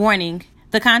Warning.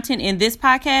 The content in this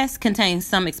podcast contains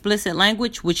some explicit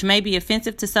language which may be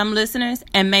offensive to some listeners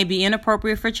and may be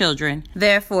inappropriate for children.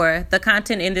 Therefore, the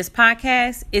content in this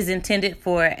podcast is intended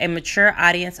for a mature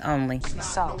audience only.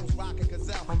 So,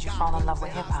 when'd you fall in love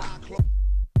with hip-hop?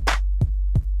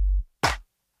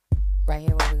 Right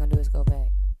here, what we're gonna do is go back.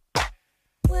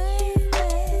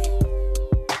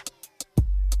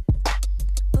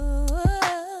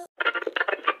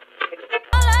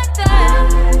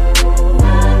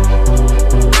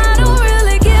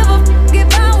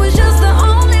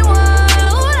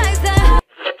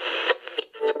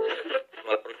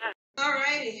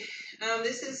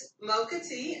 This is Mocha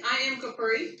T. I am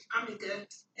Capri. I'm Nika.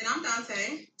 And I'm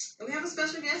Dante. And we have a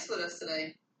special guest with us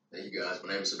today. Thank you guys.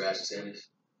 My name is Sebastian Sanders.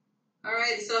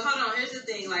 Alrighty, so hold on. Here's the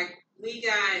thing. We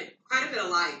got quite a bit of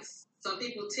likes. So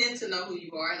people tend to know who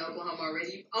you are in Oklahoma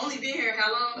already. You've only been here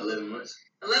how long? 11 months.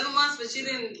 11 months, but you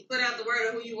didn't put out the word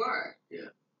of who you are. Yeah.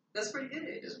 That's pretty good.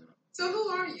 Yes, ma'am. So who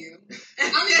are you? I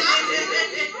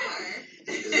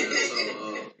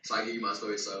So I'll give you my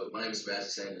story. So my name is Sebastian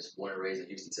Sanders, born and raised in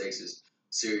Houston, Texas,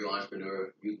 serial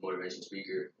entrepreneur, youth motivation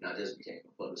speaker, and I just became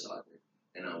a published author.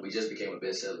 And we just became a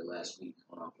bestseller last week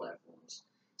on our platforms.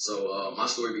 So my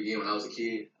story began when I was a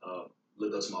kid.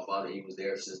 Looked up to my father. He was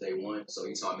there since day one. So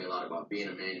he taught me a lot about being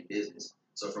a man in business.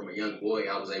 So from a young boy,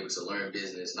 I was able to learn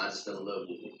business, and I just fell in love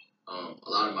with it. A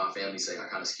lot of my family say I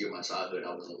kind of skewed my childhood.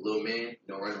 I was a little man,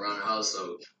 running around the house.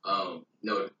 So,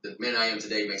 the man I am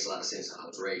today makes a lot of sense how I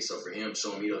was raised. So for him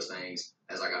showing me those things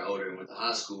as I got older and went to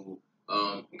high school,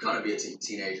 kind of be a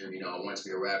teenager. I wanted to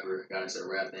be a rapper, got into the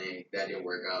rap thing. That didn't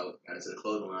work out. Got into the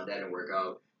clothing line. That didn't work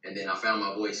out. And then I found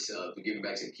my voice through giving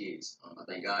back to the kids. I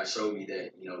think God showed me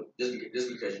that, just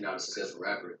because you're not a successful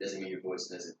rapper doesn't mean your voice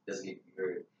doesn't need to be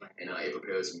heard. And it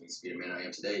prepares me to be the man I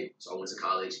am today. So I went to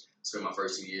college, spent my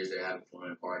first 2 years there having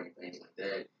fun, partying, things like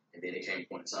that. And then it came a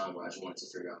point in time where I just wanted to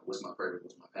figure out what's my purpose,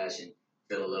 what's my passion.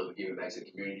 Fell in love with giving back to the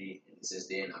community. And since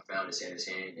then, I found it Sanders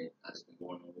Hand, and I've just been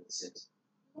going on with it since.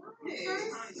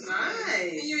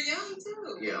 Nice. And you're young,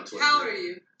 too. Yeah, I'm 23. How old are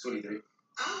you? 23.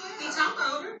 Oh, wow. He's talking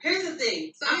older. Here's the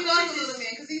thing. So he's like a little man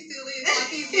because he still is like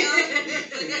he's young,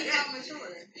 but he's not mature.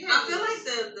 I feel like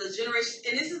the generation,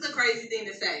 and this is the crazy thing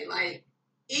to say,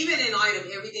 even in light of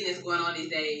everything that's going on these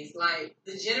days,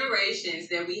 the generations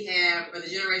that we have, or the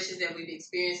generations that we've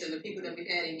experienced, and the people that we've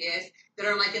had in guests that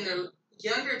are in their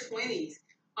younger 20s,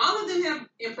 all of them have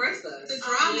impressed us. The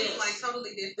drive is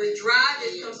totally different. The drive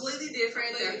is completely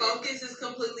different. Their focus is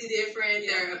completely different.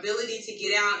 Yeah. Their ability to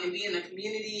get out and be in the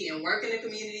community and work in the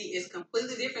community is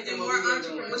completely different than what we were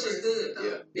doing, which is good,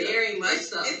 though. Yeah. Very much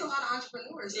so. It's a lot of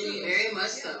entrepreneurs, too. Very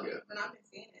much so. Yeah. But I've been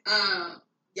seeing it.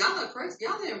 Y'all are impressive.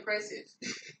 Y'all are impressive.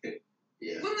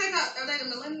 Yeah. What do they got? Are they the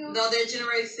millennials? No, they're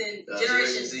Generation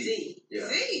Z. Yeah.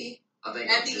 Z? I think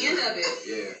at the end of it.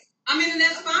 Yeah. I mean, and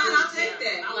that's fine. I'll take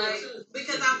that.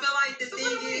 Because I feel like the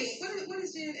thing is... What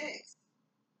is Gen X?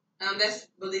 That's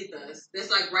beneath us.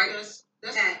 That's right...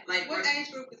 What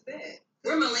age group is that?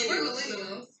 We're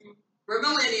millennials. We're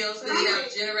millennials. So then we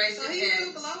have Generation X. So he's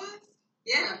still below us?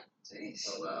 Yeah. Jeez.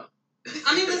 Oh, wow.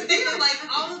 I mean, but still,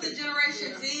 all of the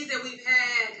Generation Zs that we've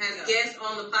had as guests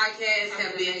on the podcast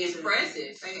have been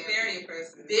impressive. Very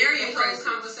impressive. Very impressive.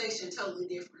 Conversation totally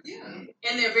different. Yeah.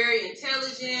 And they're very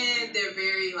intelligent. They're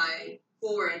very,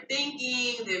 forward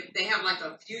thinking. They have,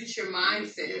 a future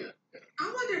mindset. Yeah.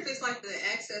 I wonder if it's, the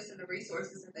access and the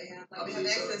resources that they have. They have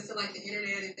access to, the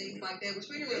internet and things like that, which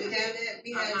we didn't really have that.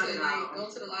 We had to, go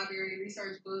to the library,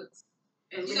 research books.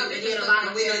 And we did a lot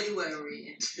of we know you weren't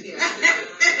reading. Yeah. I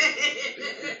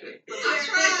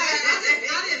tried.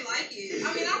 I didn't like it.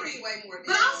 I mean, I read way more.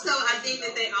 But also, I think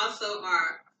that they also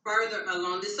are further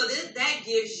along. So that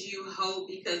gives you hope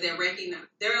because they're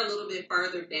a little bit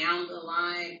further down the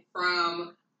line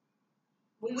from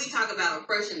when we talk about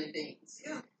oppression and things.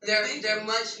 Yeah. They're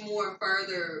much more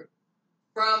further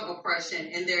from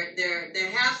oppression, and they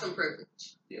have some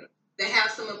privilege. Yeah. They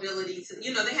have some ability to,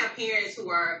 they have parents who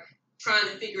are trying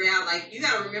to figure out, you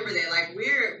got to remember that,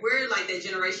 we're that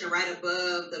generation right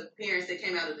above the parents that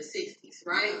came out of the 60s,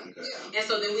 right? Yeah. And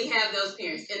so then we have those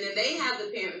parents, and then they have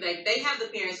the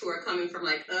parents who are coming from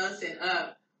us and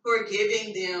up, who are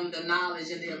giving them the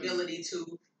knowledge and the ability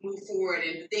to move forward,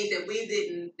 and the things that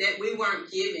we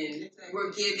weren't given,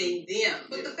 we're giving them.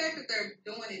 But the fact that they're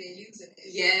doing it and using it,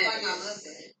 yes. I love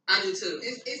that. I do too.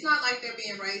 It's not like they're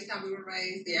being raised how we were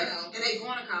raised. Yeah. And they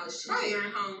going to college too. Right. Here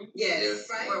at home. Yes.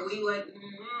 Right. Where we would,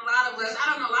 a lot of us, I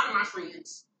don't know, a lot of my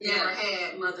friends never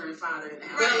had mother and father in the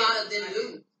house. Right. But a lot of them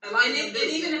do. And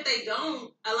even if they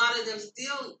don't, a lot of them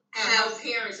still have both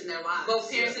parents in their lives.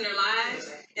 Both parents in their lives.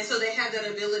 And so they have that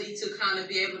ability to kind of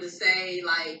be able to say,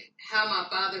 like, how my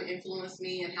father influenced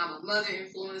me and how my mother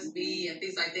influenced me and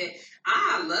things like that.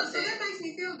 I love that. So that makes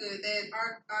me feel good that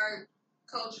our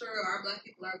culture, our black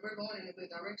people, we're going in a good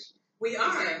direction. We are.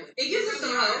 Exactly. It gives us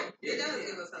some hope. It does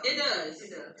give us hope. It does.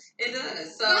 It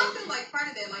does. So, but I feel like part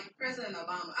of that, like President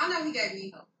Obama, I know he gave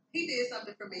me hope. He did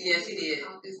something for me. Yes, he did.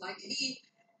 Like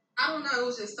I don't know, it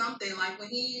was just something like when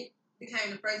he became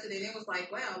the president, it was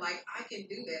like, wow, like I can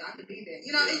do that, I can be that.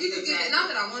 You know, you just get that, not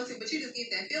that I want to, but you just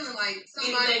get that feeling like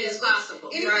somebody anything is possible.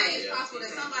 Anything is possible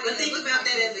that somebody. But think about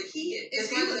that as a kid. Because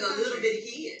he was a little bitty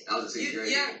kid. I was in 6th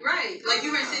grade. Yeah, right. Like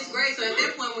you were in 6th grade, so at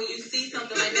that point when you see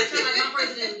something like that, you're like, my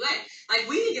president is black. Like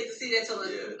we didn't get to see that till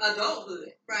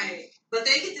adulthood. Right. But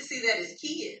they get to see that as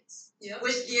kids. Yep.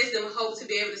 Which gives them hope to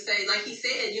be able to say, like he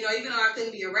said, you know, even though I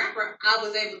couldn't be a rapper, I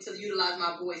was able to utilize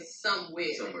my voice somewhere.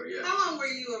 Yeah. How long were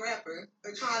you a rapper?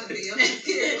 Or trying to be? I want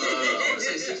to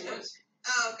say 6 months.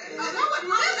 Oh, okay. Oh, that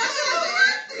wasn't long. That's not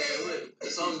bad.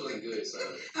 The songs wasn't good, so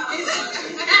I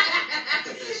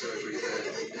cut that short pretty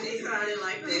fast. He sounded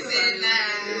like He this. said,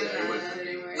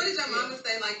 Nah. What did your mama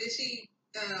say? Like, did she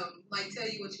like tell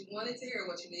you what you wanted to hear or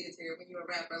what you needed to hear when you were a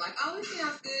rapper? Like, oh, it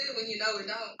sounds good when you know it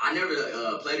don't. I never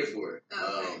played it for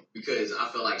her because I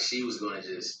felt like she was going to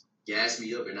just gas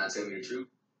me up and not tell me the truth.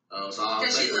 So I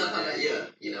played it for my dad. Yeah,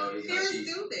 you know, parents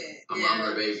do that. I'm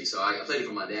her baby, so I played it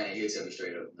for my dad, and he'll tell me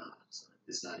straight up, nah, son,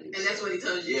 it's not it. And that's what he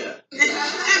told you. Yeah. And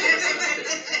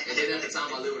then at the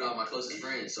time, I lived with all my closest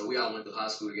friends, so we all went to high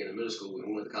school together, middle school, and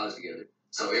we went to college together.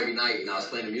 So every night, I was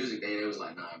playing the music, and it was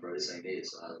like, nah, bro, this ain't it.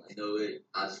 So I was like, you know what?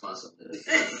 I'll just find something else.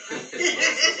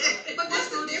 But that's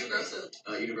the difference.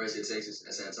 University of Texas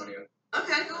at San Antonio.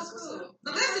 Okay, that's cool.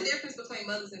 But that's the difference between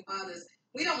mothers and fathers.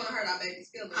 We don't want to hurt our baby's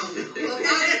feelings. Oh, no. But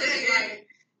fathers would be like,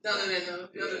 No. I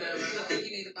think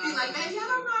you need to buy. He's like, baby, I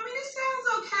don't know. I mean, it sounds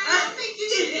okay. I don't think you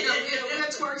should, we'll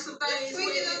twerk some things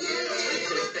with it.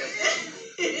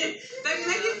 Baby,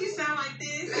 maybe if you sound like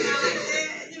this, sound like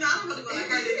that. You know, I don't really want to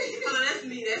hurt it. Hold on, that's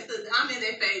me. I'm in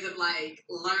that phase of, like,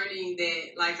 learning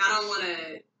that, like, I don't want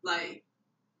to, like,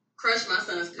 crush my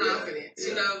son's confidence,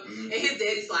 you know? Mm-hmm. And his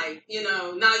daddy's like, you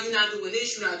know, no, you're not doing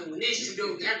this, you got to do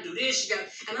this,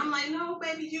 and I'm like, no,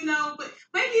 baby, you know, but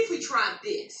maybe if we try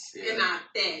this and not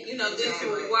that, you know, this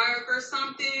will work or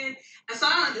something. And so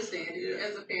I understand it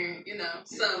as a parent, you know.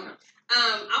 So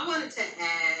I wanted to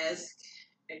ask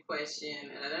a question,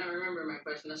 and I don't remember my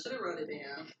question. I should have wrote it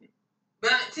down.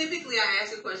 But typically I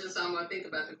ask a question, so I'm going to think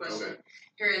about the question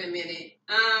here in a minute.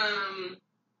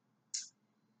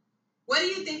 What do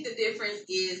you think the difference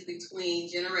is between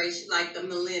generation, like the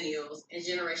millennials and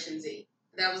Generation Z?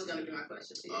 That was going to be my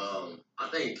question to you. I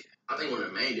think one of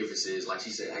the main differences, like she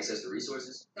said, access to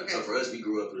resources. Okay. So for us, we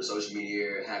grew up with the social media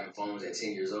era, having phones at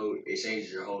 10 years old. It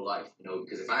changes your whole life, you know,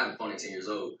 because if I have a phone at 10 years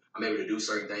old, I'm able to do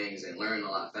certain things and learn a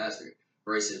lot faster.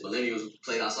 Versus millennials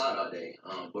played outside all day.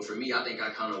 But for me, I think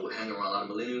I kind of hang around a lot of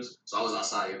millennials, so I was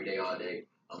outside every day, all day.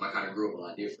 I kind of grew up a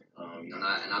lot different, you know,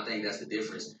 and I think that's the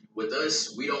difference. With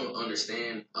us, we don't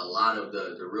understand a lot of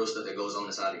the real stuff that goes on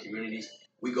inside the communities.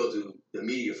 We go through the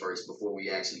media first before we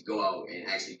actually go out and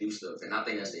actually do stuff, and I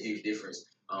think that's the huge difference.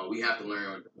 We have to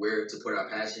learn where to put our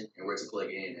passion and where to plug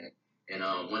it in at. And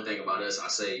one thing about us, I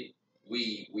say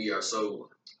we are so,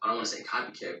 I don't want to say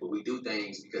copycat, but we do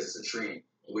things because it's a trend.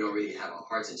 We don't really have our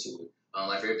hearts into it.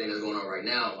 Like for everything that's going on right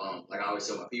now, like I always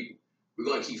tell my people, we're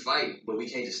going to keep fighting, but we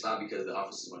can't just stop because the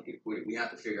officers want to get quit. We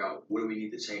have to figure out what do we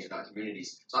need to change in our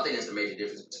communities. So I think that's the major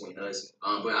difference between us.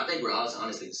 But I think we're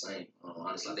honestly the same.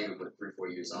 Honestly, I think we're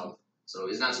 3-4 years off. So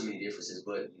it's not too many differences,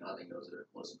 but you know, I think those are the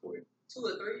most important. 2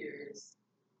 or 3 years.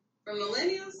 From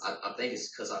millennials? I think it's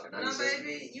because I can 97. No,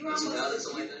 baby. You almost... 2000,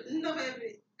 something like that? No,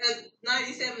 baby.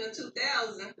 97 to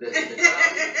 2000. The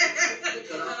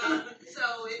cutoff. So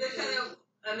the cutoff...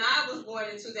 And I was born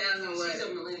in 2000. What? She's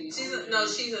a millennial.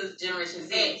 She's a Generation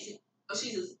Z.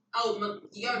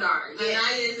 Your daughter. Yeah.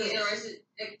 Anaya is a Generation.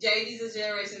 JD's a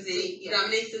Generation Z. Yeah.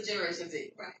 Dominique's a Generation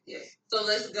Z. Right. Yeah. So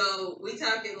let's go. We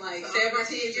talking like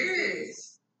 17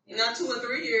 years. Yeah. Not 2 or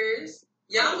 3 years.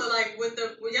 Y'all are like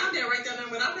y'all there right there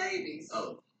with our babies.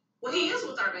 Oh. Well, he is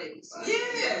with our babies. Right.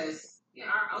 Yes. Yeah,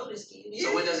 our oldest kid.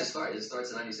 So when does it start? It starts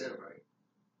in 97, right?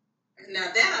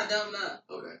 Now that I don't know.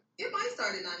 Okay. It might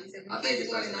start in 97. I think it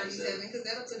started starts in 97 because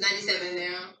that'll put 97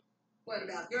 now. What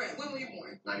about when were you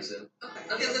born? 97.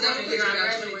 Okay, so that would put you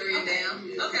about 23 and down.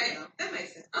 Yeah. Okay, that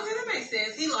makes sense. Okay, that makes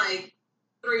sense. He like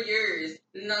 3 years.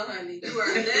 No, honey, you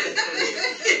are 11.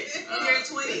 You're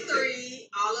 23.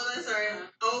 All of us are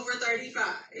over 35.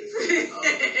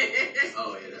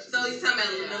 Oh yeah, No, you're talking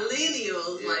about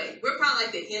millennials. Yeah. Like, we're probably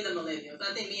like the end of millennials.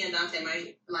 I think me and Dante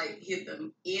might, like, hit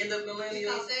the end of millennials. You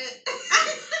know that?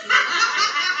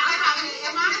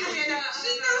 Am I even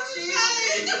She knows she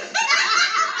changed.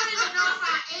 I don't even know if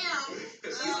I am.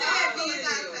 She said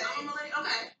millennial. I'm a millennial.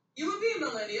 Okay. You would be a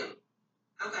millennial.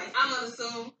 Okay. I'm gonna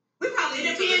assume. We probably It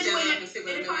need to depends look when that up and see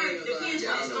what the millennials depends are.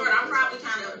 when it starts. I'm probably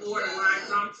kind of borderline because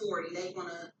I'm 40. They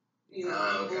wanna, I'm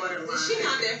okay. borderline. She's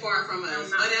not that far from us. I'm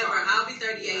not Whatever. far. I'll be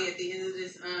 38 at the end of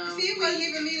this. See, it wasn't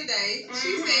even me today.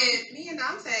 She said, me and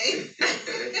Dante.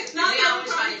 No, They I'm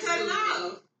always trying try to to cut it exclude me.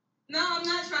 off. No, I'm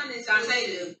not trying to exclude Dante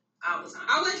you. do all the time.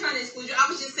 I wasn't trying to exclude you. I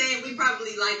was just saying we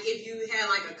probably, like, if you had,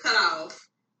 like, a cutoff,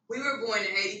 we were born in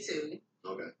 82.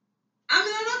 Okay. I mean,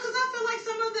 I know, because I feel like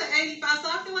some of the 85, so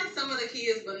I feel like some of the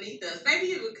kids beneath us, maybe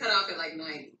it would cut off at, like,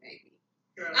 90, maybe.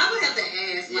 I would have to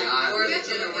ask, like, Yeah, more of the yeah,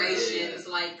 generations,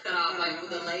 like, cut off, like,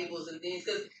 with the labels and things,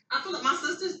 because I feel like my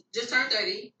sister just turned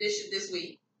 30 this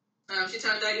week. She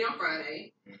turned 30 on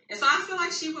Friday. And so I feel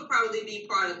like she would probably be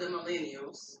part of the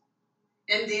millennials.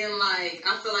 And then, like,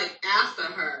 I feel like after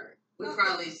her, we'd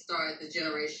probably start the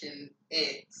Generation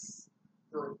X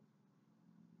group.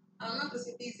 I don't know, because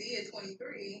if he's at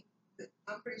 23,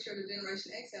 I'm pretty sure the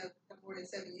Generation X have more than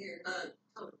 7 years.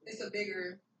 It's a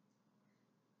bigger...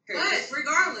 But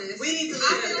regardless, We need to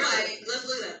look I at feel it. like... Let's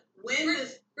look at it. When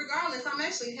does... Regardless, I'm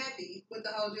actually happy with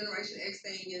the whole Generation X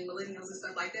thing and millennials and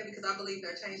stuff like that because I believe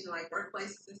they're changing like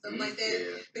workplaces and stuff like that.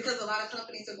 Yeah. Because a lot of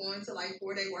companies are going to like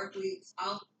 4-day work weeks,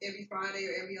 off every Friday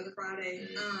or every other Friday.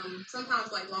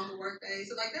 Sometimes like longer work days.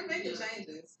 So like they're making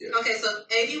changes. Yeah. Okay, so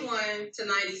 81 to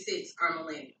 96 are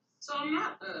millennials. So I'm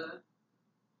not.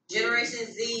 Generation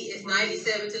Z is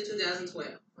 97 to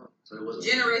 2012. So it wasn't.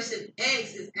 Generation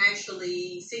X is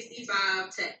actually 65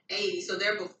 to 80, so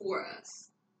they're before us.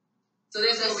 So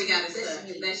that's where we got to stuck.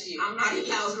 That's you. I'm not in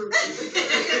y'all's group. So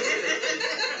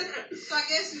I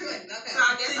guess you wouldn't. Okay. So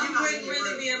I guess So I'm you not wouldn't in your really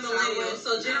group. be a So I millennial. wouldn't.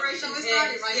 So Generation So it X,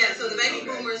 started right yeah. So the baby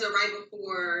Okay. boomers are right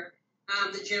before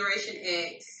the Generation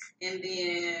X, and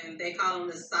then they call them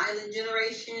the silent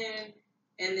generation,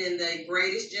 and then the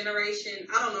greatest generation.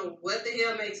 I don't know what the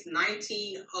hell makes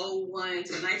 1901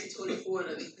 to 1924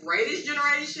 the greatest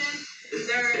generation.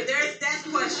 That's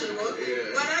questionable.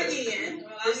 Yeah. But again,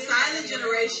 the silent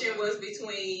generation was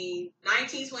between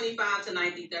 1925 to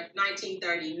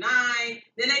 1939.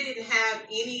 Then they didn't have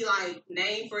any like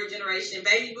name for a generation.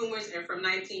 Baby boomers are from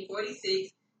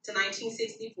 1946 to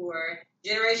 1964.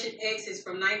 Generation X is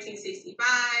from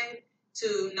 1965 to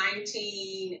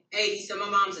 1980. So my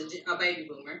mom's a baby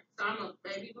boomer. So I'm a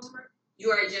baby boomer. You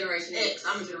are a Generation X. X.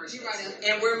 I'm a generation You're right X. up.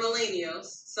 And we're millennials.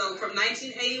 So from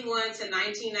 1981 to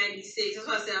 1996, that's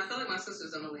why I said I feel like my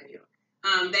sister's a millennial.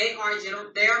 They are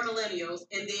millennials.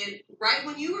 And then right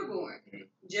when you were born,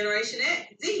 Generation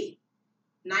Z,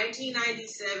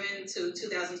 1997 to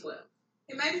 2012.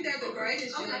 And maybe they're the Okay.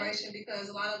 greatest Okay. generation because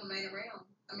a lot of them ain't around.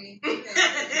 I mean,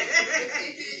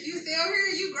 if you still here,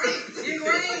 you great. You're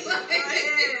great. Like,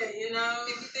 Yeah, you know.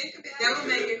 if you think about That would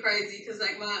make it crazy because,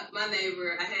 like, my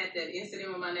neighbor, I had that incident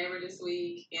with my neighbor this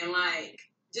week, and, like,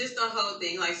 just the whole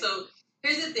thing. Like, so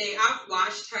here's the thing. I've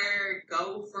watched her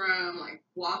go from, like,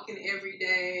 walking every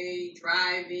day,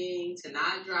 driving, to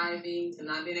not being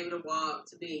able to walk,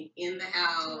 to being in the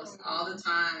house all the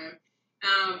time.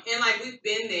 And, like, we've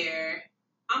been there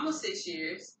almost 6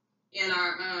 years in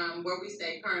our, where we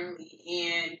stay currently,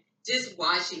 and just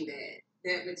watching that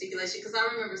particular shit. Because I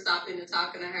remember stopping and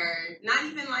talking to her, not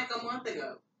even like a month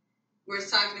ago. We were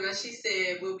talking about, she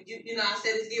said, well, you know, I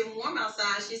said it's getting warm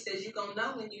outside. She said, you're going to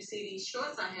know when you see these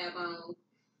shorts I have on.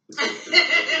 And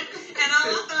all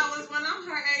I thought was, when I'm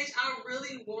her age, I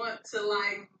really want to,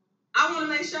 like, I want to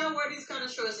make sure I wear these kind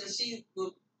of shorts. And she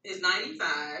is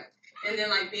 95. And then,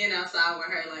 like, being outside with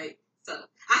her, like, so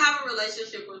I have a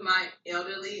relationship with my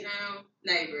elderly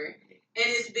neighbor, and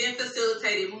it's been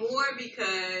facilitated more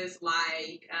because,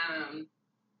 like,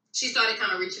 she started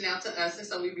kind of reaching out to us, and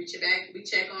so we reach it back. We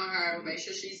check on her, make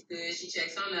sure she's good. She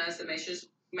checks on us and make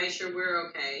sure we're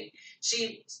okay.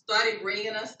 She started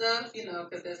bringing us stuff, you know,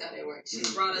 because that's how they work. She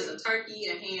brought us a turkey,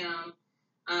 a ham.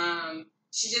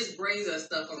 She just brings us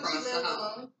stuff So across she the lives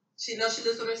hall. alone? She lives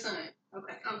with her son.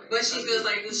 Okay. But she feels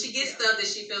like when she gets stuff that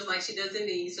she feels like she doesn't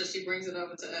need, so she brings it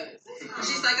over to us. And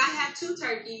she's like, I have 2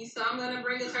 turkeys, so I'm going to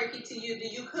bring a turkey to you. Do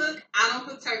you cook? I don't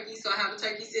cook turkey, so I have a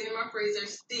turkey sitting in my freezer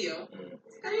still. So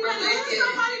you gotta give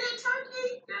somebody that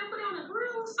turkey. Gotta put it on the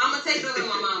grills. I'm going to take it over to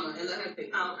my mama and let her pick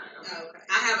it. Oh, okay. Oh, okay.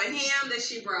 I have a ham that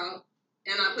she brought,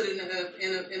 and I put it in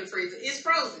the freezer. It's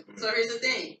frozen. So here's the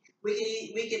thing. We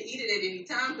can eat it at any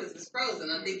time because it's frozen.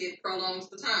 I think it prolongs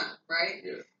the time, right?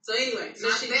 Yeah. So anyway, so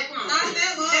Not that long. Not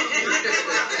that long.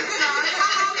 How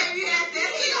long have you had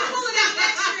that?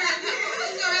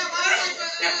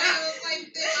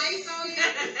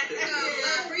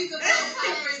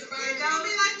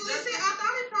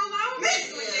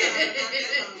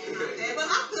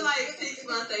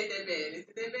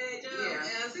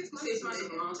 6 months is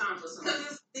a long time for some. Because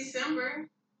it's December.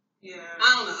 Yeah. I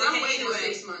don't know. I'm Okay, waiting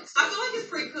anyway. 6 months. I feel like it's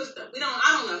pre-cooked though. I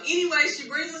don't know. Anyway, she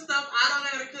brings us stuff. I don't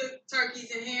know how to cook turkeys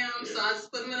and ham, so I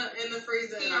just put them in the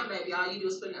freezer. Ham, baby. All you do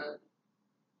is put in the oven.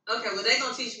 Okay, well, they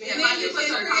gonna teach me And how then to you put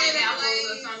can turkey. create a apples or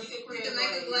glaze. something. You can You create can a make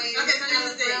a glaze. glaze. Okay, so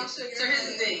here's the thing. Brown sugar. So here's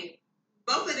the thing.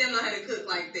 Both of them know how to cook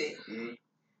like that. Mhm.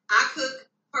 I cook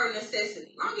per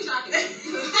necessity. As long as y'all can.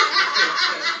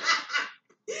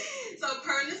 So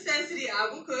per necessity, I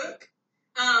will cook.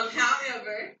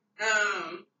 However,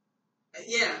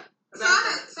 yeah. So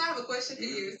I have a question for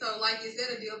you. So, like, is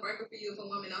that a deal breaker for you if a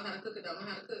woman knows how to cook or don't know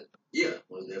how to cook? Yeah,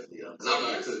 most definitely. Because I don't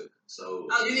know how to cook. So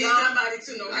Oh, you need don't? somebody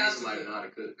to know I how need to somebody to cook. know how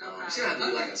to cook. Okay. She don't have to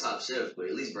be like a top chef, but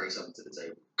at least bring something to the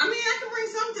table. I mean, I can bring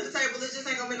something to the table. It just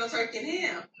ain't gonna be no turkey and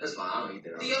ham. That's fine. I don't eat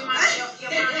that. Do all your the mom, time.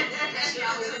 your mom, she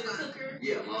always been a cooker?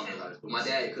 Yeah, mom knows how to cook. But my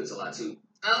dad cooks a lot too.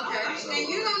 Okay. So, And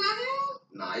you don't know how?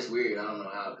 Nah, it's weird. I don't know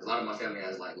how. Because a lot of my family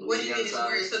has like What do you Louisiana mean it's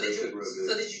weird? ties. So They did cook real you? good.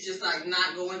 So did you just like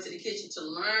not go into the kitchen to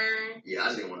learn? Yeah, I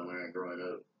just didn't want to learn growing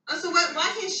up. Oh, so why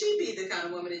can't she be the kind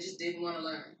of woman that just didn't want to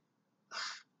learn?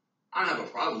 I don't have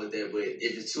a problem with that, but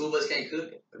if the two of us can't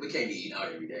cook, we can't be eating out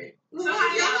every day. Well, So why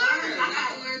how y'all y'all learn? learn? Y'all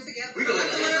got to learn together. We gonna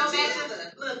Let's go back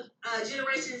to look,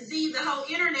 Generation Z, the whole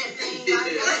internet thing.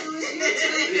 Like, Yeah.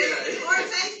 Yeah. Or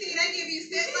Tasty, they give you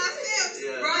step by steps.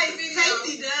 Yeah. Right, Video.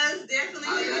 Tasty does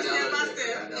definitely give you step by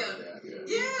step.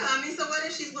 Yeah. Yeah, I mean, so what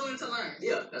if she's willing to learn?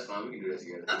 Yeah, that's fine. We can do that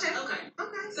together. Okay.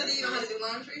 Okay. So, do you know how to do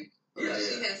laundry? Or Yeah,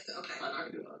 She yeah. has to. Okay. I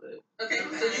can do all that. Okay,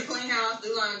 so you clean house,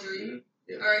 do laundry. Mhm.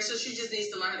 Yeah. All right, so she just needs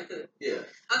to learn how to cook. Yeah.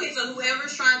 Okay, so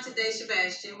whoever's trying to date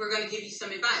Sebastian, we're going to give you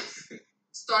some advice.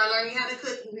 Start learning how to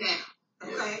cook now.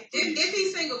 Okay. If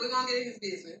he's single, we won't get in his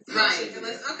business. Right.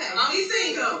 Okay. Oh, he's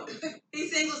single.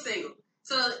 He's single.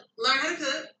 So learn how to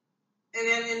cook, and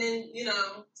then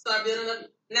start building up.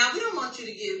 Now we don't want to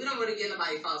give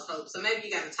nobody false hope. So maybe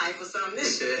you got to type or something.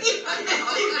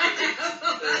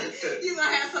 You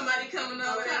gonna have somebody coming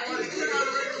over that want to cook on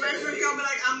a regular basis. You're gonna be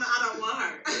like, I don't want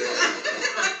her.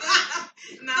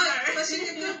 Not her. But she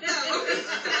can cook though.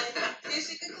 And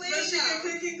she can clean. But she can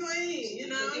though. cook and clean. You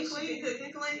know, Cook and she clean. can cook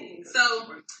and clean. So,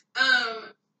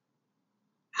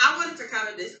 I wanted to kind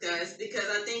of discuss because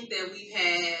I think that we've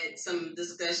had some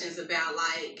discussions about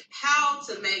like how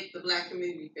to make the Black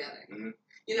community better. Mm-hmm.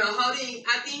 You know, I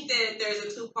think that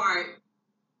there's two parts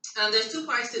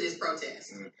to this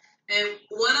protest. Mm-hmm. And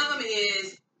one of them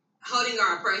is holding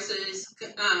our oppressors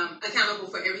accountable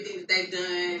for everything that they've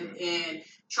done and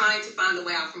trying to find a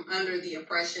way out from under the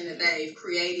oppression that they've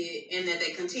created and that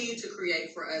they continue to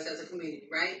create for us as a community,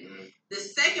 right? Mm-hmm. The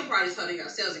second part is holding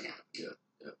ourselves accountable. Yeah.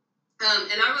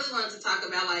 And I really wanted to talk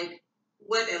about like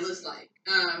what that looks like,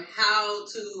 how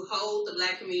to hold the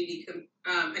Black community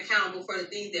accountable for the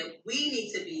things that we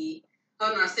need to be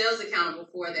holding ourselves accountable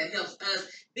for that helps us.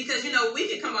 Because, we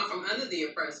can come out from under the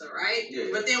oppressor, right? Yeah.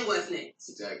 But then what's next?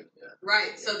 Exactly. Yeah.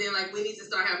 Right. So then, like, we need to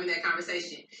start having that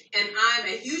conversation. And I'm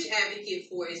a huge advocate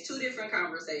for it's two different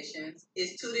conversations.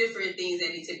 It's two different things that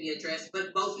need to be addressed,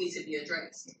 but both need to be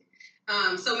addressed.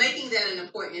 So making that an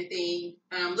important thing,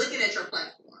 looking at your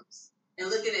platforms and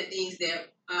looking at things that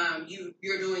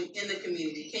you're doing in the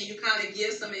community. Can you kind of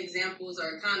give some examples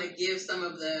or kind of give some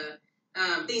of the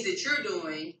things that you're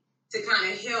doing to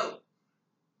kind of help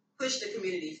push the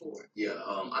community forward? Yeah.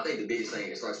 I think the biggest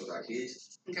thing, it starts with our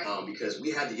kids. Okay. Because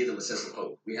we have to give them a sense of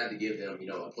hope. We have to give them,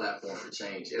 a platform for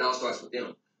change. It all starts with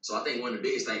them. So I think one of the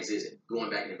biggest things is going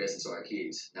back and investing to our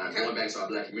kids. Now, going back to our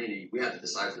Black community, we have to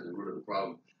decipher the root of the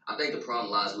problem. I think the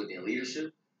problem lies within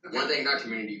leadership. Okay. One thing in our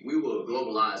community, we will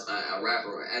globalize a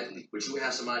rapper or athlete, but you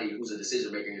have somebody who's a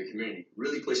decision maker in your community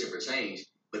really pushing for change,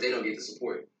 but they don't get the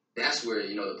support. That's where,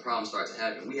 the problems start to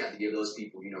happen. We have to give those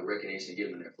people, recognition and give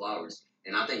them their flowers.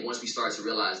 And I think once we start to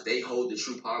realize they hold the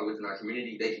true power within our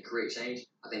community, they can create change,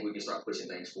 I think we can start pushing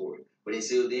things forward. But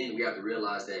until then, we have to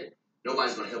realize that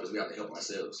nobody's going to help us. We have to help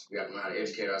ourselves. We have to learn how to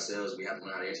educate ourselves. We have to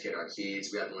learn how to educate our kids.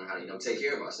 We have to learn how to, take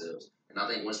care of ourselves. And I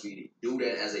think once we do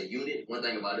that as a unit, one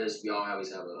thing about us, we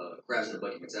always have a crabs in the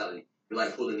bucket mentality. We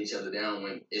like pulling each other down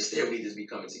when instead we just be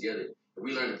coming together. If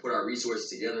we learn to put our resources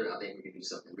together, I think we can do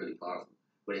something really powerful.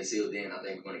 But until then, I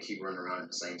think we're going to keep running around in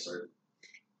the same circle.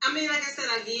 I mean, like I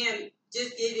said, again,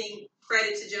 just giving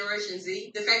credit to Generation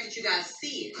Z, the fact that you guys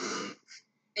see it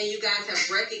and you guys have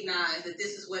recognized that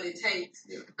this is what it takes.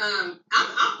 Yeah. I'm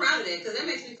proud of that because that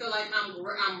makes me feel like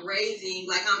I'm raising,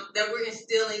 like that we're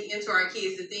instilling into our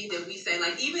kids the things that we say.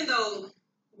 Like even though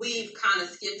we've kind of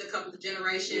skipped a couple of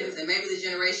generations and maybe the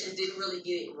generations didn't really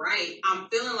get it right, I'm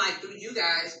feeling like through you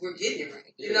guys we're getting it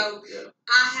right. Yeah.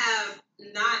 I have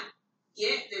not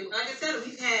like I said,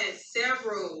 we've had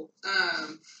several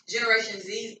Generation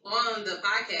Z's on the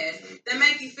podcast that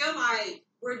make you feel like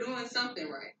we're doing something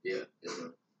right. Yeah.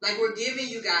 Like we're giving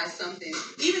you guys something,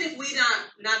 even if we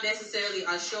not necessarily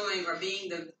are showing or being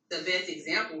the best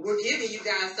example. We're giving you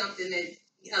guys something that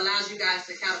allows you guys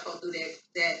to catapult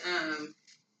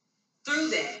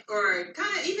through that, or kind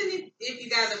of even if you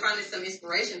guys are finding some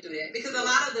inspiration through that, because a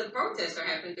lot of the protests are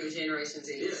happening through Generation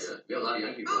Z. Yeah, a lot of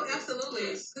young people. Oh,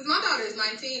 absolutely. Because my daughter is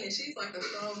 19 and she's like a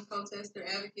strong protester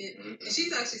advocate, and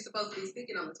she's actually supposed to be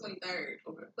speaking on the 23rd.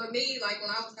 Okay. But me, like when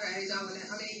I was her age, I wouldn't.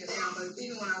 I mean, even now, but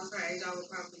even when I was her age, I would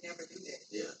probably never do that.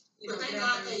 Yeah. But thank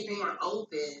God they more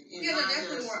open. Yeah, they're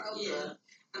definitely more open. Yeah.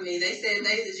 I mean, they said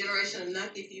they the generation of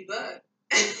nuck if you buck.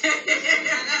 I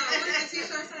know. What did the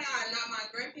t-shirt say? I am not my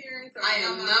grandparents. Or I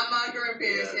am not my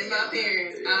grandparents and my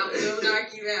parents. I will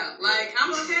knock you out. Like,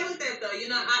 I'm okay with that though. You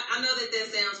know, I know that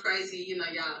sounds crazy. You know,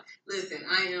 y'all. Listen,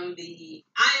 I am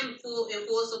in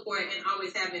full support and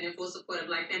always have been in full support of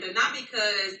Black Panther. Not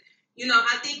because, you know,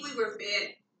 I think we were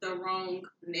fed the wrong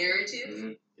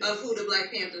narrative of who the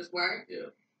Black Panthers were.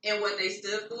 Yeah. And what they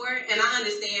stood for. And I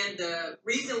understand the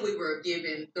reason we were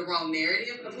given the wrong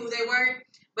narrative of who they were.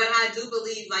 But I do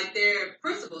believe, like, their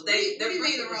principles. What do you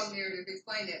mean the wrong narrative?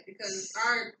 Explain that. Because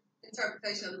our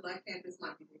interpretation of the Black Panthers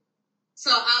might be different. So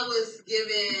I was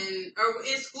given, or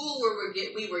in school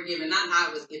we were given, not I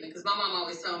was given, because my mom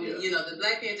always told me, you know, the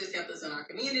Black Panthers helped us in our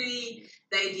community.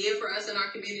 They did for us in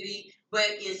our community. But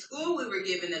in school we were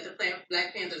given that the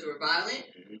Black Panthers were violent.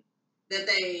 That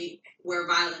they were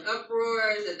violent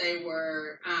uproars, that they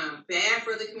were bad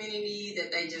for the community,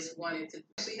 that they just wanted to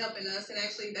actually helping us, and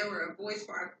actually they were a voice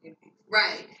for our community.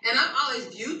 Right. And I've always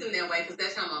viewed them that way because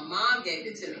that's how my mom gave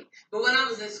it to me. But when I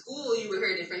was in school, you would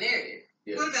hear a different narrative.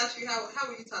 Yeah. What about you? How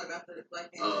were you taught about the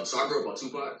Black Panthers? So I grew up on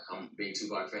Tupac. I'm a big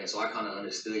Tupac fan, so I kind of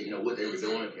understood, you know, what they were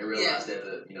doing and realized that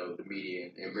the media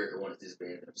and America wanted to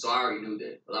disband them. So I already knew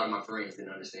that. A lot of my friends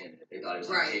didn't understand that. They thought it was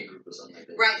like a hate group or something like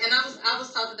that. Right. And I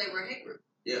was taught that they were a hate group.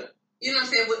 Yeah. You know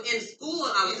what I'm saying? Well, in school,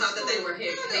 I was taught that they were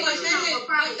hate group. But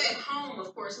probably at home,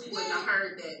 of course, we wouldn't have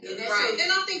heard that. And that's right.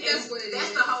 And I think that's what it is.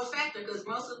 That's the whole factor, because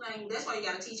most of the things, that's why you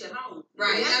got to teach at home.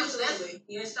 Right. Absolutely.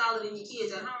 You install it in your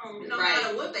kids at home, no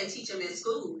matter what they teach them in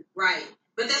school. Right.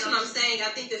 But that's what I'm saying.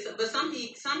 I think but some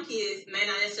kids may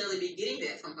not necessarily be getting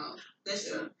that from home. That's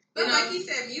true. But like he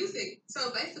said, music.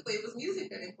 So basically, it was music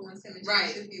that influenced him and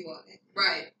changed his view on it.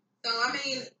 Right. So, I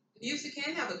mean, music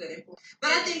can have a good influence.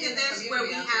 But I think that's where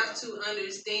we have to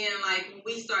understand, like, when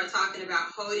we start talking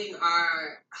about holding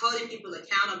people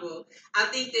accountable, I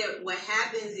think that what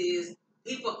happens is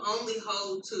people only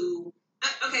hold to.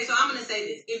 Okay, so I'm going to say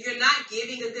this. If you're not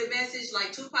giving a good message,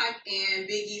 like Tupac and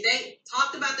Biggie, they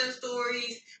talked about their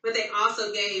stories, but they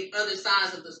also gave other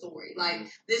sides of the story.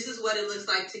 Like, this is what it looks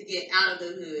like to get out of the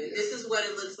hood. This is what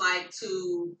it looks like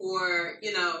for,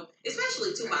 you know,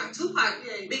 especially Tupac. Tupac,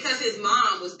 because his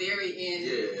mom was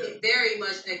very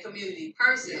much a community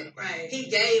person. Right.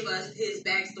 He gave us his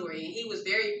backstory, and he was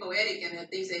very poetic in the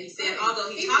things that he said,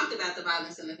 although he talked about the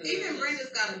violence in the hood. Even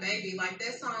Brenda's Got a Baby, like,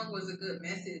 that song was a good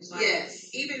message. Like, yes.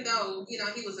 Even though, you know,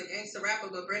 he was a gangster rapper,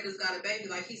 but Brenda's Got a Baby,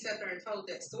 like, he sat there and told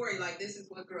that story, like, this is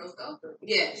what girls go through.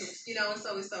 Yes. You know, and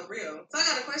so it's so real. So I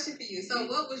got a question for you. So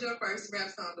what was your first rap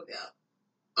song about?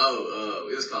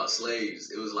 It was called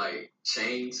Slaves. It was like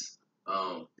Chains.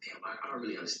 I don't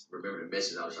really remember the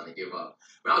message I was trying to give out.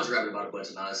 But I was rapping about a bunch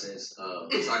of nonsense.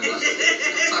 Talking about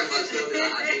stuff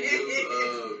that I didn't do.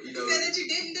 You know. You said that you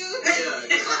didn't do?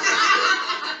 Yeah.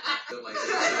 Stuff like that.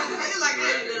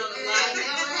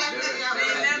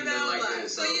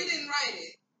 So you didn't write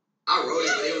it? I wrote it,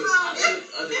 but it was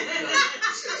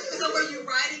So were you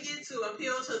writing it to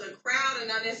appeal to the crowd and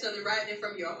not necessarily writing it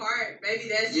from your heart? Maybe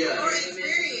that's your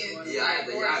experience. Yeah, I had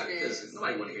to, because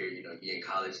nobody want to hear, you know, you in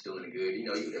college doing good. You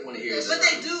know, they want to hear. But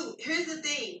they do. Here's the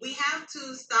thing: we have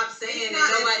to stop saying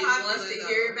that nobody wants to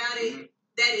hear about it. Mm-hmm.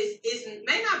 That it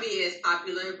may not be as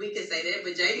popular. We could say that,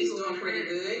 but JD's doing pretty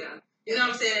good. Yeah. You know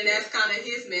what I'm saying? And that's kind of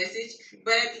his message.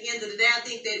 But at the end of the day, I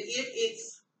think that if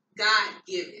it's God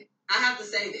given, I have to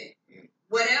say that.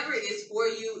 Whatever is for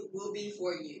you will be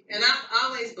for you. And I've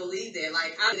always believed that.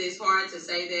 Like, it's hard to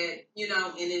say that, you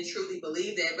know, and then truly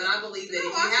believe that. But I believe that if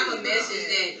you have a message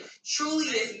that truly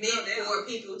is meant for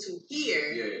people to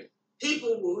hear,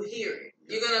 people will hear it.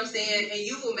 You know what I'm saying? And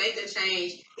you will make a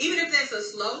change. Even if that's a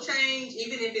slow change,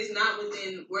 even if it's not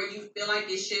within where you feel like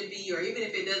it should be, or even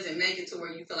if it doesn't make it to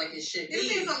where you feel like it should be. It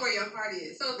depends on where your heart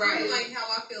is. So, kind of like how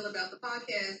I feel about the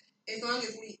podcast. As long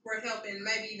as we're helping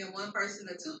maybe even one person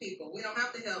or two people, we don't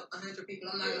have to help 100 people.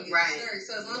 I'm not going to get discouraged.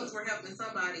 So as long as we're helping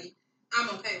somebody, I'm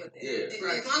okay with it. Yeah,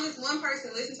 As long as one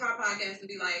person listens to our podcast and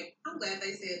be like, I'm glad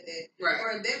they said that. Right.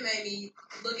 Or that made me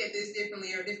look at this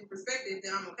differently or a different perspective,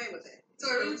 then I'm okay with that.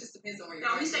 So it really just depends on where you're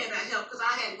Now, when you say that help, because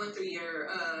I had went through your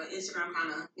Instagram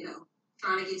kind of,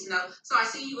 trying to get to know. So I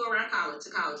see you go around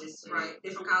colleges, right?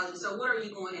 Different colleges. So what are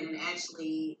you going in and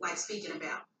actually, like, speaking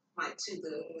about, like, to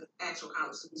the actual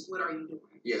college students? What are you doing?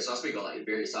 Yeah, so I speak on like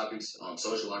various topics,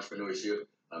 social entrepreneurship,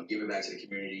 giving back to the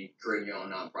community, creating your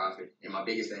own nonprofit. And my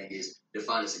biggest thing is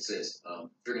defining success,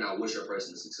 figuring out what's your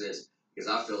personal success. Because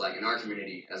I feel like in our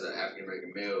community, as an African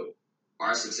American male,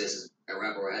 our success is a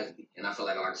rapper or athlete. And I feel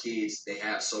like our kids, they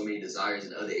have so many desires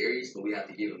in other areas, but we have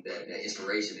to give them that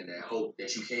inspiration and that hope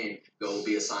that you can go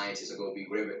be a scientist or go be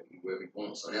wherever you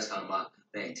want. So that's kind of my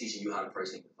thing, teaching you how to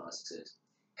personally define success.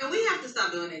 And we have to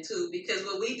stop doing it too, because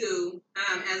what we do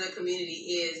as a community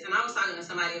is, and I was talking to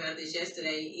somebody about this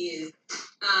yesterday, is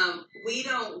we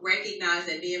don't recognize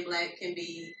that being Black can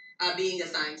be being a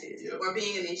scientist or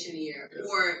being an engineer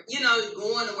or,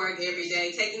 going to work every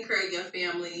day, taking care of your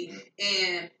family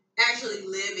and actually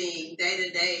living day to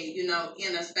day,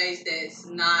 in a space that's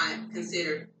not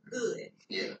considered good.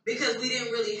 Yeah. Because we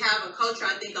didn't really have a culture.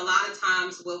 I think a lot of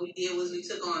times what we did was we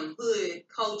took on hood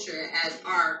culture as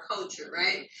our culture,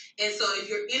 right? And so if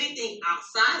you're anything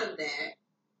outside of that,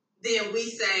 then we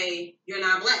say you're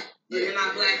not Black. You're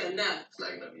not Black enough.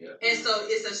 Black enough, And so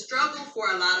it's a struggle for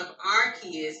a lot of our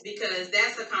kids because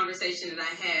that's a conversation that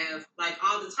I have like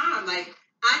all the time. Like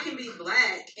I can be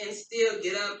Black and still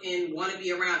get up and want to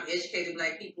be around educated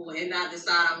Black people and not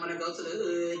decide I want to go to the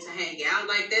hood to hang out.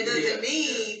 Like that doesn't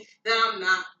mean that I'm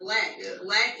not Black. Yeah.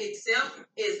 Black itself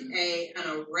is an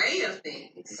array of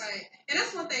things. Right. And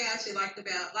that's one thing I actually like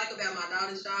about my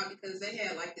daughter's job because they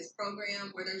had like this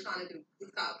program where they're trying to do,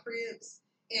 it's called Cribs.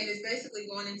 And it's basically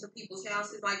going into people's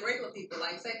houses like regular people.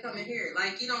 Like say come in here.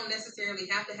 Like you don't necessarily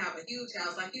have to have a huge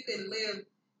house. Like you can live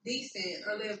decent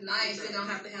or live nice and don't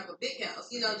have to have a big house.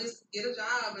 Just get a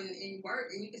job and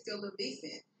work and you can still live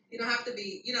decent. You don't have to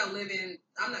be, living,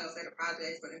 I'm not going to say the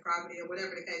projects, but in poverty or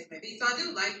whatever the case may be. So I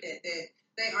do like that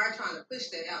they are trying to push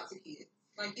that out to kids.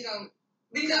 Like,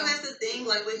 because that's the thing,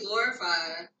 like we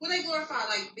glorify. Well, they glorify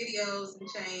like videos and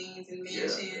chains and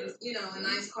mansions, and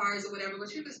nice cars or whatever,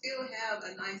 but you can still have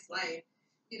a nice life.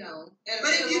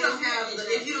 But if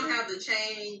you don't have the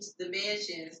chains, the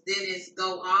mansions, then it's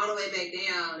go all the way back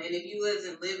down. And if you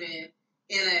wasn't living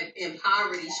in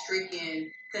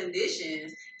poverty-stricken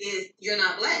conditions, you're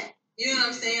not Black. You know what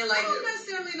I'm saying? Like I don't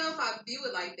necessarily know if I view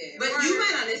it like that. But you may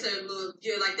not necessarily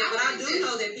view it like that. But I do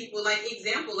know that people, like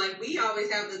example, like we always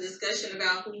have the discussion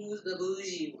about who's the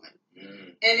bougie one.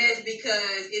 And that's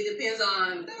because it depends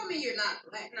on. That don't mean you're not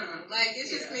Black. No. Like it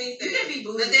just means that you can be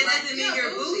bougie, but that doesn't mean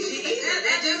you're bougie either.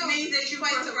 That just means that you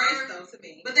prefer. To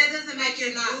me. But that doesn't make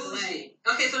you not bougie.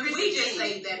 Okay, so here's We the just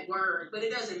thing. say that word, but it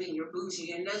doesn't mean you're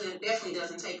bougie, and definitely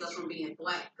doesn't take us from being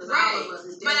Black. Because Right. all of us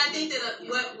is But I definitely, think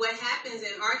that what happens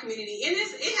in our community, and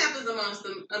it happens amongst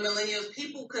the millennials,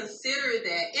 people consider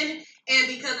that, and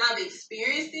because I've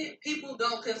experienced it, people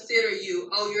don't consider you.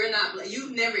 Oh, you're not Black.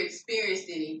 You've never experienced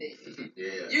anything.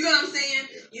 You know what I'm saying?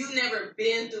 Yeah. You've never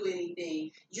been through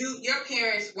anything. Your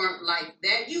parents weren't like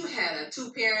that. You had a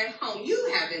 2-parent home.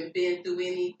 You haven't been through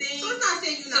anything. So it's not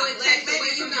saying you're So not it Black, takes maybe away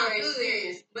you're from not your hood.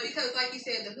 experience. But because, like you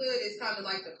said, the hood is kind of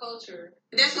like the culture.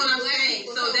 That's what I'm Black saying.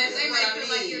 people, So that's they what may I feel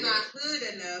mean. like you're not hood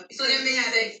enough. So that means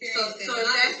that if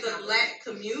that's the not Black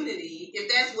community, if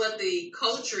that's what the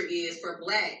culture is for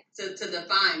Black, to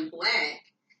define Black,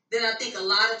 then I think a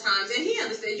lot of times, and he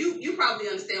understands, you probably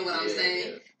understand what I'm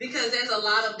saying, because there's a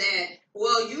lot of that,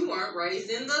 well, you weren't raised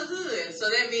in the hood. So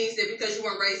that means that because you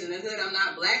weren't raised in the hood, I'm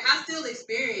not Black. I still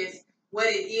experience what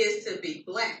it is to be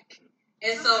Black.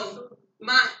 And so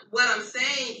what I'm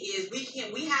saying is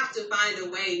we have to find a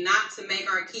way not to make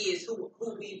our kids who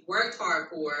we've worked hard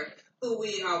for, who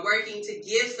we are working to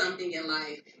give something in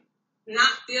life, not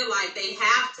feel like they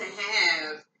have to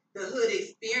have the hood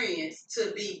experience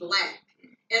to be Black.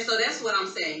 And so that's what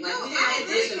I'm saying. Like, at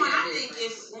this point, I think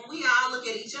when we all look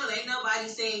at each other, ain't nobody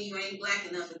saying you ain't Black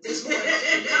enough at this point.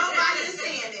 Nobody is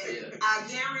saying that. Yeah. I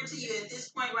guarantee you, at this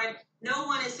point, right, no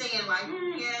one is saying like,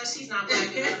 yeah, she's not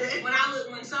Black enough. When I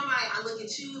look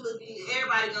at you,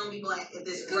 everybody gonna be Black at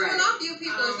this point. Because when I view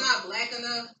people as not Black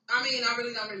enough, I mean, I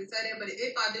really don't really say that, but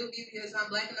if I do view you as not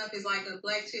Black enough, it's like a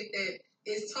Black chick that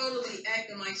is totally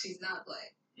acting like she's not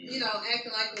Black.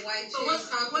 Acting like a white chick. So what's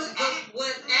acting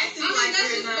like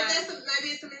you're not?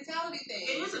 Maybe it's a mentality thing.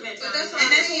 It is a mentality. But that's what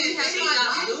And I'm that's what we saying. have to If I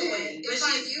stop view doing. that, But if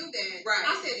I view that, right.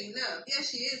 I said enough. Yeah,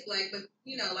 she is Black, but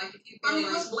like if you feel I mean,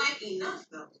 like, what's Black enough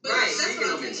though? but Right. that's Speaking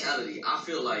what of I'm saying. mentality, I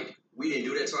feel like we didn't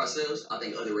do that to ourselves, I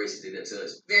think other races did that to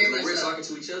us. Very when much we're so. talking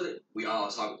to each other, we all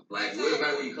talk black. It doesn't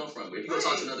matter where you come from. But if you go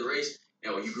talk to another race,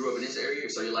 you grew up in this area,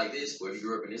 so you're like this, or if you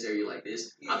grew up in this area, you're like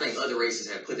this. I think other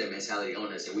races have put that mentality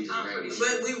on us, and we just ran with it.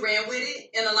 But we ran with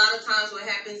it, and a lot of times what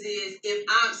happens is,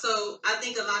 I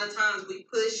think a lot of times we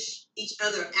push each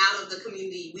other out of the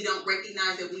community. We don't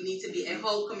recognize that we need to be a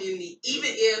whole community, even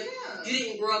if you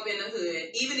didn't grow up in the hood,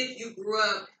 even if you grew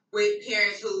up with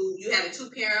parents who, you had a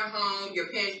 2-parent home, your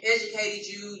parents educated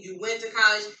you, you went to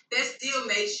college, that still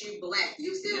makes you black.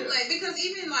 You still black, because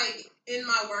even like in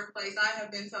my workplace, I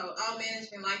have been told, "Oh,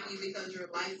 management like you because you're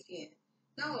light skinned."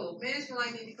 No, management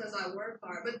like me because I work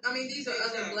hard. But I mean, these are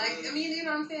other black. I mean, you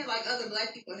know what I'm saying? Like other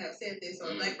black people have said this,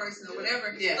 or a black person, or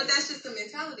whatever. Yeah. But that's just a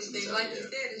mentality thing. Like you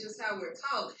said, it's just how we're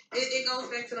taught. It goes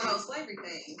back to the whole slavery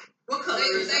thing. What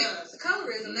colorism?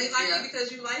 Colorism. They like you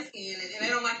because you light skinned, and they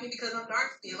don't like me because I'm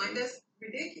dark skinned. Like that's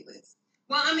ridiculous.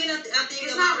 Well, I mean, I think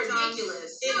it's a not lot of times,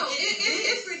 ridiculous.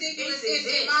 It's ridiculous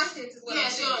in my sense. Is what I'm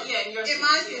saying. In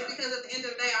my sense, because at the end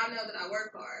of the day, I know that I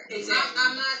work hard. Exactly.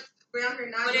 I'm not around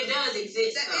here not. But it does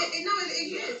exist. It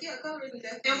exists. Yeah, colorism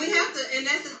definitely. And we have to, and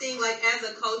that's the thing. Like as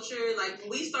a culture, like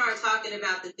when we start talking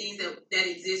about the things that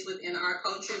exist within our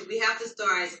culture, we have to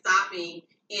start stopping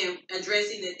and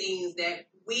addressing the things that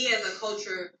we as a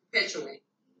culture perpetuate.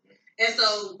 And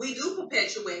so we do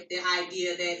perpetuate the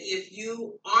idea that if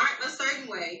you aren't a certain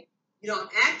way, you don't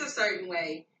act a certain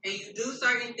way, and you do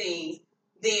certain things,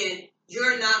 then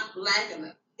you're not black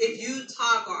enough. If you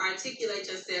talk or articulate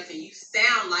yourself and you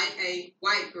sound like a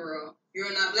white girl,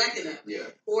 you're not black enough. Yeah.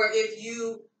 Or if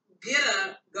you get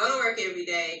up, go to work every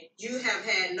day, you have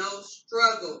had no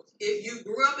struggle. If you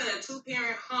grew up in a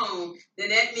 2-parent home, then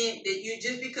that meant that you,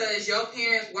 just because your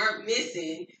parents weren't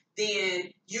missing, then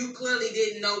you clearly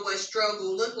didn't know what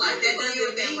struggle looked like. That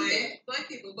doesn't mean that. Black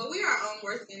people, but we are our own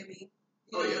worst enemy.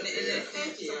 In that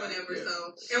sense or whatever. Yeah.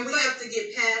 So, and we have to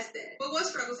get past that. But what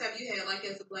struggles have you had, like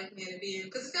as a black man, and being?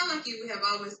 Because it sounds like you have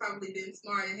always probably been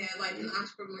smart and had like an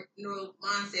entrepreneurial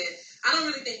mindset. I don't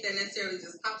really think that necessarily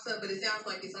just pops up, but it sounds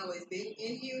like it's always been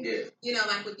in you. Yeah. You know,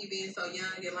 like with you being so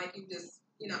young and like you just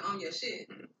on your shit.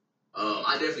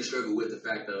 I definitely struggle with the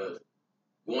fact of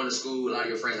going to school. A lot of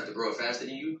your friends have to grow up faster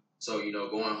than you, so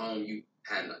going home, you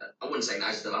had, I wouldn't say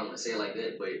nice stuff. I don't want to say it like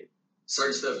that, but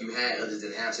certain stuff you had others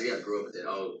didn't have, so you have to grow up with that.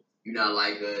 Oh, you're not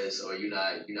like us, or you're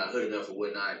not hood enough or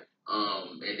whatnot.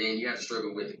 And then you have to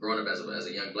struggle with growing up as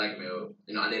a young black male.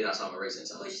 I dated outside my race in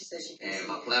time, and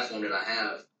my platform that I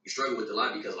have, you struggle with a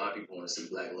lot because a lot of people want to see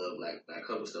black love, black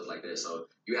couple, stuff like that. So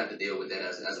you have to deal with that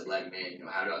as a black man.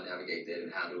 How do I navigate that,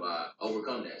 and how do I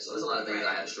overcome that? So there's a lot of things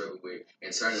I had to struggle with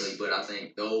internally, but I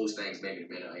think those things made me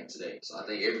the man I am today. So I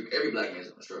think every black man's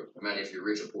gonna struggle, no matter if you're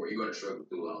rich or poor. You're gonna struggle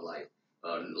throughout life.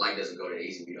 Life doesn't go that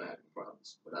easy. We don't have any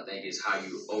problems, but I think it's how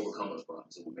you overcome those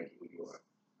problems that will make you who you are.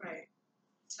 Right.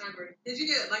 I agree. Did you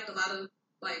get like a lot of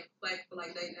like black people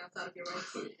like dating outside of your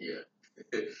race?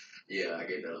 Yeah, I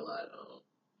get that a lot.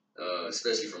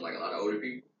 Especially from like a lot of older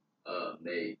people.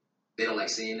 They don't like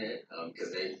seeing that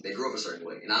because they grew up a certain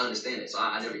way, and I understand it. So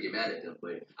I never get mad at them,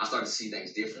 but I start to see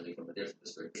things differently from a different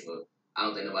perspective. But I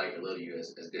don't think nobody can love you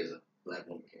as good as a black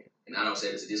woman can. And I don't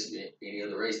say this to diss any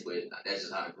other race, but that's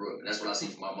just how I grew up, and that's what I see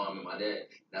from my mom and my dad.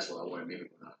 And that's what I want to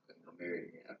mimic when I'm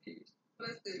married and have kids.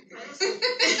 That's good. That's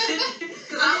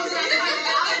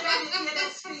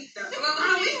sweet though.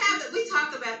 Well, we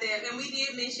talked about that, and we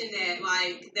did mention that,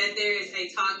 like, that there is a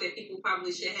talk that people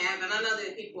probably should have, and I know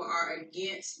that people are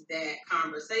against that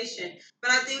conversation,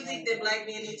 but I do think that black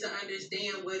men need to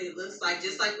understand what it looks like,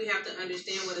 just like we have to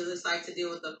understand what it looks like to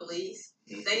deal with the police.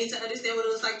 They need to understand what it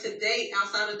looks like to date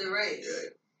outside of the race.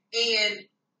 And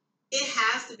it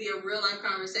has to be a real life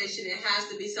conversation. It has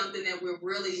to be something that we're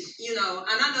really, and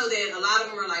I know that a lot of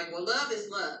them are like, well, love is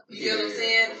love. You know what I'm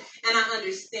saying? And I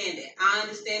understand it. I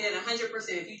understand it 100%.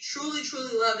 If you truly,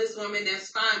 truly love this woman, that's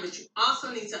fine. But you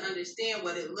also need to understand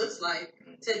what it looks like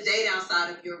to date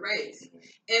outside of your race.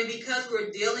 And because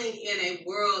we're dealing in a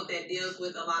world that deals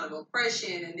with a lot of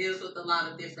oppression and deals with a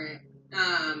lot of different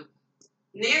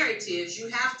narratives,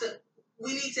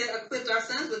 we need to equip our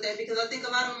sons with that, because I think a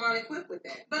lot of them aren't equipped with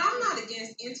that. But I'm not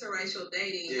against interracial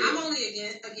dating. Yeah. I'm only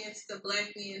against the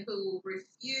black men who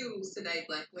refuse to date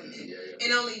black women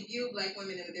and only view black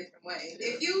women in a different way.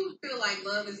 Yeah. If you feel like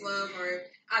love is love, or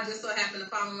I just so happen to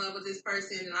fall in love with this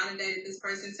person and I done dated this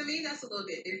person, to me that's a little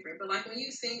bit different. But like when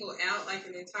you single out like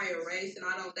an entire race, and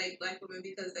I don't date black women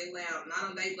because they loud, and I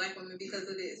don't date black women because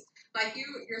of this, like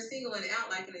you're singling out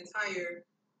like an entire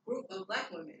group of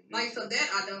black women. Like, so that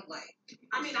I don't like.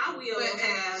 I mean, I will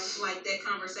have like that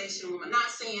conversation with not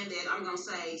saying that I'm gonna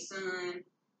say, son,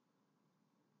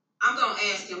 I'm gonna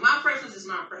ask him. My preference is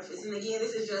my preference, and again,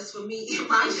 this is just for me and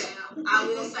my child. I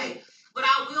will say, but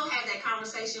I will have that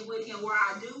conversation with him where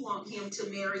I do want him to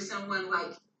marry someone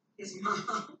like his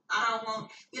mom. I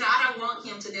don't want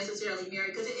him to necessarily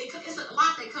marry because it's a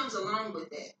lot that comes along with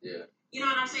that. Yeah. You know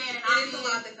what I'm saying? And It is a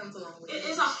lot that comes along with it.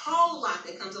 It's a whole lot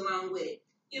that comes along with it.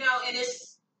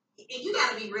 And you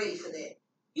got to be ready for that.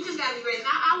 You just got to be ready. And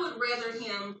I would rather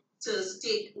him to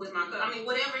stick with my. I mean,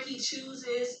 whatever he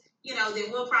chooses,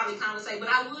 then we'll probably conversate. But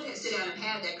I would sit down and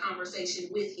have that conversation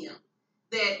with him.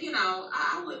 That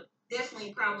I would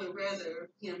definitely probably rather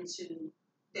him to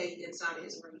date inside of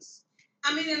his race.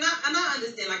 I mean, and I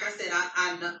understand. Like I said,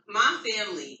 I know my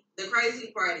family. The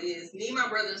crazy part is, me, my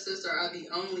brother, and sister are the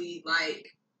only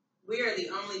we are the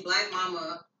only black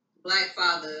mama, black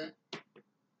father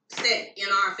set in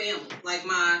our family. Like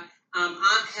my aunt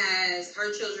has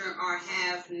her children are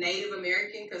half Native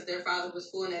American because their father was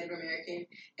full Native American,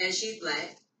 and she's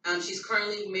black. She's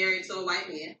currently married to a white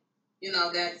man.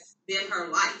 That's been her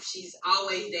life. She's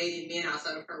always dated men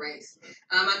outside of her race.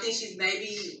 I think she's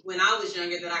maybe, when I was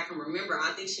younger that I can remember,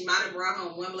 I think she might have brought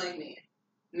home one black man.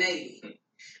 Maybe.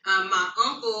 My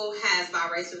uncle has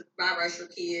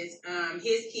biracial kids.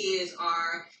 His kids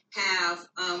are half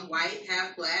white,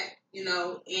 half black,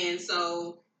 and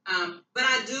so, but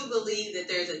I do believe that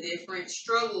there's a different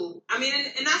struggle. I mean,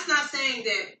 and that's not saying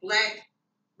that black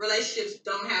relationships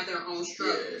don't have their own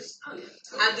struggles. Oh, yeah.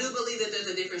 I do believe that there's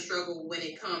a different struggle when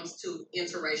it comes to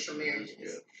interracial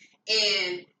marriages. Yeah.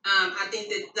 And I think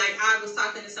that, like, I was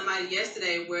talking to somebody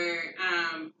yesterday where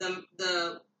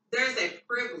there's a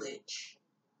privilege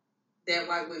that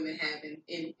white women have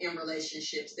in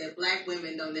relationships that black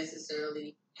women don't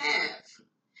necessarily have.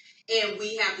 And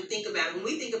we have to think about it. When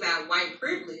we think about white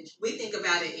privilege, we think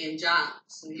about it in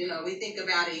jobs. We think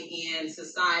about it in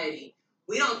society.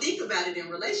 We don't think about it in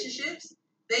relationships.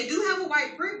 They do have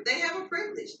they have a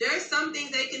privilege. There's some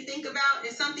things they can think about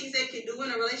and some things they can do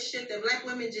in a relationship that black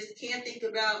women just can't think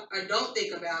about or don't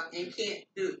think about and can't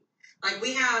do. Like,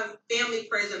 we have family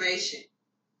preservation.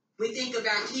 We think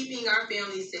about keeping our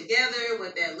families together,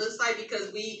 what that looks like,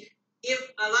 because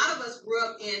if a lot of us grew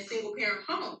up in single parent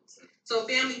homes. So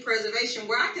family preservation,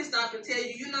 where I can stop and tell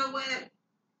you, you know what?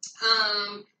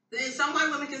 Then some white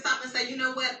women can stop and say, you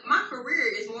know what? My career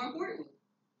is more important.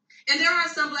 And there are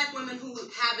some black women who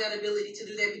have that ability to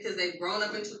do that because they've grown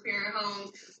up in two-parent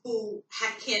homes, who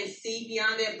can see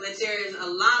beyond that. But there's a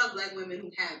lot of black women who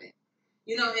haven't.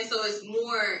 And so it's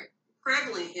more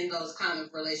prevalent in those kind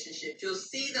of relationships. You'll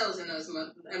see those in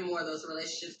more of those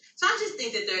relationships. So I just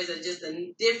think that there's just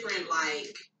a different,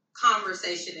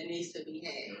 conversation that needs to be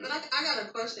had. But I got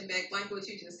a question back, like what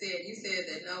you just said. You said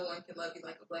that no one can love you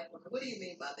like a black woman. What do you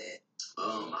mean by that?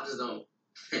 I just don't.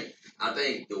 I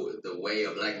think the way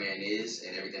a black man is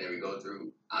and everything that we go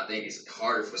through, I think it's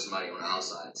harder for somebody on the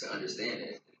outside to understand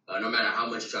that. No matter how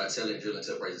much you try to tell it and drill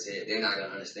into a person's head, they're not going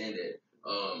to understand that.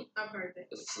 I've heard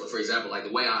that. For example, like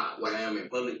the way I am in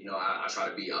public, I try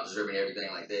to be observant and everything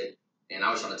like that. And I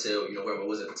was trying to tell, whoever it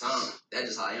was at the time, that's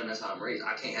just how I am, that's how I'm raised.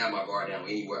 I can't have my guard down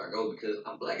anywhere I go because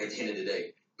I'm black at the end of the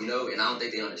day. And I don't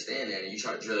think they understand that. And you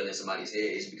try to drill it in somebody's head,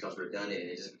 it just becomes redundant and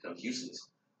it just becomes useless.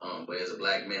 But as a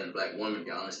black man and a black woman,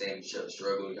 y'all understand each other's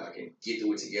struggle. Y'all can get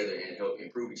through it together and help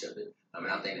improve each other.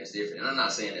 I think that's different. And I'm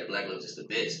not saying that black love is just the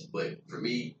best, but for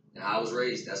me and how I was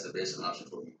raised, that's the best option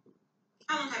for me.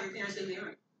 How long have your parents been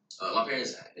married? My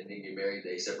parents didn't get married.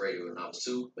 They separated when I was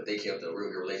 2, but they kept a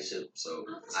real good relationship. So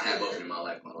I had both in my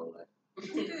life, my whole life.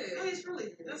 Good. That is really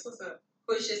good. That's what's up.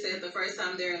 Quisha said the first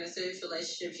time they're in a serious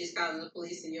relationship, she's calling the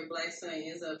police and your black son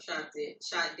ends up shot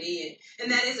dead.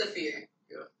 And that is a fear.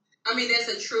 Yeah. I mean, that's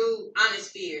a true,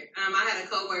 honest fear. I had a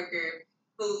coworker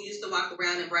who used to walk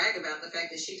around and brag about the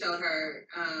fact that she told her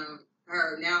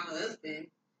now husband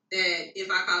that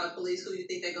if I call the police, who you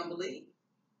think they're going to believe?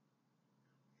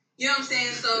 You know what I'm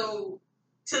saying? So,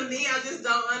 to me, I just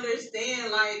don't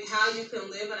understand, how you can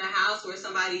live in a house where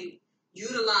somebody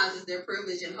utilizes their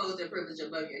privilege and holds their privilege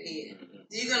above your head.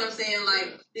 Do you get what I'm saying?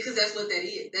 Because that's what that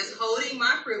is. That's holding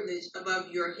my privilege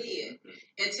above your head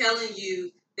and telling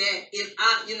you that if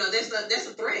that's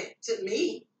a threat to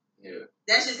me. Yeah.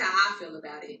 That's just how I feel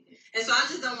about it. And so I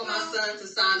just don't want my son to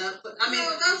sign up for,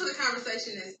 those are the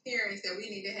conversations as parents that we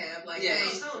need to have. Hey,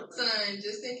 son,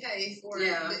 just in case, or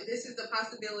this is the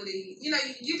possibility.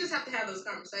 You just have to have those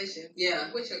conversations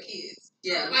with your kids.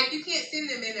 Yeah. You can't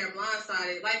send them in there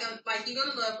blindsided. You're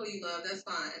going to love who you love. That's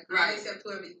fine. Right. I accept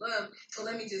whoever you love. But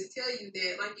let me just tell you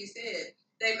that, like you said,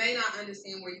 they may not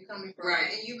understand where you're coming from,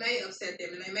 Right. and you may upset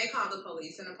them, and they may call the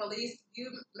police, and the police,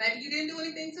 maybe you didn't do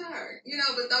anything to her,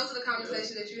 but those are the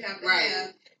conversations that you have to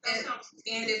have,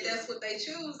 and if that's what they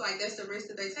choose, like, that's the risk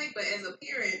that they take. But as a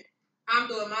parent, I'm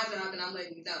doing my job, and I'm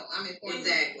letting you know. I'm informing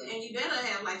Exactly. And you better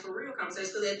have, like, for real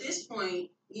conversations, because at this point,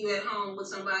 you at home with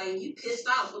somebody, and you pissed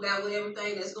off about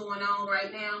everything that's going on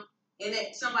right now, and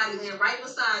that somebody laying right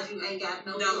beside you ain't got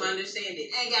no Don't clue. understand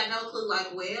it. Ain't got no clue,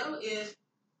 like, well, if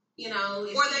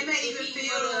or they may even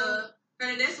feel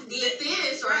did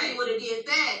this, or he would have did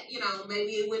that,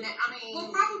 maybe it wouldn't. Well,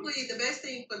 probably the best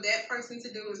thing for that person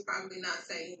to do is probably not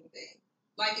say anything.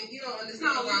 Like, if you don't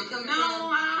understand where I'm coming from.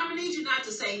 I'm gonna need you not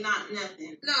to say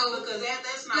nothing. No, because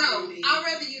that's not. No, I'd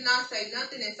rather you not say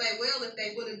nothing and say, well, if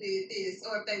they would have did this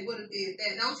or if they would have did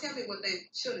that. Don't tell me what they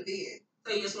should have did.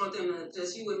 So you just want them to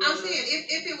you would. I'm saying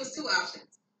if it was two options.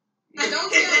 Don't tell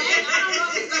me. I don't know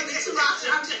if it's gonna be two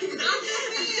options. I'm just saying.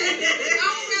 I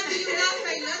would rather you not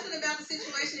say nothing about the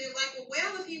situation. It's like,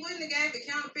 well, if he wouldn't have gave the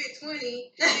counterfeit 20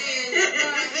 and he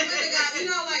wouldn't have got,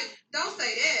 like, don't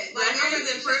say that. Like, here's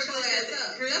the privilege.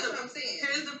 That's what I'm saying.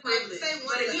 Here's the privilege. Like,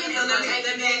 but again,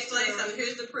 let me explain something.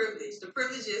 Here's the privilege. The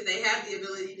privilege is they have the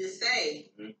ability to say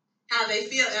how they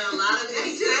feel, and a lot of them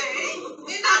say.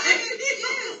 Yes,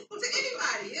 to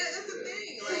anybody. Yeah, that's the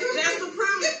thing. Like, that's the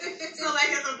privilege. So,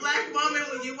 like, as a black woman,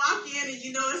 when you walk in and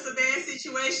you know it's a bad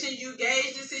situation, you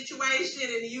gauge the situation,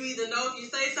 and you either know if you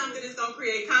say something, it's gonna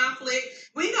create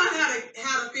conflict. We know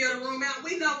how to feel the room out.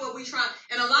 We know what we try,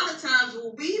 and a lot of times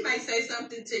we may say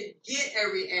something to get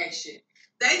a reaction.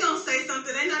 They gonna say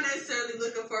something. They're not necessarily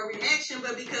looking for a reaction,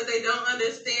 but because they don't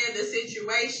understand the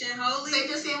situation wholly, they're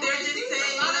just saying what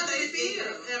they feel.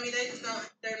 I mean, they just don't.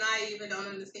 They're naive and don't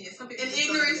understand. Some people. And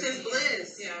ignorance is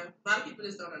bliss. Yeah, a lot of people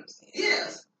just don't understand.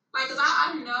 Yes. Like, because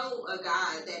I know a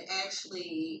guy that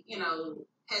actually,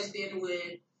 has been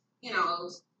with,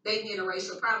 they've been race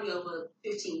for probably over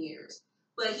 15 years.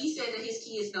 But he said that his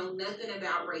kids know nothing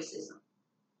about racism.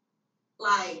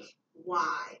 Like,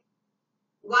 why?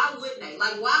 Why wouldn't they?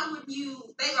 Like, why would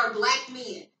you? They are black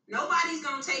men. Nobody's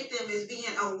going to take them as being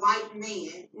a white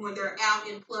man when they're out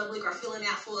in public or filling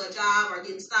out for a job or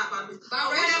getting stopped by police or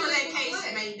whatever that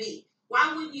case may be.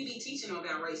 Why wouldn't you be teaching them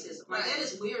about racism? Like, that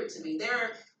is weird to me.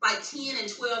 They're like 10 and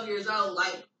 12 years old.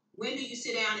 Like, when do you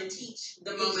sit down and teach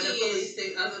the moment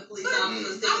other police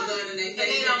officers stick a gun in their face and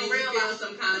they don't realize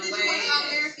some kind of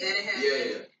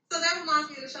way? So that reminds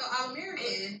me of the show All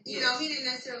American. You know, he didn't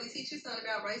necessarily teach his son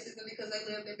about racism because they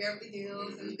lived in Beverly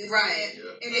Hills and this and that.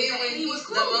 Yeah. And then when he was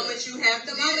the moment he had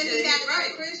to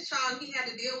right. a Christian child, he had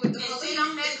to deal with the and police. sit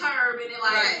on that curb and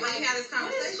when he had his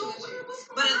conversation with you.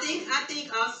 But I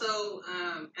think also,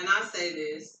 and I say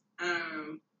this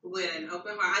with an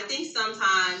open heart. I think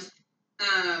sometimes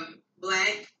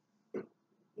black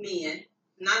men,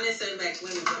 not necessarily black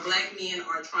women, but black men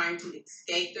are trying to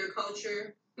escape their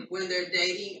culture when they're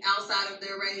dating outside of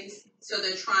their race, so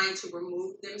they're trying to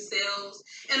remove themselves.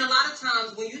 And a lot of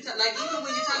times when you talk about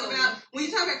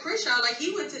Chris Shaw, like,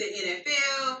 he went to the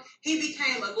NFL, he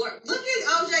became a look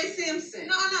at O.J. Simpson.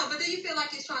 No, but do you feel like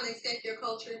he's trying to escape your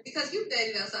culture because you've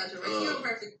dated outside your race? You're a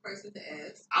perfect person to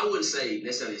ask. I wouldn't say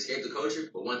necessarily escape the culture,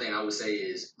 but one thing I would say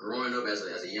is growing up as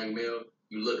a young male,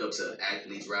 you look up to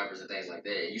athletes, rappers, and things like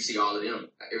that, and you see all of them.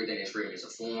 Everything they're screaming is a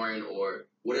foreign or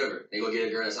whatever. They go get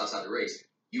a girl that's outside the race.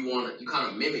 You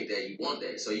kind of mimic that. You want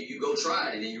that, so you go try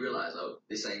it, and then you realize, oh,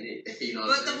 this ain't it. You know.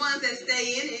 But the ones that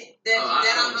stay in it,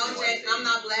 I'm OJ. I'm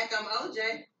not black. I'm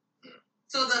OJ.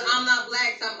 So I'm not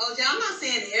black. So I'm OJ. I'm not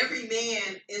saying every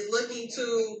man is looking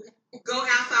to go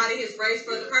outside of his race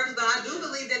for the purpose, but I do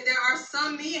believe that there are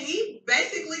some men. He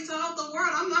basically told the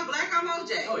world, "I'm not black. I'm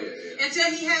OJ." Oh yeah. Until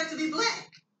he had to be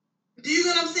black. Do you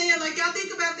know what I'm saying? Like, y'all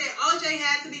think about that. OJ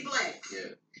had to be black.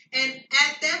 Yeah. And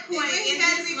at that point, he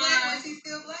had to be black. Was he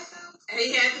still black though?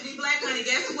 He had to be black, honey.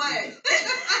 Guess what?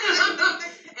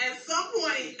 At some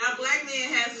point, a black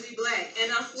man has to be black,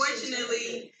 and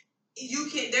unfortunately,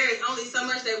 there is only so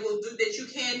much that you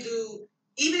can do,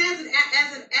 even as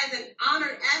an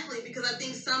honored athlete. Because I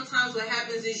think sometimes what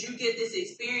happens is you get this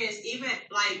experience. Even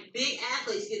like big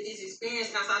athletes get this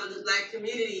experience outside of the black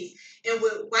community, and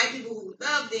with white people who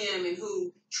love them and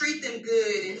who treat them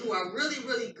good and who are really,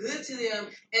 really good to them,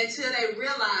 until they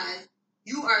realize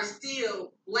you are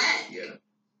still black. Yeah.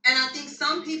 And I think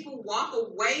some people walk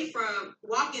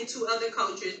into other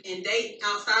cultures and date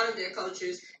outside of their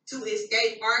cultures to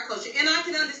escape our culture. And I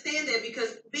can understand that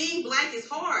because being black is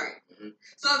hard. Mm-hmm.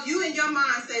 So if you in your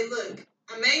mind say, look,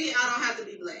 maybe I don't have to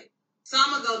be black. So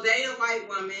I'm going to go date a white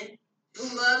woman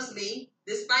who loves me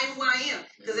despite who I am.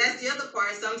 Because that's the other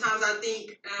part. Sometimes I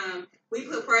think we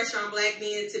put pressure on black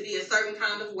men to be a certain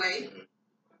kind of way.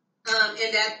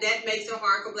 And that makes it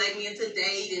hard for black men to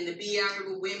date and to be out here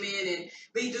with women, and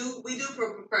we do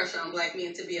put pressure on black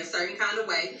men to be a certain kind of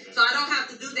way. So I don't have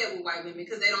to do that with white women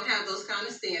because they don't have those kind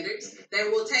of standards. They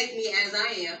will take me as I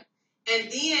am.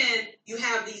 And then you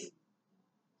have these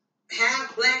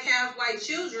half black, half white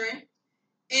children,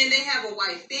 and they have a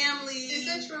white family. Is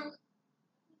that true?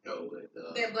 No,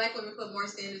 but That black women put more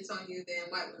standards on you than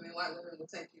white women. White women will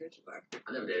take you as you are.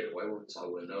 I never dated a white woman, so I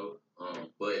wouldn't know.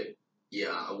 But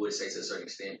yeah, I would say to a certain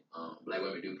extent, black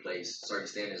women do place certain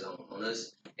standards on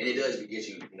us, and it does get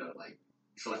you, like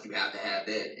you feel like you have to have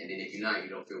that, and then if you're not, you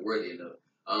don't feel worthy enough.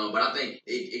 But I think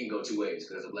it can go two ways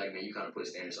because as a black man, you kind of put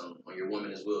standards on your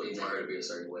woman as well. You want her to be a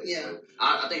certain way. Yeah. So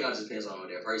I think it all just depends on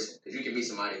that person because you can meet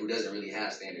somebody who doesn't really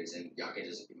have standards and y'all can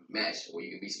just match, or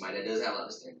you can meet somebody that does have a lot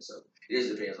of standards. So it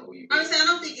just depends on who you. Honestly, I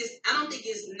don't think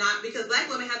it's not because black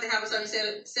women have to have a certain set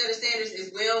of standards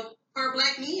as well per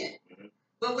black men. Mm-hmm.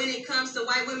 But when it comes to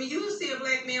white women, you will see a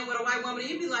black man with a white woman, and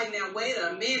you be like, now wait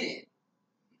a minute.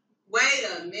 Wait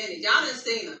a minute. Y'all done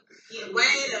seen them. Yeah,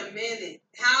 wait a minute.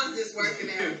 How's this working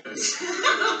out? Because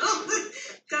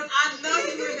I know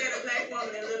you would have a black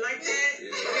woman that looked like that,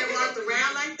 that walked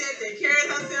around like that, that carried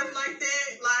herself like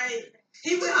that. Like,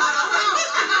 he would have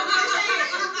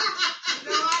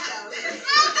No, I know. That's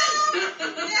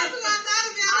what I thought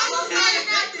about. I was saying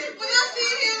nothing. When I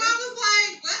seen him, I was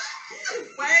like, what?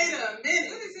 Wait a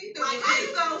minute. What is he doing? Like, how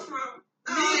you go from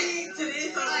me to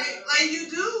this, and you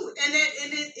do, and I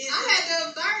had to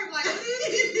observe, like, what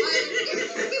is it?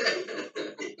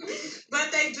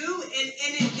 But they do, and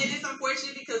it's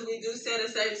unfortunate because we do set a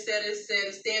certain set of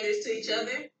standards to each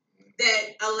other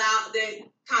that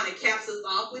kind of caps us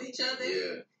off with each other.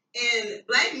 Yeah. And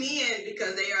black men,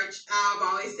 because I've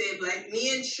always said black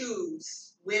men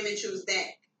choose, women choose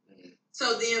back.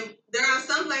 So then there are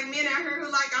some black men out here who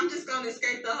I'm just going to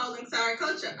escape the whole entire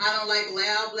culture. I don't like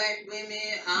loud black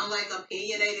women. I don't like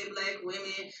opinionated black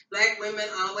women. Black women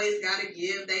always got to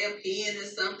give their opinion or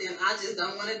something. I just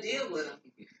don't want to deal with them.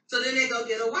 So then they go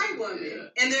get a white woman. Yeah.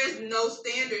 And there's no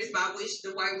standards by which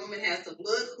the white woman has to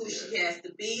look, who she has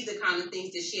to be, the kind of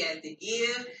things that she has to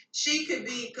give. She could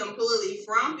be completely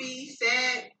frumpy,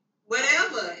 sad,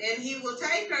 whatever, and he will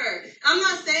take her. I'm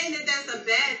not saying that that's a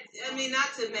bad,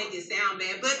 not to make it sound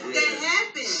bad, but that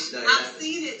happens. I've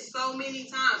seen it so many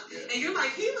times. Yeah. And you're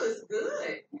like, he looks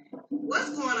good. What's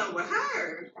going on with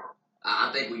her?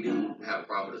 I think we do have a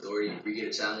problem with authority. If we get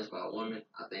a challenge by a woman,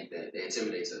 I think that it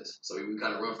intimidates us. So we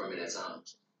kind of run from it at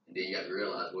times. And then you have to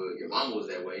realize, well, your mama was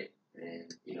that way,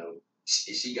 and,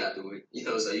 she got through it,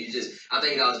 so I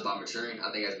think it all is about maturing.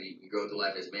 I think as we grow through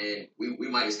life as men, we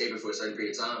might escape it for a certain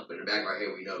period of time, but in the back of our head,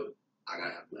 we know, I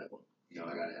gotta have a black woman.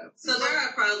 I gotta have. So there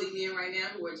are probably men right now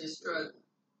who are just struggling.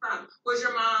 Probably. Was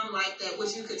your mom like that?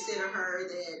 Would you consider her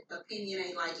that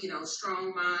opinionated,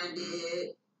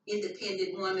 strong-minded,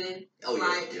 independent woman? Oh,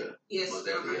 yeah. Yes. Most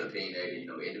definitely opinionated,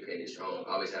 independent, strong,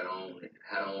 always had her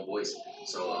own voice.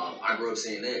 So I grew up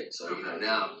seeing that. So,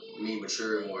 now me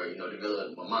maturing more,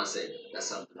 develop my mindset, that's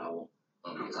something I want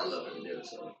because I love her to death.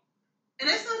 So. And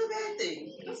that's not a bad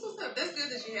thing. That's what's up. That's good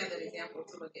that you have that example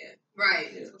to look at.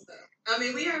 Right. Yeah. That's what's up.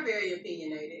 We are very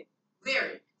opinionated.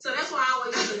 Very. So that's why I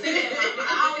always used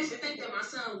to think that my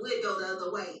son would go the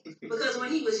other way. Because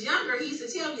when he was younger, he used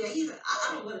to tell me that he's like,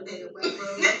 I don't want to date a black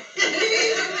woman.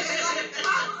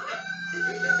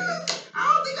 I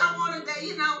don't think I want to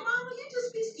date, Mama, you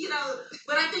just be,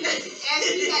 but I think as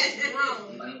he has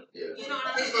grown, you know what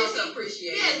I mean? It's also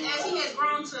appreciated. Yes, as he has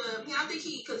grown to, I think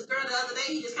because girl, the other day,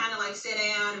 he just kind of sat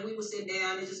down and we would sit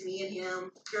down and just me and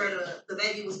him. Girl, the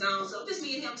baby was gone, so just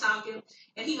me and him talking.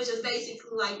 And he was just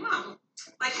basically like, Mama,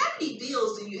 how many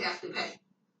bills do you have to pay?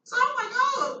 So I'm like,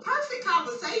 oh, perfect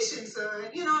conversation,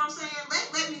 son. You know what I'm saying?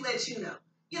 Let me let you know.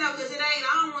 Because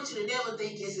I don't want you to never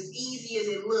think it's as easy as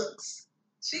it looks.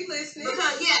 She listening.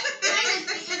 Because, it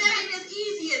ain't as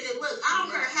easy as it looks. I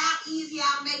don't care how easy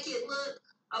I make it look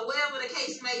or whatever the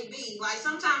case may be.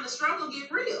 Sometimes the struggle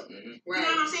get real. Mm-hmm. Right. You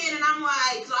know what I'm saying? And I'm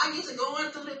like, so I get to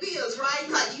going through the bills, right?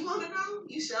 You want to know?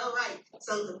 You sure right.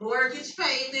 So the mortgage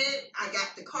payment, I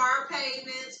got the car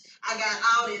payments, I got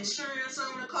all the insurance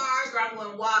on the cars, girl, I'm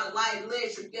going water, light,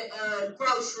 electric,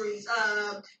 groceries,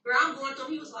 girl, I'm going through.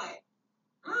 He was like,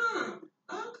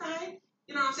 okay.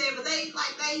 You know what I'm saying? But they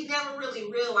never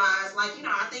really realized,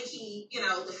 I think he,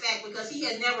 the fact because he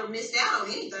had never missed out on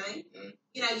anything. Mm-hmm.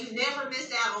 You've never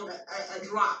missed out on a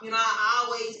drop. I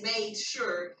always made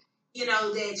sure,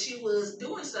 that you was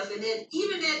doing stuff. And then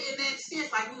even that in that sense,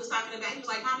 we was talking about, he was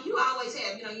like, Mama, you always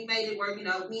have, you made it work. Me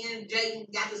and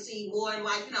Jayden got to see more and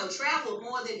traveled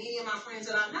more than any of my friends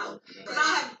that I know. Because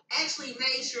I have actually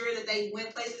made sure that they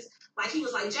went places. Like, he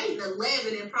was like, Jaden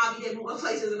 11 and probably did more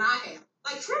places than I have.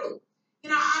 Like, true. You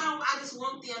know, I just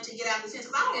want them to get out the sense,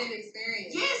 because I don't. And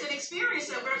experience. Yes, and experience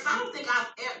it, because I don't think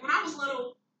when I was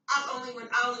little, I only went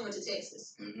to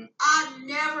Texas. Mm-hmm. I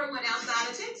never went outside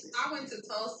of Texas. I went to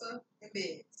Tulsa and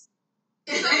Biggs.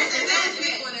 And So that's a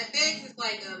big one. And Biggs is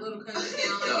like a little country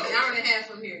town, like an hour and a half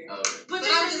from here. But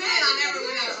I'm just saying, I never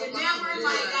went out. I never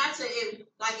got to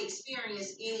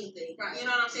experience anything. Right. You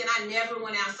know what I'm saying? I never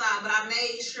went outside, but I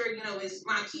made sure, as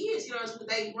my kids, as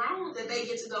they grown, that they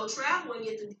get to go travel and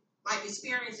get to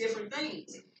experience different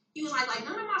things. He was like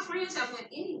none of my friends have went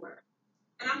anywhere,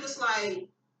 and I'm just like.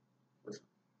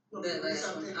 That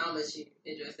last one, I'll let you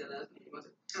address that last one.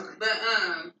 Okay. But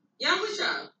yeah, I'm with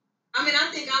y'all. I mean,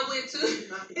 I think I went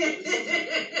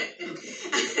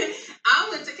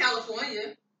to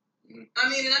California. I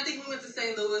mean, and I think we went to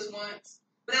St. Louis once.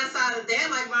 But outside of that,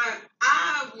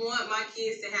 I want my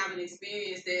kids to have an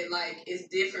experience that is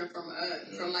different from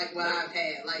from what I've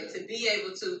had. To be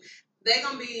able to, they're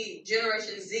gonna be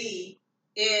Generation Z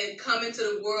and come into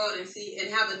the world and see and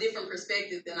have a different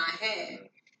perspective than I had.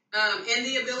 And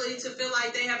the ability to feel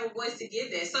like they have a voice to give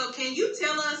that. So can you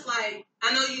tell us, I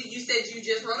know you said you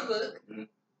just wrote a book. Mm-hmm.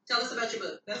 Tell us about your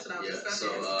book. That's what I was just about to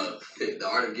ask. The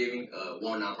Art of Giving,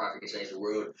 one nonprofit can change the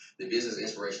world. The business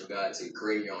inspirational guide to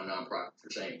creating your own nonprofit for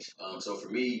change. So for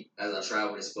me, as I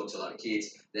traveled and spoke to a lot of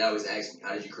kids, they always ask me,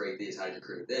 how did you create this? How did you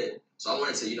create that? So I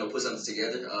wanted to, put something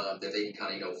together that they can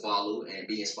kind of, follow and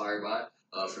be inspired by.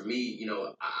 For me,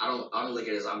 I don't look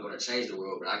at it as I'm going to change the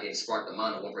world, but I can spark the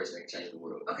mind of one person that can change the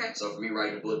world. Okay. So for me,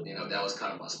 writing a book, that was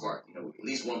kind of my spark. At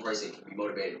least one person can be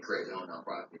motivated to create their own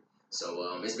nonprofit.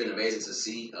 So it's been amazing to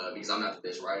see because I'm not the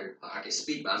best writer. I can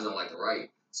speak, but I just don't like to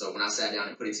write. So when I sat down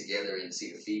and put it together and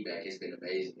see the feedback, it's been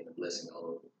amazing and a blessing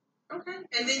all over. Okay.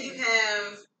 And then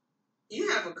you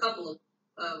have a couple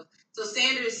of so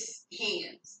Sanders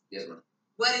Hands. Yes, ma'am.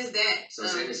 What is that? So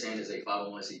Sanders Hand is a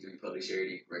 501c3 public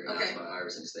charity recognized by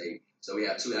Iverson State. So we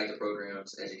have 2 active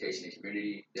programs, education and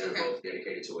community, that are both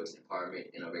dedicated towards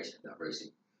empowerment, innovation, and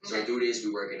diversity. So through this,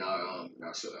 we work in our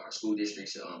school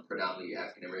districts, predominantly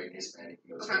African American, Hispanic,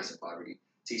 experiencing poverty,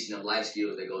 teaching them life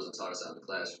skills that goes untaught outside the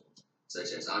classrooms,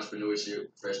 such as entrepreneurship,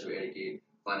 professional etiquette,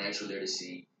 financial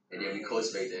literacy, and then we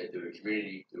cultivate that through the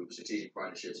community, through strategic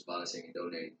partnerships, volunteering, and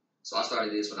donating. So I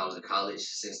started this when I was in college.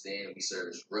 Since then, we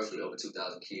served roughly over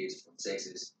 2,000 kids from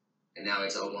Texas, and now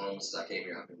into Oklahoma. Since I came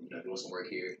here, I've been doing some work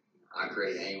here. I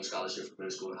created an annual scholarship for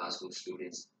middle school and high school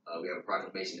students. We have a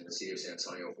proclamation in the city of San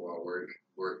Antonio for our work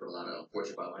with a lot of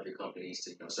Fortune 500 companies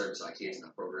to service our kids and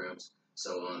our programs.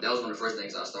 So that was one of the first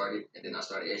things I started, and then I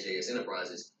started SJS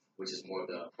Enterprises, which is more of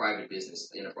the private business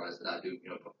enterprise that I do,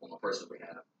 on my personal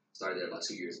behalf. Started that about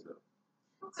 2 years ago.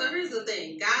 So here's the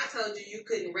thing. God told you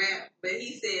couldn't rap, but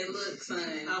he said, look,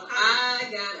 son, I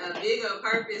got a bigger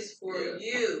purpose for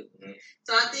you. Mm-hmm.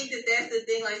 So I think that's the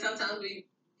thing. Sometimes we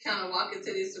kind of walk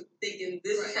into this thinking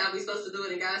this is how we're supposed to do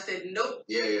it, and God said, nope.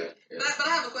 Yeah. But I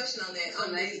have a question on that.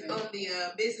 On the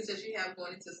business that you have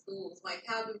going into schools,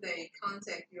 how do they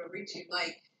contact you or reach you?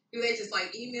 Do they just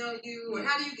email you, or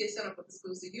how do you get set up with the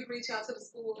schools? Do you reach out to the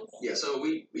schools? Yeah, so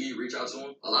we reach out to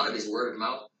them. A lot of it's word of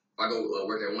mouth. If I go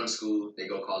work at one school, they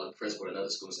go call the principal at another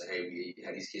school and say, hey, we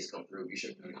had these kids come through. You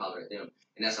should holler at them.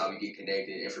 And that's how we get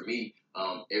connected. And for me,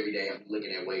 every day I'm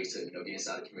looking at ways to, get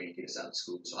inside the community, get inside the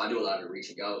school. So I do a lot of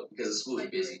reaching out because the schools are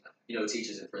busy.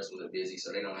 Teachers and principals are busy,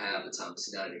 so they don't have the time to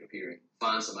sit down at the computer and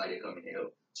find somebody to come in and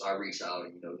help. So I reach out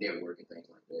and, network and things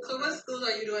like that. So what schools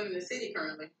are you doing in the city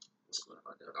currently?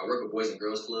 I work with Boys and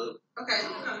Girls Club. Okay.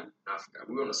 I forgot.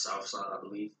 We were on the south side, I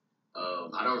believe.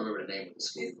 I don't remember the name of the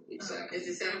school exactly. Is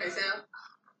it Santa Fe South?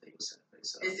 I think it was Santa Fe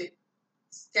South. Is it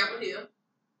Capitol Hill?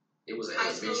 It was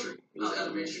elementary. It was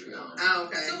elementary.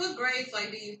 Okay. So what grades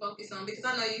do you focus on? Because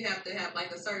I know you have to have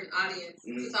a certain audience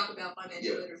to talk about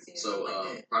financial literacy. And so stuff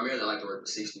like that. primarily I like to work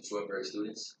with 6th through 12th grade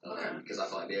students because I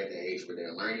feel like they're at that age where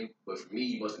they're learning. But for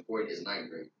me, most important is 9th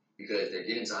grade because they're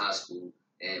getting to high school.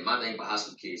 And my thing about high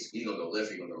school kids, you're going to go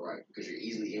left or you're going to go right because you're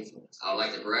easily influenced. I would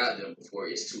like to grab them before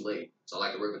it's too late. So I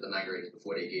like to work with the 9th graders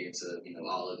before they get into,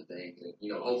 all other things.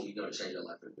 And, hopefully, to change their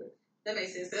life for the better. That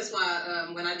makes sense. That's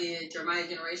why when I did Jeremiah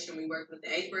Generation, we worked with the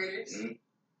 8th graders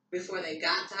before they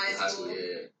got to high school.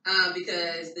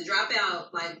 Because the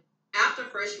dropout, after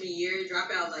freshman year,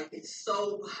 dropout, it's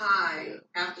so high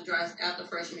after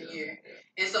freshman year.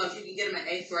 And so if you can get them in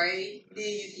 8th grade, then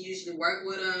you can usually work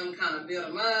with them, kind of build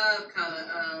them up, kind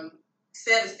of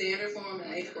set a standard for them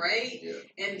in 8th grade.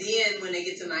 Yeah. And then when they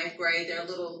get to 9th grade, they're a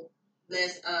little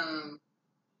less,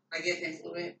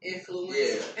 influence.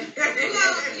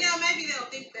 Yeah. Maybe they'll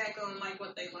think back on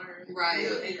what they learned. Right.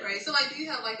 In 8th grade. So do you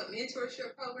have a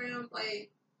mentorship program?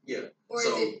 Yeah. Or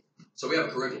So, is it? so we have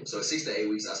a curriculum. So 6 to 8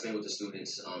 weeks I spend with the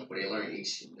students where they learn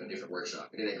each different workshop.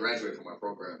 And then they graduate from our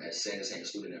program as Sanders Hand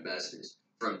Student Ambassadors.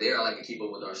 From there, I like to keep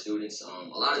up with our students. A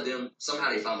lot of them, somehow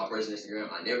they find my personal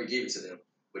Instagram. I never give it to them.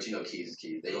 But kids is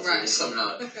kids. They don't figure something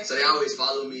out. So they always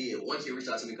follow me. And one kid reached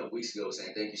out to me a couple weeks ago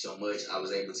saying, thank you so much. I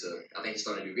was able to, I think he's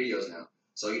starting to do videos now.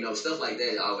 So, stuff like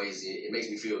that always, it makes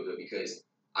me feel good because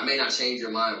I may not change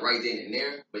your mind right then and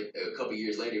there, but a couple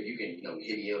years later, if you can,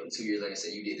 hit me up and 2 years later and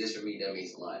say, you did this for me, that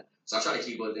means a lot. So I try to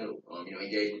keep up with them,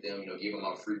 engage with them, give them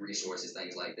our free resources,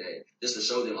 things like that, just to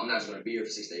show them I'm not just going to be here for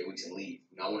 6 to 8 weeks and leave.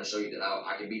 I want to show you that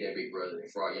I can be that big brother.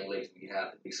 And for our young ladies, we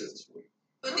have the big sisters for you.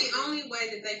 But the only way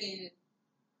that they can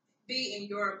be in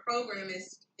your program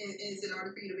is in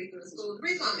order for you to be through the school. The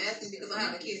reason why I'm asking is because I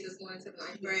have a kid that's going to the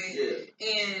 9th grade,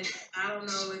 and I don't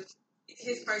know if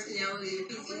his personality, if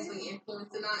he's easily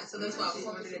influenced or not. So that's why I was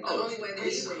wondering if the only way that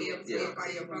he would be able to be a part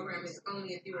of your program is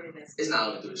only if you were in that school. It's not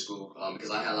only through the school because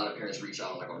I had a lot of parents reach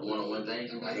out like on a one-on-one thing.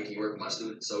 Like, can you work with my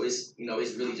students? So it's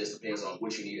it's really just depends on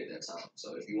what you need at that time.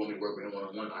 So if you want me to work with him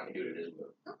one-on-one, I can do that as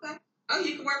well. Okay. Oh,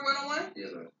 you can work one-on-one?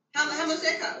 Yes, ma'am. How much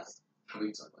that cost? We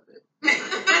can talk about that.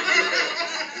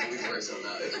 We can work something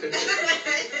out.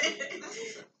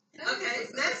 Okay,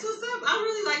 that's what's up. I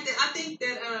really like that. I think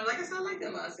that, like I said, I like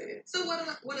that mindset. So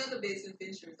what other business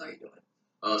ventures are you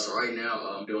doing? So right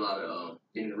now, I'm doing a lot of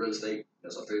getting into real estate.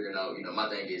 So figuring out, my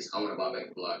thing is I want to buy back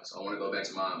the block. So I want to go back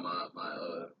to my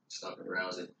stomping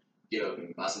grounds and get up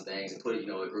and buy some things and put a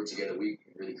group together. We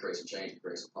can really create some change and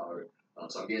create some power.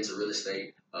 So I'm getting into real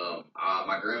estate.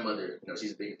 My grandmother,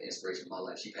 she's a big inspiration in my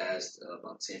life. She passed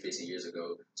about 10, 15 years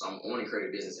ago. So I want to create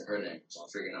a business in her name. So I'm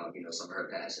figuring out, some of her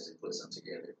passions and put something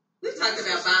together. We've talked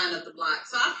about buying up the block.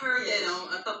 So I've heard that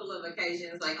on a couple of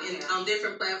occasions, like on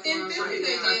different platforms. In Philly,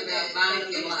 they talked about buying up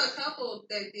the It block. was a couple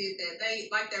that did that. They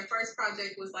their first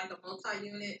project was like a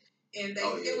multi-unit, and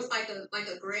it was like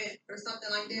a grant or something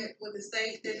like that with the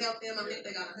state that helped them. I think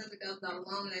they got a $100,000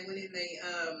 loan, and they went in, they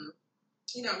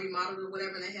remodeled or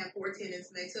whatever, and they had 4 tenants,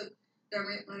 and they took their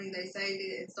rent money, they saved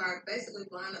it, and started basically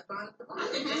buying up the block.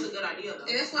 I think that's a good idea, though.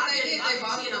 And that's what they did. I've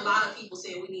been seeing a lot of people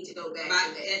saying we need to go back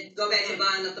to that. And go back to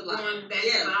buying up the block. Going back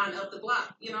to buying up the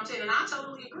block. You know what I'm saying? And I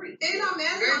totally agree. It don't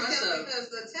matter Very much so.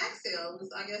 because the tax sale was,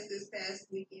 I guess, this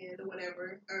past weekend or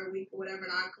whatever, or week or whatever,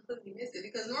 and I completely missed it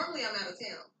because normally I'm out of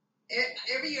town.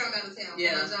 Every year I'm out of town for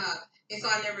my job. And so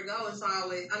I never go, and so I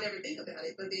never think about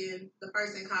it. But then the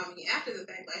person called me after the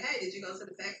fact, like, hey, did you go to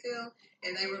the tax sale?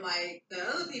 And they were like, the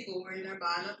other people were in there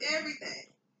buying up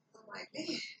everything. I'm like,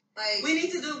 man. Like, we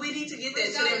need to get that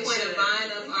to that point of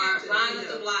buying up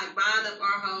the block, buying up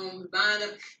our homes, buying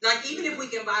up, like, even if we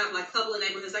can buy up like a couple of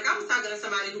neighborhoods. Like, I was talking to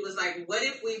somebody who was like, what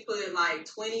if we put like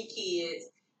 20 kids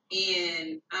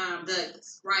in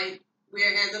Douglas, right?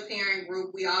 We're as a parent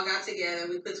group, we all got together,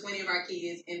 we put 20 of our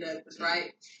kids in Douglas,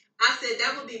 right? I said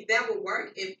that would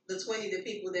work if the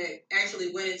people that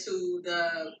actually went into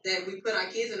that we put our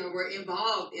kids in were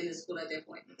involved in the school at that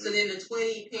point. So then the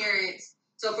 20 parents,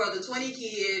 so for the 20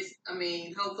 kids, I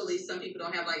mean, hopefully some people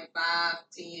don't have like 5,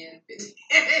 10, 15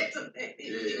 parents. So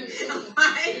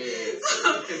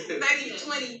maybe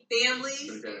 20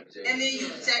 families. And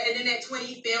then that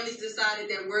 20 families decided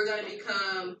that we're going to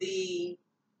become the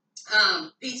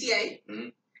PTA. Mm-hmm.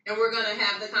 And we're going to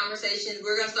have the conversations.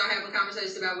 We're going to start having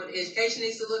conversations about what education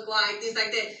needs to look like, things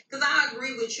like that. Because I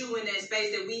agree with you in that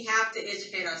space that we have to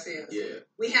educate ourselves. Yeah.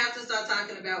 We have to start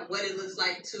talking about what it looks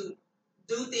like to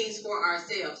do things for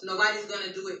ourselves. Nobody's going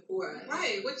to do it for us.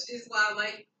 Right, which is why I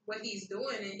like what he's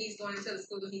doing, and he's going into the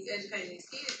school and he's educating his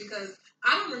kids, because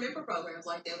I don't remember programs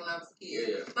like that when I was a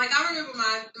kid. Yeah. Like, I remember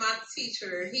my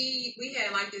teacher, we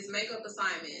had like this makeup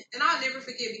assignment, and I'll never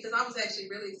forget because I was actually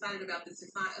really excited about this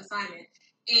assignment.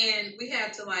 And we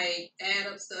had to, like, add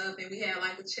up stuff, and we had,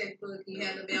 like, a checkbook, and you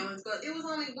had to balance, but it was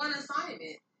only one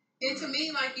assignment. And to me,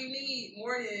 like, you need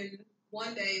more than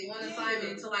one day, one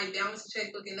assignment to, like, balance the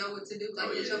checkbook and know what to do, like,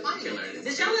 with your finances.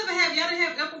 Did y'all didn't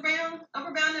have Upper Bound?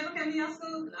 Upper Bound never came to your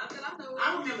school? Not that I know of.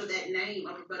 I remember that name,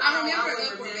 but I remember Upper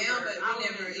Bound, but we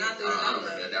never, not that I don't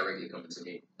remember that directly coming to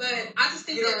me. But I just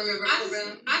think you don't remember Upper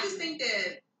Bound? I just think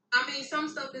that, I mean, some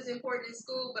stuff is important in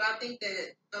school, but I think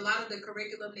that a lot of the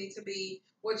curriculum needs to be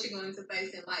what you're going to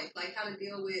face in life, like how to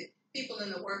deal with people in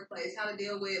the workplace, how to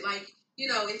deal with, like,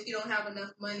 if you don't have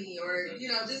enough money, or,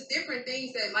 just different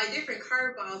things that, like, different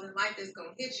curveballs in life that's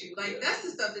going to hit you. Like, that's the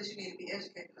stuff that you need to be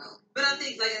educated on. But I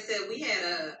think, like I said, we had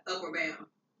a Upper Bound,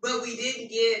 but we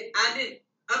didn't I did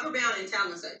Upper Bound and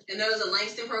Talent Search, and there was a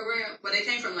Langston program, but they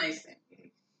came from Langston.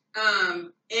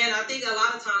 And I think a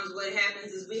lot of times what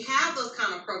happens is we have those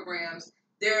kind of programs.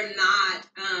 They're not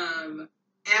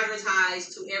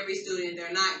advertised to every student.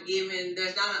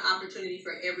 There's not an opportunity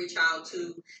for every child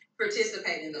to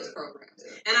participate in those programs.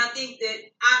 And I think that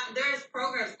there's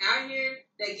programs out here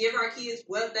that give our kids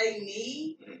what they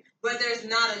need, but there's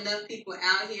not enough people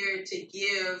out here to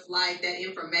give like that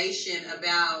information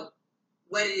about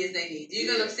what it is they need. You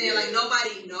know what I'm saying? Like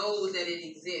nobody knows that it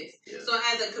exists. Yeah. So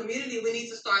as a community, we need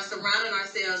to start surrounding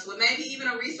ourselves with maybe even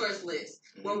a resource list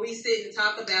where we sit and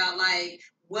talk about like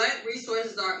what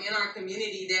resources are in our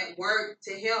community that work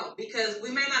to help, because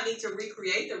we may not need to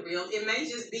recreate the wheel. It may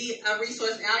just be a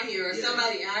resource out here or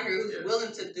somebody out here who's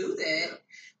willing to do that,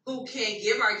 who can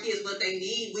give our kids what they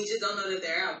need. We just don't know that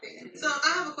they're out there. So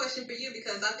I have a question for you,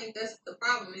 because I think that's the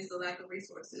problem, is the lack of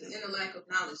resources and the lack of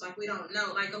knowledge. Like, we don't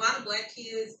know. Like, a lot of Black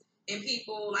kids and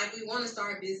people, like, we want to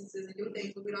start businesses and do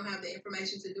things, but we don't have the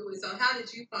information to do it. So how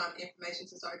did you find the information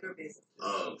to start your business?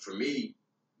 For me,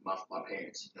 my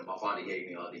parents, my father gave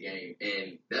me all the game,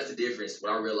 and that's the difference.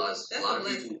 What I realized, a lot of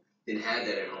people didn't have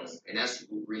that at home, and that's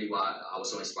really why I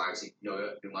was so inspired to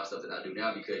do my stuff that I do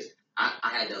now, because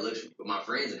I had that luxury, but my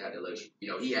friends didn't have that luxury.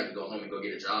 He had to go home and go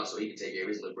get a job so he could take care of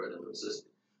his little brother and little sister.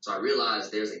 So I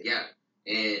realized there's a gap,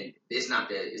 and it's not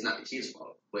the kids'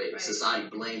 fault, but society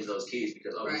blames those kids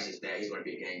because he's just bad. He's going to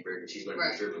be a gangbanger. She's going to be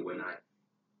a stripper and whatnot.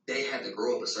 They had to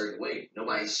grow up a certain way.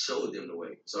 Nobody showed them the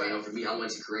way. So, for me, I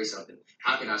wanted to create something.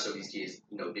 How can I show these kids,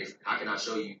 different? How can I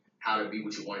show you how to be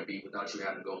what you want to be without you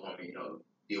having to go home and,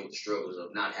 deal with the struggles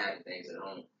of not having things at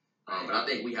home? But I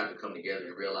think we have to come together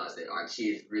and realize that our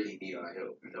kids really need our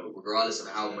help. Regardless of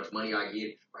how much money I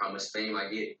get or how much fame I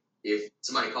get, if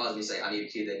somebody calls me and say, I need a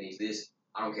kid that needs this,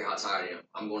 I don't care how tired I am.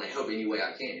 I'm going to help any way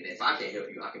I can. And if I can't help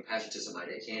you, I can pass you to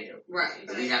somebody that can help you. Right.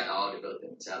 But we have to all develop that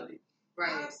mentality.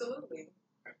 Right. Oh, absolutely.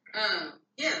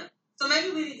 Yeah. So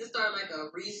maybe we need to start like a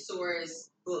resource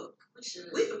book.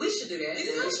 We should do that.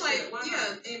 It's like,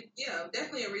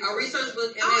 definitely a resource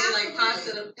book, and maybe like pass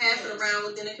it around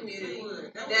within the community.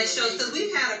 That shows, because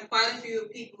we've had quite a few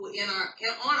people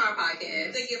on our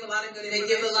podcast. They give a lot of good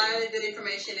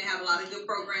information. They have a lot of good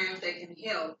programs that can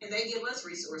help, and they give us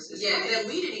resources that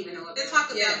we didn't even know about. They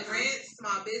talk about grants,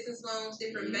 small business loans,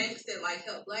 different banks that like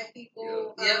help Black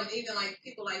people. Even like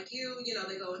people like you,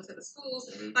 they go into the schools.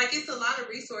 Like, it's a lot of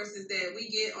resources that we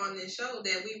get on this show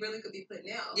that we really could be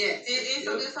putting out. Yes. And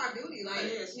so that's our duty. Like,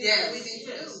 we need to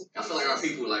do. I feel like our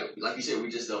people, like you said, we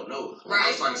just don't know. Like, I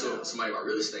was talking to somebody about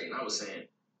real estate, and I was saying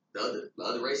the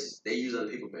other races, they use other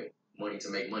people money to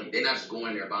make money. They're not just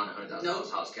going there buying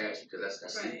 $100,000 house cash, because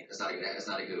that's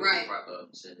not a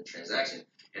good transaction.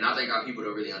 And I think our people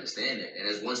don't really understand that.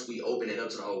 And once we open it up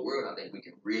to the whole world, I think we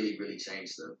can really, really change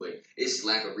stuff. But it's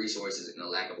lack of resources and a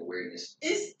lack of awareness.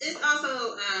 It's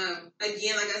also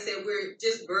again, like I said, we're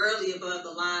just barely above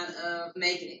the line of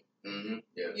making it. Mm-hmm.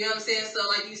 Yeah. You know what I'm saying? So,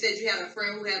 like you said, you had a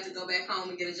friend who had to go back home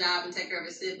and get a job and take care of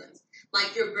his siblings.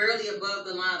 Like, you're barely above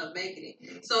the line of making it.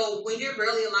 Mm-hmm. So, when you're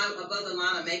barely above the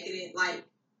line of making it, like,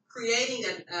 creating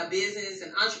a business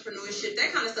and entrepreneurship,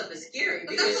 that kind of stuff is scary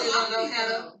because you don't know how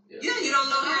to. You don't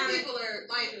know how to. People are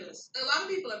like this. A lot of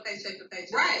people are paycheck to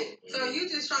paycheck. Right. So you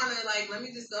just trying to like, let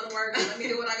me just go to work and let me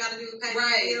do what I got to do to pay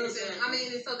my bills.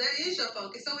 And so that is your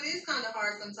focus. So it is kind of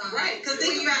hard sometimes. Right. Because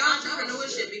think about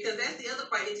entrepreneurship, because that's the other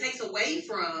part. It takes away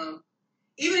from.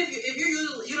 Even if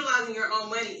you're utilizing your own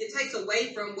money, it takes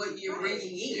away from what you're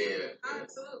bringing in. Yeah.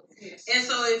 Absolutely. Yes. And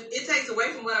so if it takes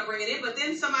away from what I'm bringing in, but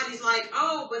then somebody's like,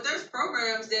 oh, but there's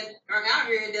programs that are out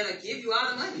here that'll give you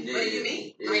all the money. Yeah. What do you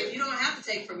mean? Yeah. Like, you don't have to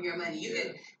take from your money. You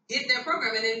can get that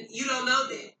program, and then you don't know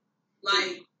that.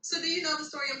 Like, so do you know the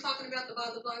story I'm talking about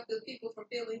the people from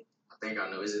Philly? I think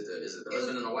I know. Is it the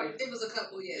husband and the wife? It was a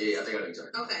couple, yes. Yeah, I think I know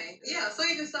exactly. Okay. Yeah. So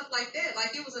even stuff like that,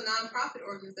 like it was a nonprofit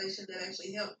organization that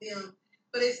actually helped them.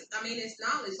 But it's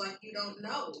knowledge, like you don't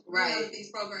know. Right. You know, these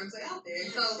programs are out there.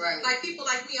 And so, like people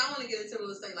like me, I want to get into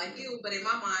real estate like you, but in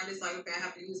my mind, it's like, okay, I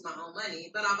have to use my own money.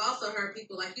 But I've also heard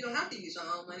people like, you don't have to use your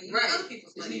own money. You use other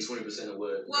people's money. You need 20% of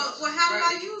what? Well, how do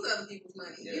I use other people's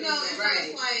money? Yeah. You know, and so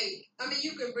it's like,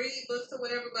 you can read books or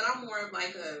whatever, but I'm more of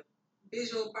like a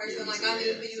visual person. I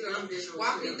need for you to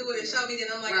walk me through it and show me,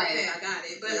 then I'm like, okay, I got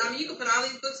it. But you can put all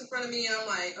these books in front of me and I'm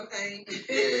like, okay,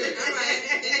 all right.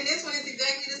 And this one is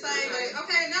exactly the same, but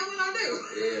okay, now what do I do?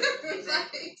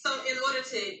 So in order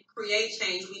to create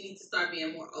change, we need to start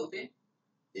being more open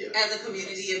as a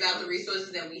community about the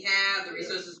resources that we have, the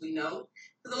resources we know.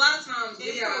 Because a lot of times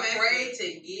we are afraid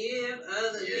to give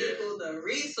other people the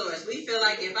resource. We feel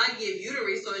like if I give you the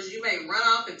resource, you may run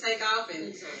off and take off.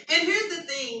 And here's the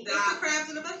thing. That's the crabs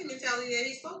in the bucket mentality that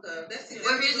he spoke of. That's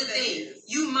exactly here's the thing.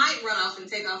 You might run off and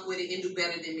take off with it and do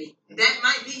better than me. That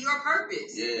might be your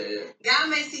purpose. Yeah.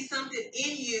 God may see something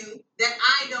in you that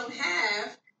I don't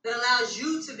have that allows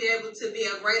you to be able to be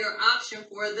a greater option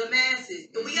for the masses.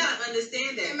 And we got to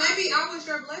understand that. And maybe I was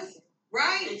your blessing.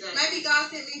 Right. Exactly. Maybe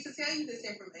God sent me to tell you this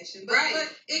information. But, right.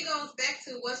 But it goes back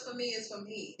to what's for me is for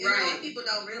me. And right. a lot of people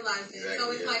don't realize that. Exactly.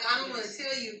 So it's like, I don't want to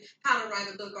tell you how to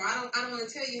write a book, or I don't want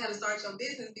to tell you how to start your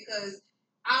business, because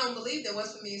I don't believe that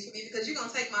what's for me is for me, because you're going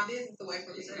to take my business away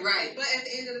from me. Right. But at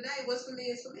the end of the day, what's for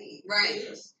me is for me. Right.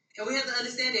 Yes. And we have to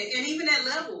understand that. And even at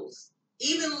levels,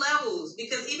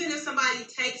 because even if somebody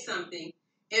takes something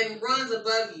and runs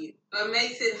above you, or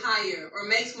makes it higher, or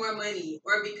makes more money,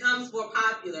 or becomes more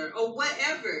popular, or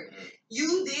whatever,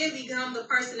 you then become the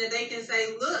person that they can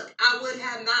say, look, I would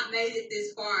have not made it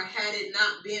this far had it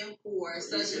not been for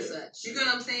such and such. You get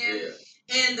what I'm saying?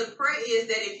 Yeah. And the prayer is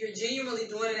that if you're genuinely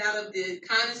doing it out of the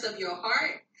kindness of your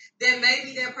heart, then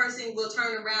maybe that person will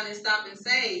turn around and stop and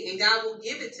say, and God will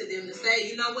give it to them to say,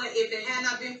 you know what, if it had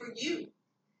not been for you,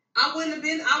 I wouldn't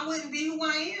be who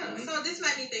I am. So this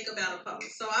made me think about a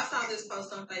post. So I saw this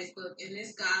post on Facebook, and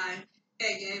this guy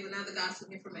gave another guy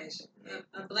some information.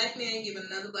 A black man giving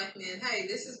another black man, hey,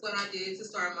 this is what I did to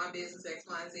start my business, X,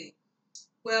 Y, and Z.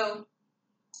 Well,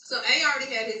 so A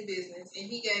already had his business, and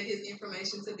he gave his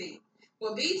information to B.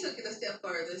 Well, B took it a step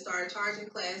further, started charging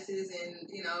classes and,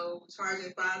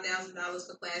 charging $5,000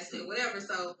 for classes or whatever.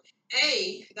 So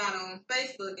A got on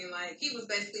Facebook and, he was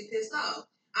basically pissed off.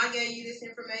 I gave you this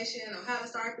information on how to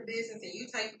start the business, and you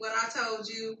take what I told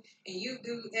you, and you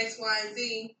do X, Y, and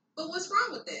Z. But what's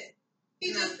wrong with that?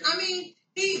 You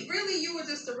were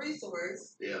just a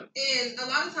resource. Yeah. And a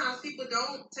lot of times people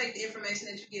don't take the information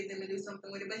that you give them and do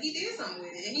something with it, but he did something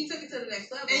with it, and he took it to the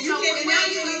next level. And what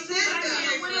was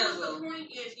the point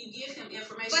if you give him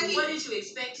information? What did you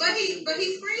expect? But he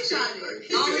screenshotted it.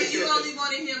 You only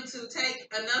wanted him to take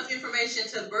enough information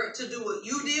to do what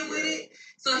you did with it.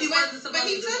 So he wasn't supposed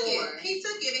to do more. He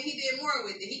took it and he did more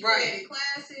with it. He created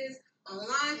classes,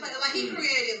 online classes. He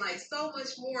created so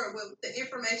much more with the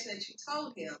information that you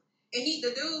told him. And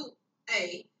the dude,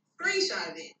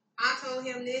 screenshotted it. I told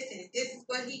him this, and this is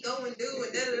what he go and do,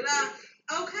 and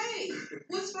da-da-da. Okay,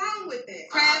 what's wrong with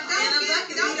that?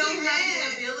 We don't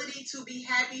have the ability to be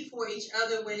happy for each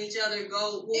other when we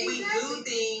do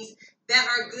things that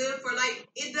are good for,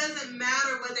 it doesn't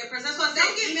matter what that person. That's why I say,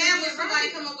 don't get mad when somebody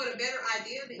come up with a better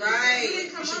idea than you. Right. You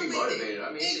didn't come up with it.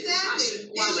 Exactly.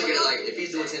 You should look at it if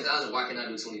he's doing 10,000, why can't I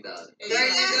do 20,000? There you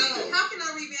go. How can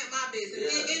I revamp my business?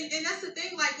 Yeah. And that's the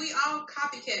thing. We all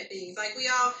copycat things. We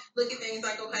all look at things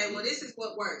okay, well, this is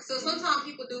what works. So sometimes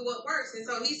people do what works, and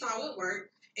so he saw what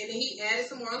worked. And then he added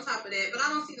some more on top of that. But I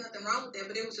don't see nothing wrong with that.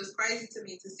 But it was just crazy to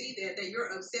me to see that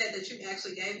you're upset that you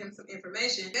actually gave him some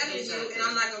information better than you, and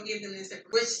I'm not going to give them this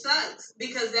information. Which sucks,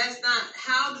 because that's not,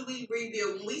 how do we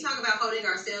rebuild? When we talk about holding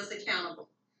ourselves accountable,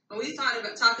 when we talk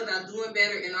about doing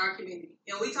better in our community,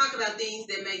 and we talk about things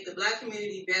that make the Black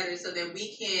community better so that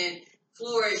we can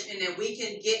flourish and that we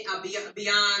can get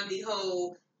beyond the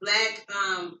whole Black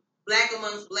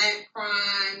amongst Black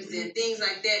crimes and things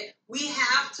like that, we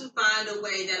have to find a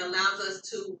way that allows us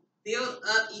to build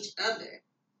up each other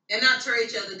and not tear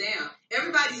each other down.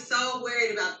 Everybody's so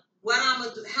worried about what I'm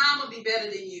going to do, how I'm going to be better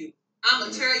than you. I'm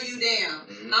going to tear you down.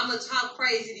 I'm going to talk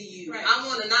crazy to you. Right. I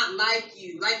want to not like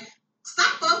you.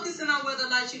 Stop focusing on whether or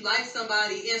not you like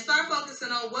somebody and start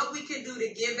focusing on what we can do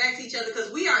to give back to each other,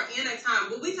 because we are in a time,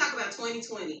 when we talk about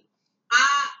 2020,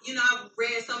 I've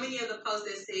read so many of the posts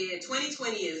that said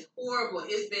 2020 is horrible.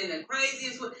 It's been the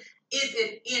craziest. It's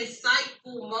an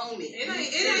insightful moment. It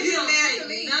ain't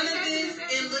take none of this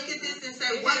and look at this and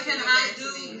say, what can I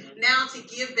do now to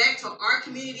give back to our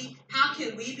community? How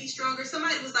can we be stronger?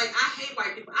 Somebody was like, I hate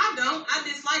white people. I don't. I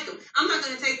dislike them. I'm not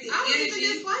going to take the energy. I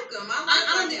don't dislike them.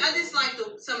 I dislike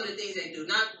some of the things they do,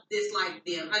 not dislike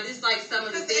them. I dislike some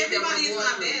of the things that we're going through. Everybody is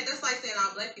not bad. That's like saying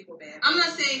all Black people bad. I'm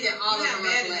not saying that all of them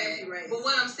are bad. But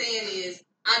what I'm saying is,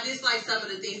 I dislike some of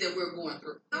the things that we're going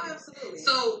through. Oh, absolutely.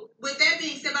 So, with that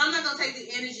being said, but I'm not going to take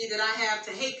the energy that I have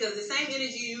to hate, because the same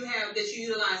energy you have that you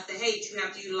utilize to hate, you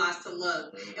have to utilize to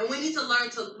love. And we need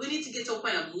to get to a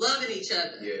point of loving each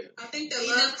other. Yeah. I think that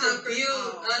love to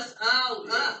build us all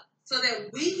up so that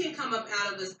we can come up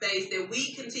out of a space that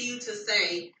we continue to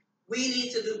say, we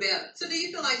need to do better. So do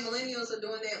you feel like millennials are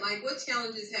doing that? What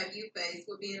challenges have you faced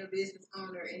with being a business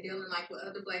owner and dealing with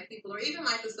other Black people, or even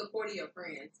the support of your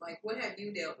friends? What have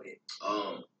you dealt with?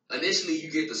 Initially you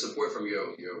get the support from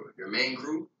your main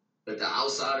group, but the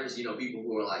outsiders, people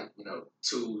who are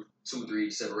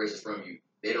 2-3 separations from you,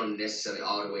 they don't necessarily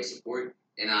all the way support.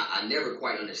 And I never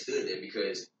quite understood that,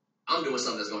 because I'm doing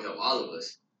something that's gonna help all of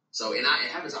us. So it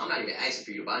happens, I'm not even asking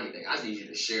for you to buy anything. I just need you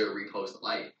to share, repost, and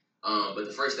like. But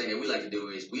the first thing that we like to do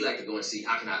is we like to go and see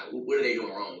what are they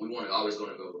doing wrong. We always going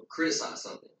to go criticize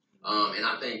something. And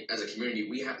I think as a community,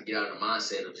 we have to get out of the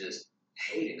mindset of just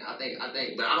hating. I think,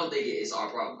 but I don't think it's our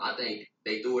problem. I think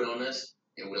they threw it on us,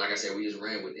 and like I said, we just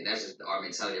ran with it. And that's just our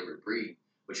mentality that we breed.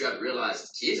 But you have to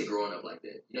realize kids are growing up like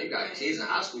that. You know, you got kids in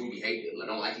high school who be hating, like,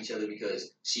 don't like each other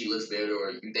because she looks better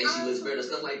or you think she looks better,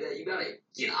 stuff like that. You gotta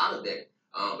get out of that.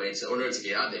 But in order to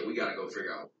get out there, we gotta go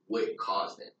figure out what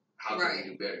caused that. How can we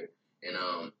do better?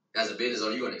 And as a business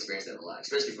owner, you're gonna experience that a lot,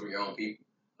 especially from your own people.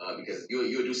 Because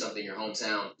you'll do something in your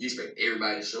hometown, you expect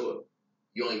everybody to show up.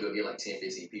 You only go get like 10,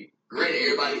 15 people. Granted,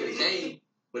 everybody could have came,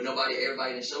 but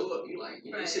everybody didn't show up. You like,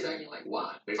 you sit back and you're like,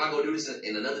 why? But if I go do this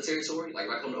in another territory, like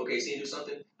if I come to OKC and do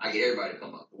something, I get everybody to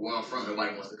come up. Where I'm from,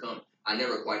 nobody wants to come. I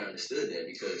never quite understood that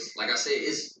because, like I said,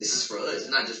 this is for us. It's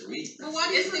not just for me. Well, why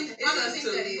do you think that is?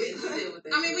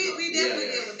 I mean, we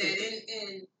definitely deal with that,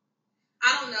 and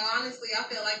I don't know. Honestly, I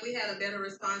feel like we had a better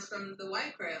response from the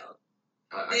white crowd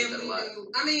than we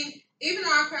do. I mean, even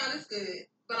our crowd is good.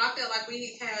 But I felt like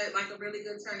we had like a really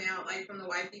good turnout, like from the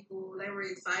white people. They were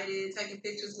excited, taking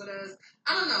pictures with us.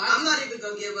 I don't know. I'm not even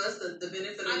gonna give us the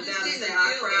benefit of the doubt and say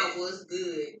our crowd was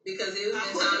good because it was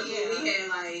times when we had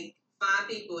like 5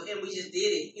 people and we just did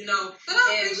it, you know. But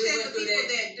I appreciate the people that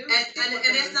do.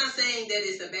 And that's not saying that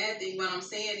it's a bad thing. What I'm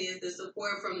saying is the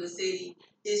support from the city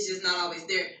is just not always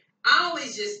there. I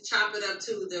always just chop it up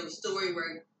to the story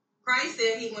where Christ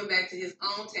said he went back to his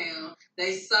own town.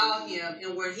 They saw him,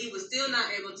 and where he was still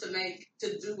not able to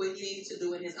do what he needed to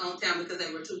do in his own town because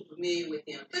they were too familiar with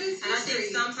him. But and I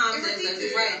think sometimes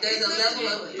there's a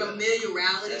level of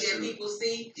familiarity that people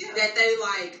see that they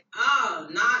like,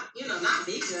 not Mika,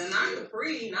 not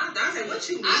Capri, not Dante. What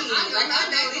you mean? I know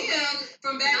him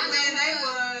from back when they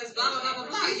was blah blah blah blah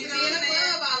blah. You know what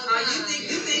I'm saying?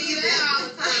 You think you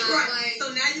better. Right. So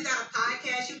now you got a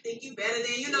podcast. You think you better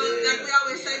than like we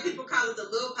always say. People call it the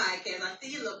little podcast. I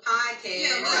see your little podcast.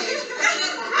 Yeah,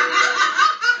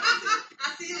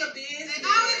 I see your business. I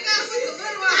always got to put the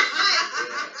little one.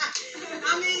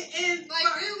 I mean, and like,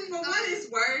 for what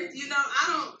it's worth, I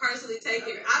don't personally take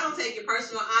it. I don't take it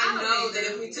personal. I know that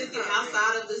if we took it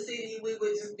outside of the city, we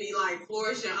would just be like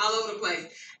flourishing all over the place.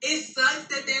 It sucks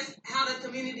that that's how the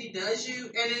community does you,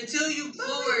 and until you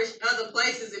flourish other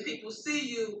places and people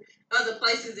see you other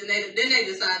places, and then they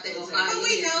decide they're going to buy in. But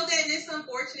we know that, and it's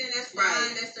unfortunate. That's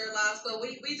fine. That's their lives. But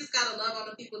we just got to love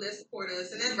on the people that support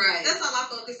us. And that's all I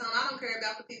focus on. I don't care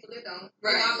about the people that don't.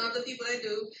 Right. I love the people that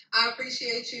do. I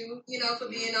appreciate you, for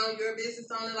being on your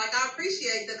business owner. Like, I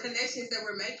appreciate the connections that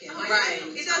we're making. Like,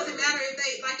 it doesn't matter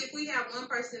if we have one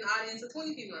person in the audience or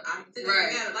 20 people in the audience. It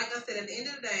doesn't matter. Like I said, at the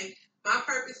end of the day, my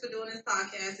purpose for doing this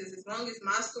podcast is as long as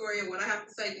my story and what I have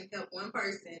to say can help one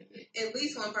person, at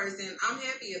least one person, I'm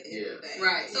happy at the end of the day.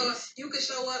 Right. So you could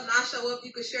show up, not show up, you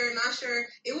could share, not share.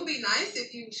 It would be nice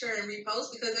if you share and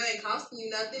repost because it ain't costing you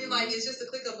nothing. Like, it's just a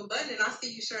click of a button and I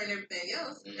see you sharing everything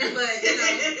else. But,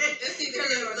 it's either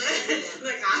good or not.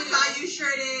 Look, I saw you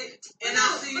share it and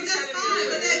I see you share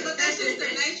it. But that's just the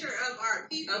nature of our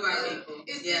people.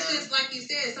 It's just like you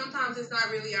said, sometimes it's not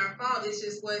really our fault. It's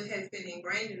just what has been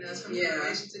ingrained in us from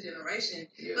generation to generation.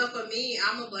 But for me,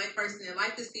 I'm a black person and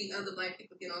like to see other black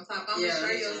people get on top. I'm gonna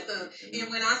share your stuff.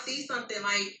 And when I see something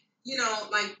like,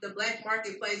 like the black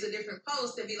market plays a different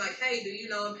post and be like, hey, do you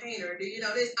know a painter? Do you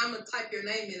know this? I'm gonna type your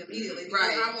name in immediately because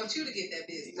I want you to get that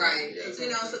business. Right. So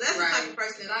that's the type of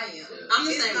person that I am. I'm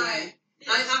the same way.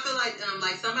 I feel like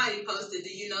somebody posted, do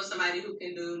you know somebody who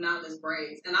can do knotless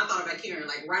braids? And I thought about Karen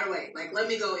like right away. Like, let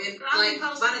me go in. Like,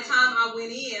 by the time I went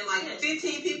in, like 15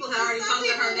 people had already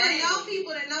posted her name. Know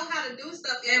people that know how to do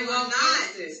stuff and will not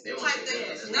type things. Or like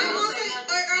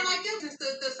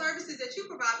the services that you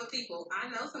provide for people. I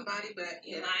know somebody, but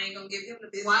I ain't gonna give him the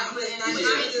business. I'm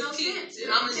just keep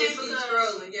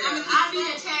scrolling. I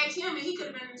didn't tag him, and he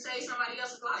could have been saved somebody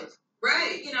else's life.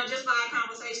 Right. Just by our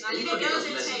conversation. It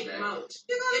doesn't take much.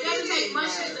 It doesn't take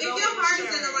much. If your heart is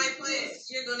in the right place,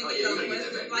 you're going to get those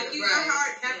messages. Like, your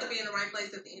heart has to be in the right place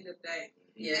at the end of the day.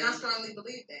 Yeah. And I strongly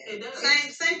believe that. It does.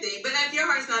 Same thing. But if your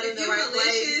heart's not in the right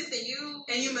place,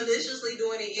 and you maliciously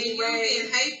doing it anyway, and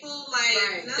hateful,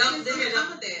 like, don't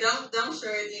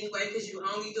share it anyway because you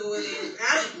only doing it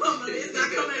it's not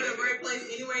coming in the right place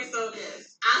anyway. So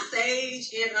I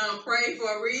sage and pray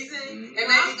for a reason, and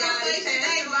maybe God is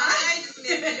passing by. I'm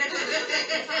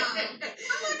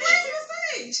like, where's the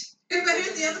sage? But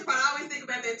here's the other part. I always think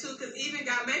about that too, because even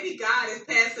God, maybe God is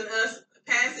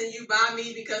passing you by me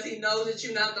me because he knows that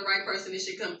you're not the right person that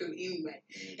should come through anyway.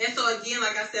 And so again,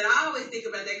 like I said, I always think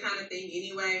about that kind of thing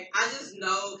anyway. I just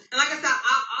know, and like I said,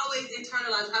 I've always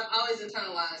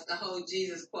internalized the whole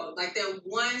Jesus quote. Like that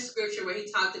one scripture where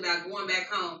he talked about going back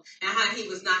home and how he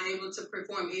was not able to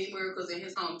perform any miracles in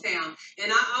his hometown.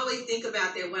 And I always think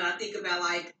about that when I think about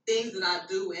like things that I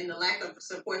do and the lack of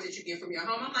support that you get from your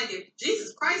home. I'm like, if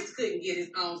Jesus Christ couldn't get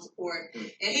his own support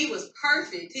and he was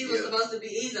perfect, he was supposed to be,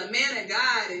 he's a man of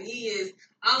God and he is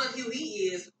all of who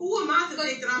he is, who am I to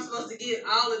think that I'm supposed to get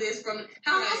all of this from?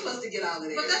 How am I supposed to get all of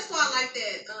this? But that's why I like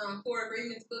that Four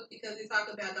Agreements book, because it talk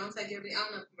about don't take everything. I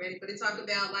don't know if you're ready, but it talk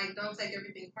about like don't take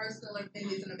everything personal.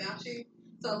 Everything isn't about you.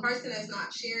 So a person that's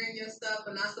not sharing your stuff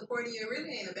or not supporting you, it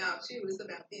really ain't about you. It's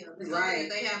about them. It's something that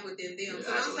they have within them.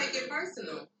 So don't take it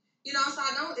personal. You know, so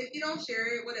if you don't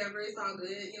share it, whatever, it's all good.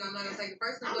 You know, I'm not gonna take it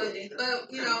personal, but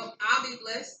you know, I'll be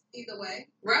blessed either way.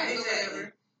 Right. Or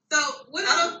whatever. So what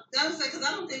I don't say, because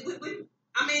I don't think we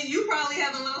I mean, you probably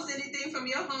haven't lost anything from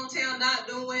your hometown not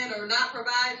doing or not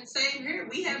providing. Same here.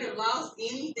 We haven't lost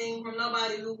anything from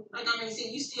nobody who, like, I mean,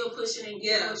 see, you still pushing and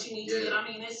getting what you need to get. I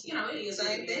mean, it's, you know, it is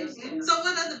same thing. Mm-hmm. So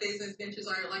what other business ventures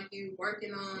are like you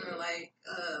working on or like,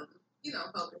 you know,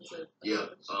 hoping to? Yeah.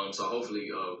 So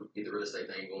hopefully we get the real estate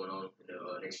thing going on in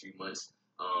the next few months.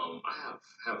 I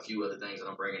have a few other things that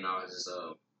I'm bringing out. I just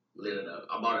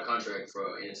I bought a contract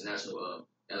for an international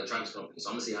electronics company, so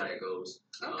I'm gonna see how that goes.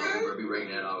 Okay. We'll be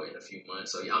bringing that out in a few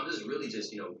months. So yeah, I'm just really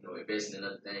just investing in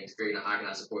other things, figuring out how can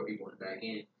I support people on the back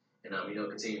end, and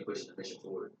continue pushing the mission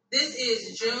forward. This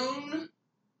is June.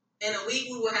 In a week,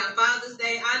 we will have Father's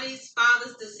Day. I need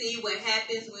fathers to see what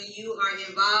happens when you are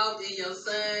involved in your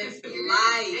son's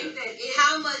life.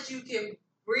 How much you can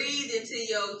breathe into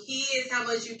your kids, how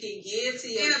much you can give to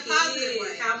your kids, positive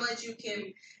way. How much you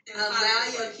can allow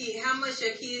your kids, how much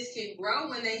your kids can grow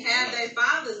when they have their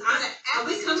fathers. Are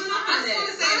we coming up on that?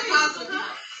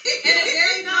 In a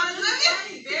very positive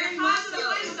way. Very much so.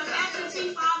 Because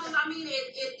absentee fathers, I mean,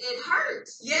 it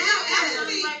hurts. Yeah,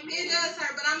 actually, it does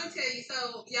hurt. But I'm going to tell you,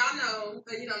 so y'all know,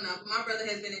 but you don't know, my brother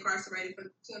has been incarcerated for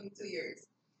 22 years.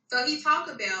 So he talked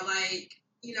about, like,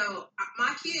 you know,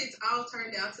 my kids all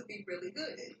turned out to be really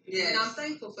good. Yes. And I'm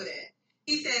thankful for that.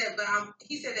 He said,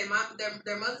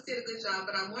 their mothers did a good job,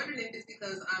 but I'm wondering if it's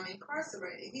because I'm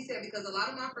incarcerated. He said, because a lot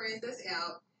of my friends that's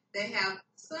out, they have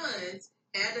sons,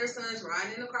 had their sons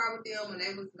riding in the car with them when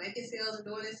they was making sales and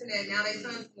doing this and that. Now their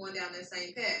sons going down that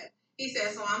same path. He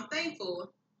said, so I'm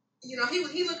thankful. You know, he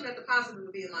looking at the positive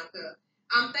of being locked up.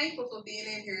 I'm thankful for being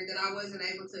in here that I wasn't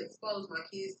able to expose my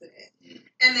kids to that.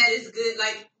 And that is good.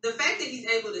 Like, the fact that he's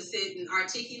able to sit and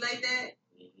articulate that.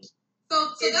 So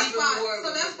that's why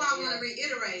I want to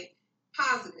reiterate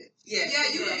positive. Yes, yeah,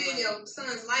 you can be in your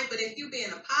son's life, but if you be in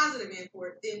a positive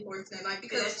import in their life,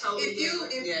 because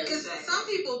because some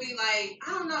people be like,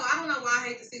 I don't know why I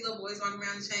hate to see little boys walking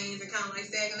around in chains and kind of like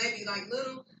sagging. They be like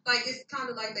little, like it's kind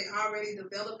of like they already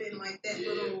developing like that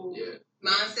little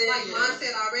mindset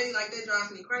already. Like that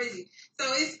drives me crazy. So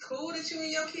it's cool that you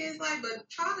in your kids' life, but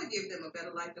try to give them a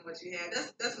better life than what you had.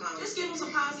 That's my just give them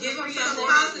some positive. Give them some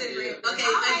positive. Okay,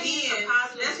 again,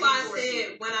 that's why I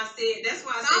said that's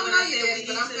why I said when I said we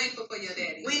need I'm thankful for your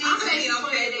daddy. We need to be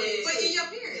okay with but your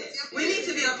parents. We need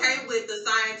to be okay with the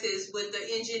scientists, with the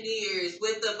engineers,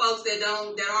 with the folks that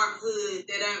aren't hood,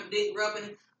 that didn't grow up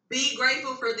in. Be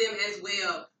grateful for them as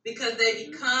well, because they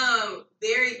become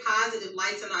very positive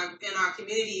lights in our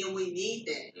community, and we need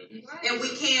that. Right. And we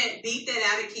can't beat that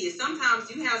out of kids.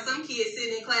 Sometimes you have some kids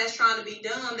sitting in class trying to be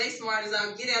dumb. They smart as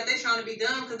all get out. They trying to be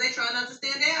dumb because they trying not to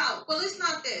stand out. Well, it's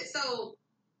not that. So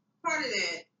part of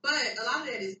that. But a lot of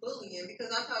that is bullying,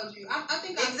 because I told you, I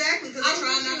think exactly, because they're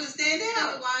trying not to stand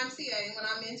out. At the YMCA when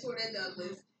I mentored at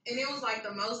Douglas, and it was like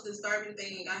the most disturbing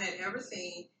thing I had ever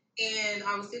seen. And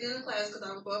I was sitting in the class because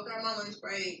I would go up there on my lunch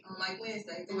break on like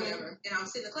Wednesdays or whatever, and I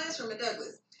was sitting in the classroom at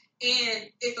Douglas. And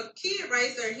if a kid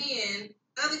raised their hand,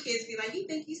 other kids be like, "You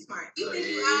think he's smart? You think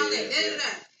you all that?" Da da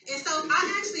da. And so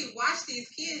I actually watched these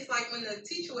kids, like when the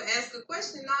teacher would ask a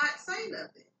question, not say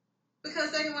nothing.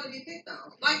 Because they didn't want to be picked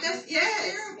on. Like, that's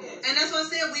terrible. And that's what I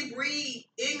said, we breed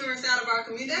ignorance out of our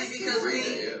community, because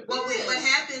what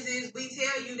happens is we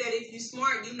tell you that if you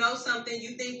smart, you know something,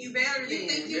 you think you better than. You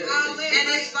think you all that. And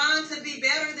it's fine to be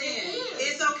better than.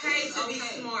 It's okay to be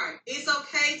smart. It's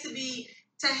okay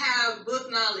to have book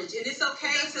knowledge, and it's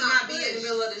okay to not be in the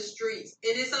middle of the streets,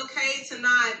 and it's okay to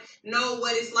not know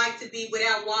what it's like to be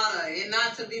without water and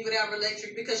not to be without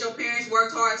electric, because your parents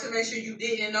worked hard to make sure you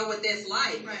didn't know what that's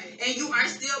like. Right. And you are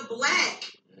still black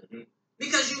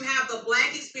because you have the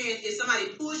black experience. If somebody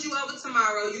pulls you over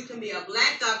tomorrow, you can be a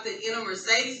black doctor in a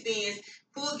Mercedes-Benz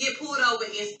get pulled over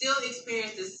and still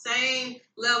experience the same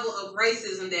level of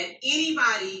racism that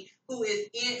anybody who is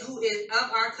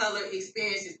of our color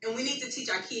experiences. And we need to teach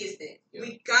our kids that. Yeah.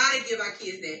 We gotta give our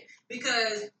kids that,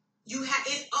 because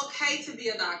it's okay to be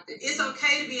a doctor. It's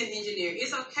okay to be an engineer.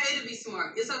 It's okay to be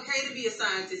smart. It's okay to be a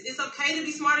scientist. It's okay to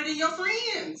be smarter than your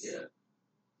friends. Yeah.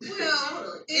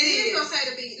 Well, it is okay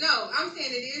to be. No, I'm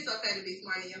saying it is okay to be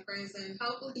smarter than your friends, and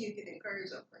hopefully you can encourage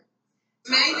your friends.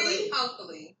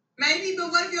 Hopefully. Maybe,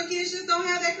 but what if your kids just don't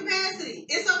have that capacity?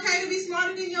 It's okay to be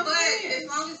smarter than your friends. As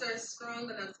long as they're strong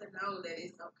enough to know that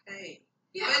it's okay.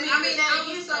 Yeah,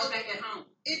 it starts back at home.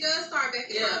 It does start back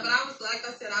at home, but I was, like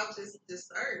I said, I was just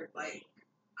disturbed. Like,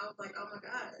 I was like, oh my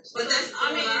gosh. But that's,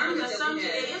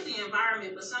 it is the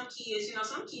environment, but some kids,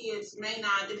 some kids may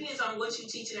not, depends on what you're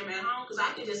teaching them at home, because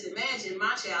I can just imagine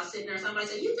my child sitting there and somebody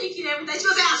say, you think you know everything? She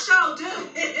goes, I sure do.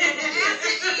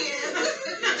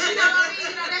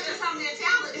 That's just her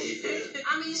mentality.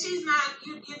 I mean, she's not,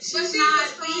 she's not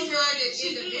easy.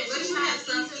 But you have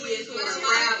some kids who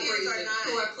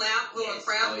are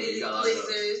crowd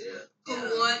pleasers, who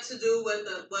want to do what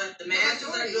the masters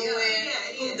are doing,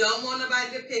 who don't want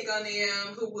nobody to pick on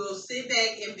them, who will sit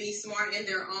back and be smart in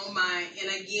their own mind. And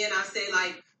again, I say,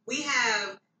 like, we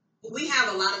have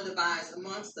a lot of divides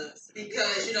amongst us,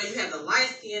 because you have the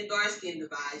light skin, dark skin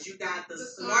divides. You got the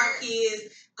smart kids,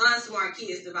 unsmart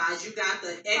kids divides. You got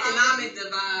the economic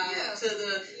divide to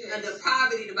the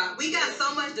poverty divide. We got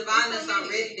so much dividedness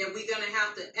already that we're gonna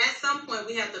have to, at some point,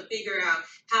 we have to figure out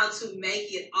how to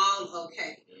make it all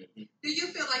okay. Do you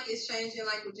feel like it's changing,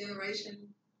 like, with generation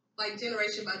by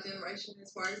generation,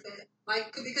 as far as that?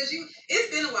 Like, because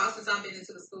it's been a while since I've been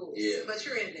into the schools, but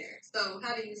you're in there. So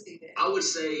how do you see that? I would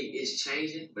say it's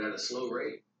changing, but at a slow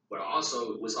rate. But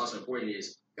what's also important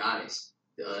is guidance.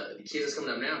 The kids that's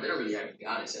coming up now, they don't really have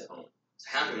guidance at home.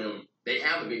 So half of them, they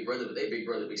have a big brother, but their big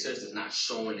brother, big sister is not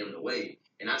showing them the way.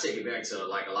 And I take it back to,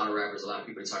 like, a lot of rappers, a lot of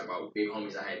people talk about big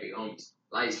homies. I had big homies.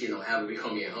 A lot of these kids don't have a big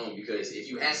homie at home, because if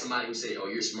you have somebody who says, oh,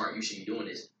 you're smart, you should be doing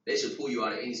this, they should pull you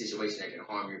out of any situation that can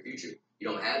harm your future. You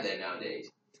don't have that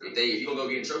nowadays. If you're going to go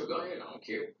get in trouble, go ahead. I don't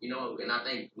care. And I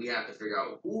think we have to figure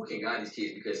out who can guide these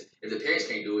kids, because if the parents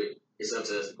can't do it, it's up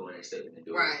to us to go in and step in and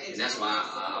do it. And that's why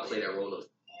I play that role of,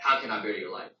 how can I better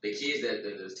your life? The kids that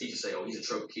the teachers say, oh, he's a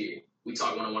trouble kid. We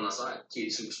talk one-on-one outside. Kid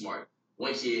is super smart.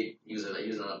 One kid, he was on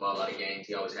a ball out of games.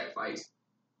 He always had fights.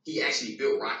 He actually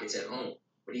built rockets at home.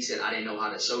 But he said, I didn't know how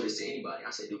to show this to anybody.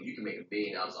 I said, dude, you can make $1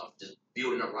 billion off just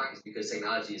building up rockets, because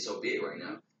technology is so big right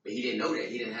now. But he didn't know that.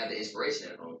 He didn't have the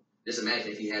inspiration at home. Just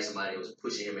imagine if he had somebody that was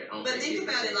pushing him at home. But think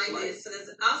about it like this. So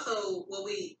that's also what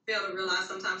we fail to realize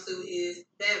sometimes too, is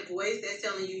that voice that's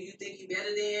telling you think you better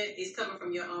than is coming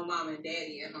from your own mom and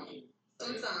daddy at home.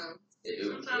 Sometimes.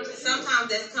 Sometimes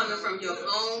that's coming from your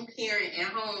own parent at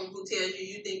home who tells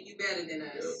you think you better than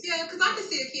us. Yeah, because I can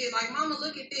see a kid like, Mama,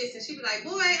 look at this, and she be like,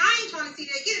 boy, I ain't trying to see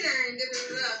that. Get in there and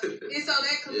da-da-da-da. And so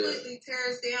that completely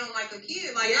tears down like a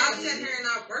kid. Like, I've sat here and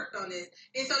I've worked on this.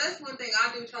 And so that's one thing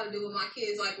I do try to do with my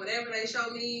kids. Like, whatever they show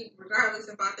me, regardless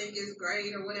if I think it's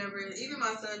great or whatever. And even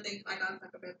my son thinks, like, I'll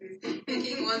talk about this, think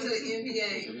he's going to the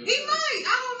NBA. He might.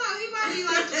 I don't know. He might be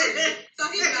like Jordan. So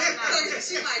he's like, so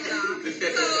she's like, nah.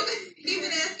 So he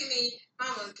been asking me,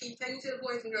 Mama, can you take me to the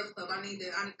Boys and Girls Club?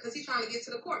 Because he's trying to get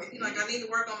to the court. He's like, I need to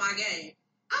work on my game.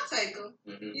 I'll take him,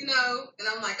 and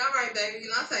I'm like, all right, baby,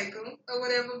 I'll take him, or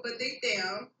whatever, but deep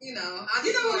down,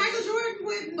 Michael Jordan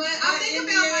wouldn't. But I think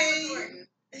about Michael Jordan.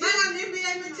 He got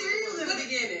NBA material in the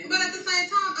beginning. But at the same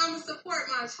time, I'm going to support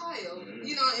my child, and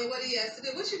what he has to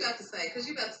do. What you got to say? Because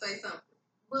you got to say something.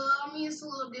 Well, I mean, it's a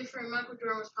little different. Michael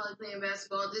Jordan was probably playing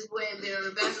basketball. This boy ain't been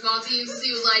on a basketball team since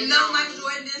he was like Michael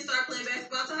Jordan didn't start playing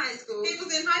basketball till high school. He was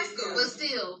in high school. But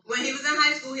still. When he was in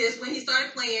high school, when he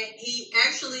started playing, he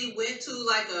actually went to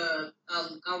like a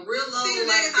real low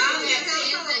like college.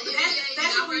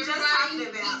 That's what we just talked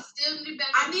about.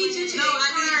 I need you to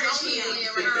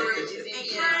encourage him.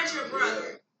 Encourage your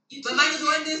brother. But Michael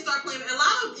Jordan didn't start playing. A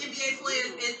lot of NBA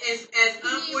players, as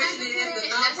unfortunate as the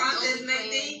thought process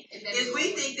may be, is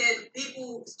we think that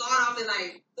people start off at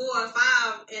like 4 or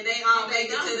 5 and they all make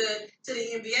it to the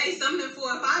NBA. Some of them 4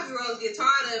 or 5-year-olds get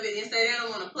tired of it and say they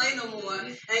don't want to play no more.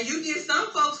 And you get some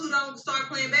folks who don't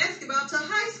start playing basketball till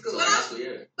high school. But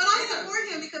I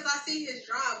support him because I see his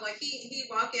drive. Like he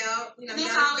walk out, he got his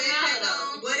backpack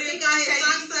on. What did he got his KD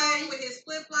socks say? on with his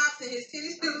flip flops and his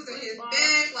tennis shoes and his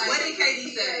bag. Like, what did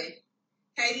KD say?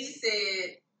 KD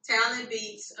said talent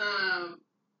beats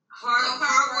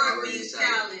hard work beats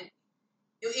talent.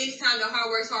 anytime the hard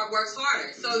works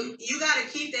harder. So you got to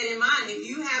keep that in mind. If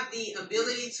you have the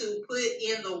ability to put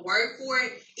in the work for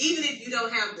it, even if you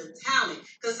don't have the talent,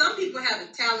 because some people have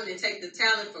the talent and take the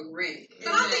talent for granted.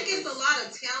 But I think it's a lot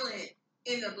of talent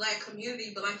in the Black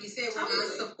community, but like you said, we're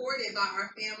not supported by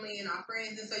our family and our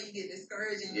friends, and so you get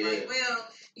discouraged and you're like, well,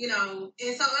 you know,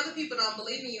 and so other people don't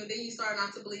believe in you, and then you start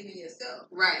not to believe in yourself.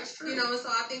 Right. That's true. You know, so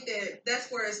I think that's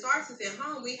where it starts is at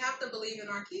home. We have to believe in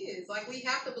our kids. Like, we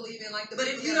have to believe in, like, the But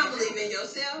people if you that don't are believe around. in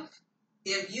yourself,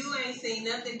 if you ain't seen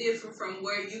nothing different from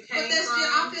where you came But that's from,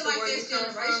 I feel to like where that's you come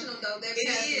generational, from, though. That's it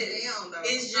passing is. down, though.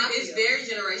 It's very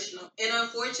generational. And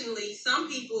unfortunately, some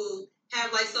people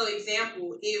have, like, so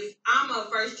example, if I'm a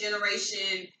first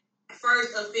generation,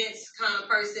 first offense kind of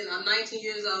person, I'm 19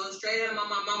 years old, straight out of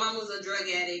my mom was a drug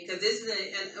addict, because this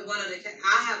is one of the,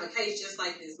 I have a case just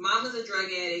like this. Mom was a drug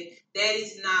addict,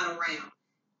 daddy's not around.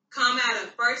 Come out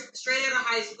of straight out of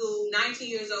high school, 19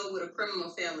 years old with a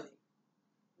criminal felony.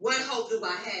 What hope do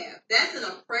I have? That's an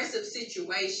oppressive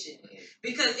situation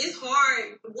because it's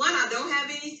hard. One, I don't have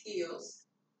any skills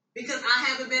because I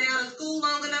haven't been out of school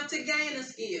long enough to gain a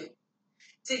skill.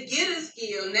 To get a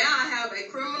skill, now I have a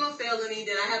criminal felony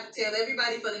that I have to tell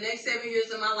everybody for the next 7 years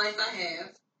of my life I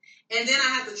have. And then I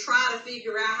have to try to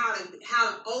figure out how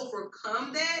to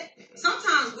overcome that.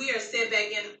 Sometimes we are set back,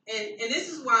 and this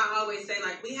is why I always say,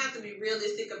 like, we have to be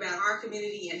realistic about our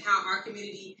community and how our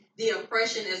community, the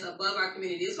oppression is above our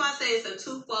community. That's why I say it's a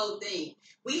twofold thing.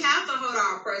 We have to hold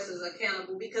our oppressors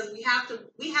accountable because we have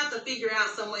to figure out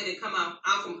some way to come out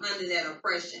from under that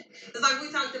oppression. It's like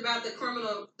we talked about the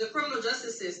criminal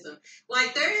justice system.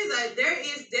 Like there's a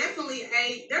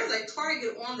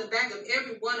target on the back of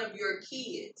every one of your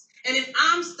kids. And if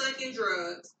I'm stuck in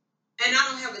drugs and I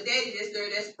don't have a daddy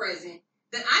that's present,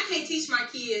 then I can't teach my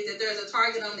kids that there's a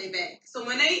target on their back. So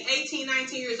when they 18,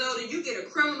 19 years old and you get a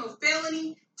criminal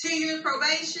felony, 10 years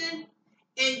probation,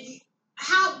 and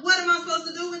what am I supposed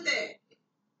to do with that?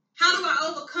 How do I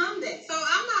overcome that? So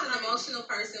I'm not an emotional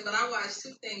person, but I watched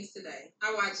two things today.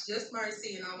 I watched Just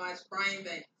Mercy and I watched Brian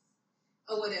Banks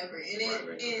or whatever.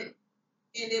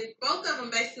 And both of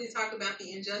them basically talk about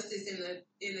the injustice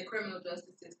in the criminal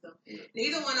justice system.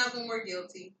 Neither one of them were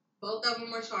guilty. Both of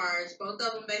them were charged. Both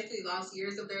of them basically lost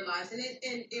years of their lives.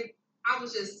 And I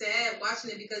was just sad watching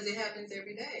it because it happens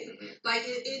every day. Like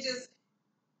it just,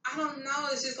 I don't know.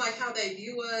 It's just like how they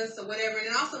view us or whatever. And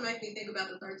it also makes me think about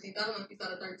the 13th. I don't know if you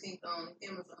saw the 13th on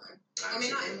Amazon. I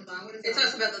mean, not Amazon. What is it? It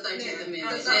talks about the 13th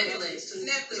Amendment. Netflix.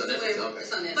 Netflix.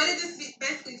 It's on Netflix. But it just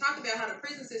basically talks about how the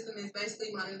prison system is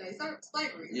basically modern day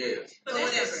slavery. Yeah. But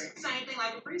that's the same thing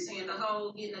like Capri saying, the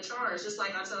whole getting a charge. Just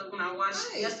like I told when I watched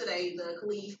yesterday, the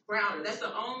Khalif Browder. That's the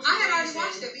only I had already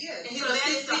watched it, but yes. And he was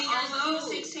 16 years old.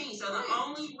 He was 16. So the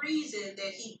only reason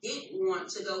that he didn't want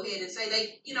to go ahead and say,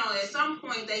 at some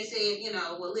point they said,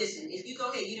 well, listen, if you go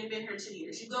ahead, you done been here 2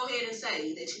 years. You go ahead and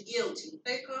say that you're guilty.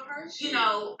 They could hurt you.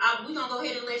 We're going to go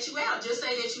ahead and let you out. Just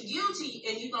say that you're guilty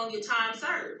and you're going to get time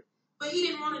served. But he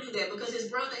didn't want to do that because his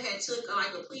brother had took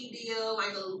a plea deal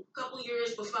like a couple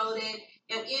years before that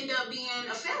and ended up being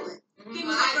a felon. Mm-hmm. He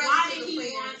was like, why did he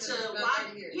want to,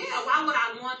 why would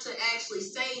I want to actually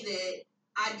say that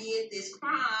I did this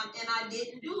crime and I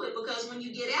didn't do it? Because when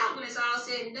you get out, when it's all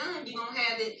said and done, you're going to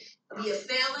have it be a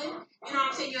felon. You know what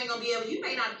I'm saying? You ain't going to be able, you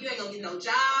ain't going to get no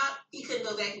job. He couldn't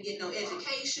go back and get no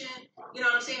education. You know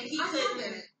what I'm saying? He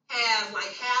couldn't have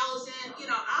housing,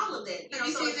 all of that. Have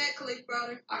you seen that, Khalif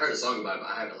Browder? I heard a song about it,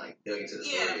 but I haven't dug into the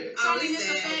story yet. So the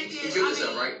fact is, he killed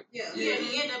himself, right? Yeah,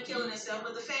 he ended up killing himself.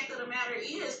 But the fact of the matter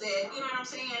is that, you know what I'm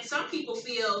saying? Some people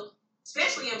feel,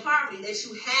 especially in poverty, that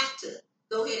you have to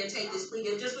go ahead and take this plea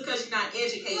deal just because you're not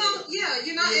educated. Well, yeah,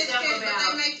 you're not educated,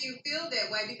 but they make you feel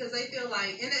that way because they feel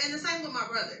like, and the same with my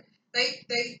brother. They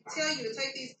tell you to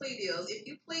take these plea deals. If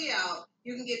you plea out,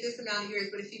 you can get this amount of years.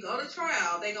 But if you go to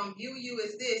trial, they're going to view you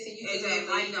as this, and you can get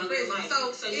life in prison. So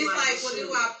it's like, well,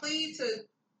 do I plead to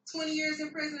 20 years in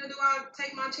prison, or do I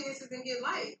take my chances and get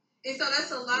life? And so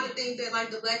that's a lot of things that,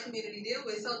 the Black community deal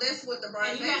with. So that's what the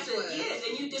Brian Banks was. Yes,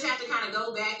 and you just have to kind of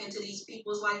go back into these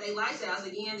people's, their lifestyles.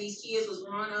 Again, these kids was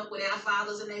growing up without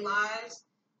fathers in their lives.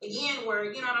 Again, where,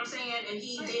 you know what I'm saying? And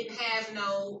he didn't have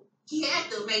he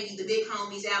had maybe the big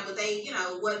homies out, but they,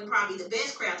 wasn't probably the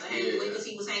best crowd to hang with because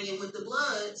he was hanging with the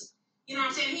Bloods. You know what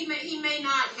I'm saying? He may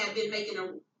not have been making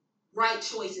the right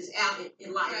choices out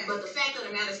in life, but the fact of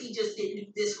the matter is he just didn't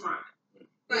do this crime.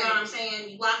 You know what I'm saying?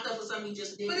 You locked up for something you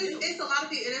just didn't do. But it's a lot of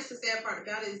people, and that's the sad part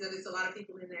about it, is that it's a lot of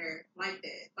people in there like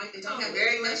that. Like, they don't have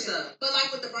very much so. But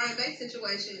with the Brian Banks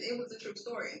situation, it was a true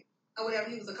story. Or whatever,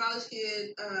 he was a college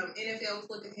kid, NFL was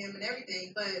looking at him and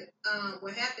everything, but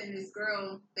what happened, this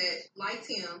girl that liked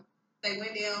him, they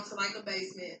went down to a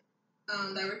basement,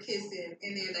 They were kissing,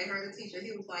 and then they heard the teacher.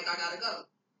 He was like, I gotta go.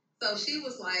 So she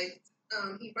was like,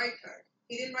 he raped her.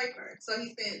 He didn't rape her. So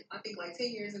he spent, I think, like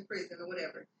 10 years in prison or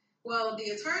whatever. Well, the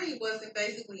attorney wasn't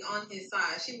basically on his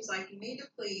side. She was like, you need to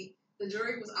plead. The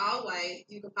jury was all white.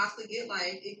 You could possibly get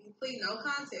life. If you plead no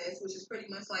contest, which is pretty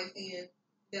much like saying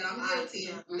that I'm guilty,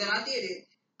 that I did it,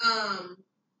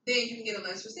 then you can get a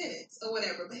lesser sentence or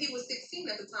whatever. But he was 16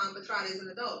 at the time, but tried as an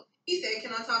adult. He said,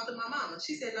 can I talk to my mama?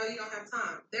 She said, no, you don't have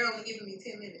time. They're only giving me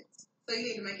 10 minutes. So you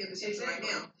need to make your decision right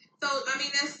now. So, I mean,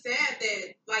 that's sad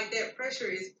that, like, that pressure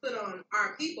is put on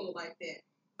our people like that.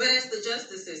 But it's the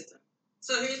justice system.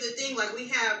 So here's the thing, like, we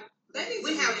have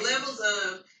levels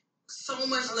of, so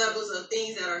much levels of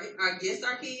things that are against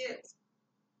our kids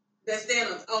that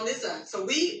stand on this side. So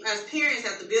we, as parents,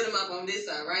 have to build them up on this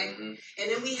side, right? Mm-hmm.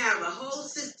 And then we have a whole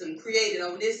system created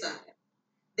on this side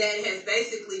that has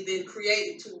basically been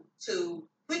created to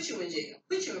put you in jail,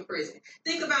 put you in prison.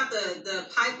 Think about the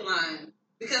pipeline,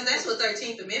 because that's what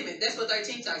 13th Amendment, that's what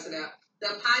 13 talks about.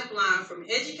 The pipeline from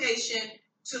education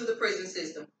to the prison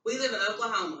system. We live in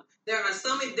Oklahoma. There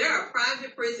are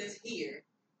private prisons here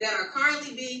that are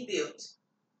currently being built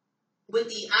with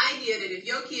the idea that if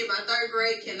your kid by 3rd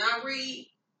grade cannot read,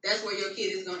 that's where your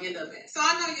kid is going to end up at. So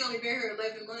I know you only been here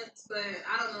 11 months, but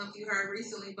I don't know if you heard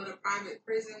recently, but a private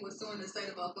prison was suing the state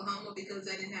of Oklahoma because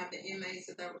they didn't have the inmates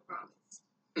that they were promised.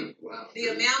 Wow.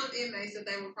 The amount of inmates that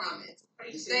they were promised.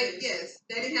 They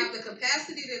didn't have the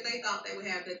capacity that they thought they would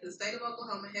have, that the state of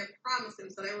Oklahoma had promised them,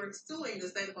 so they were suing the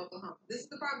state of Oklahoma. This is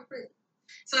the private prison.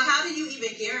 So how do you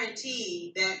even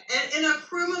guarantee that in a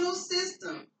criminal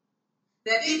system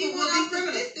that people will be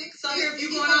criminals? So if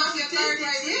you're going off your 3rd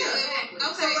grade, Okay.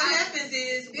 So what happens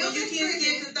is when your kids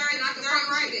get to third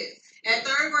grade, at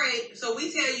 3rd grade, so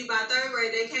we tell you by 3rd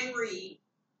grade they can't read.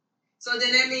 So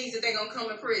then that means that they're gonna come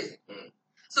to prison.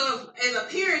 So if, as a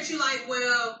parent, you're like,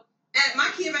 well, my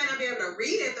kid may not be able to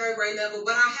read at 3rd grade level,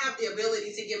 but I have the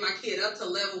ability to get my kid up to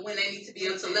level when they need to be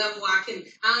up to level.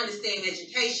 I understand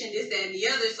education, this, that, and the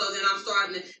other. So then I'm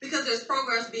starting to, because there's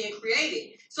programs being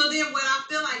created. So then what I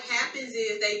feel like happens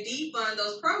is they defund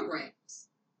those programs.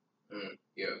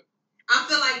 Yeah. I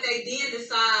feel like they then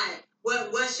decide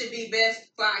what should be best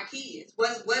for our kids.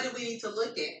 What do we need to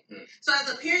look at? So as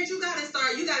a parent, you got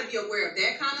to be aware of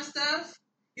that kind of stuff.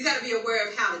 You got to be aware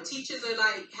of how the teachers are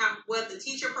like, what the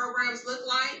teacher programs look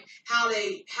like,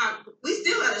 we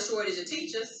still have a shortage of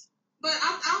teachers. But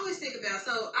I always think about,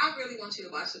 so I really want you to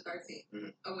watch the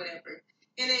 13th or whatever.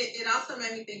 And it also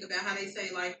made me think about how they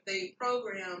say, like, they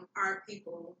program our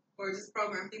people, or just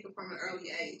program people from an early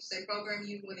age. They program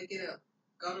you when to get up,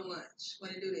 go to lunch,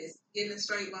 when to do this, get in a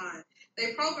straight line.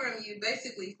 They program you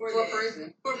basically for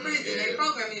prison. For prison. Yeah. They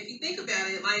program you. If you think about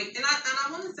it, like, and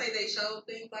I want to say they showed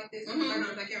things like this. I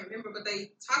can't remember, but they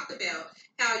talked about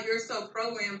how you're so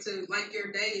programmed to, like,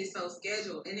 your day is so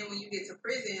scheduled. And then when you get to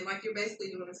prison, like, you're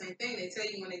basically doing the same thing. They tell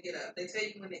you when to get up. They tell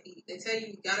you when to eat. They tell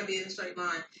you got to be in a straight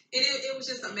line. And it was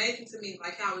just amazing to me,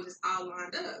 like, how it just all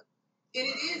lined up. And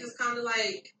it is. It's kind of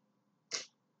like,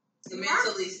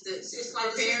 mentally, it's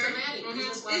like systematic.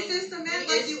 It's systematic.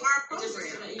 Like you are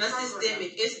programmed.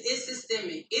 It's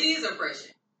systemic. It is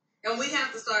oppression, and we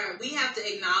have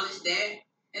to acknowledge that.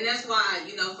 And that's why,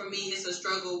 for me, it's a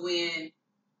struggle when,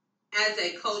 as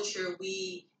a culture,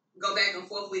 we go back and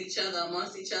forth with each other,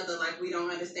 amongst each other, like we don't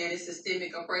understand it's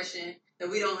systemic oppression. That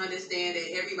we don't understand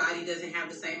that everybody doesn't have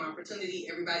the same opportunity.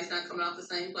 Everybody's not coming off the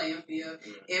same playing field.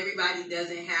 Everybody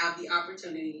doesn't have the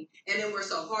opportunity. And then we're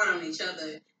so hard on each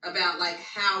other about, like,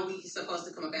 how we supposed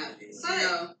to come about this.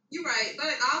 But you're right. But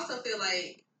I also feel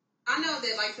like, I know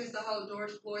that, like, since the whole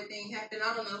George Floyd thing happened,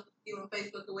 I don't know if you're on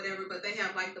Facebook or whatever, but they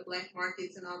have, like, the black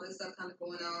markets and all that stuff kind of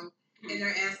going on. And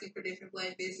they're asking for different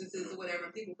black businesses or whatever.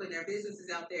 And people putting their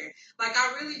businesses out there. Like,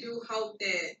 I really do hope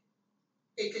that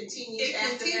it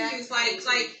continues.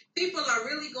 Like people are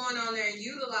really going on there and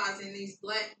utilizing these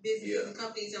black businesses and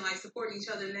companies and, like, supporting each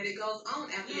other, and that it goes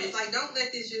on afterwards. Like, don't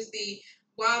let this just be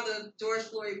while the George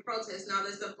Floyd protests and all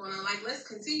this stuff going on. Like, let's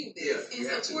continue this and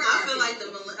support. I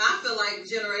feel like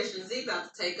Generation Z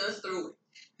about to take us through it.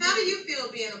 How do you feel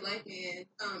being a black man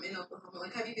in Oklahoma?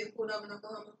 Like, have you been pulled over in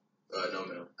Oklahoma? No,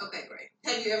 ma'am. Okay, great.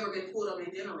 Have you ever been pulled over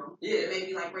in general? Yeah.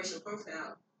 Maybe like racial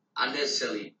profile. I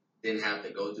necessarily didn't have to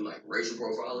go through like racial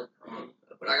profiling,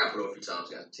 but I got put over a few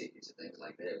times, got some tickets and things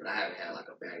like that. But I haven't had like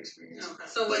a bad experience. Okay.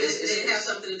 So did it have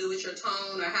something to do with your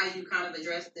tone or how you kind of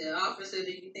addressed the officer?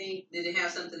 Do you think did it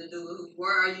have something to do with who you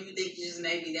were, or do you think just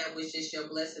maybe that was just your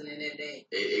blessing in that day?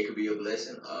 It could be a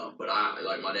blessing, but I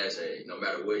like my dad said, no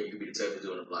matter what, you could be the toughest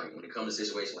doing it. Like when it comes to a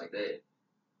situation like that,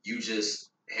 you just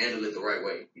handle it the right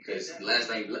way. Because the last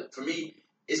thing for me,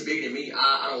 it's bigger than me.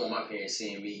 I don't want my parents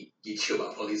seeing me get killed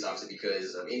by a police officer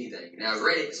because of anything. Now,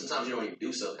 granted, sometimes you don't even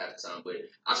do stuff half the time, but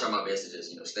I try my best to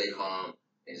just, stay calm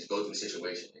and just go through the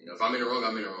situation. If I'm in the wrong,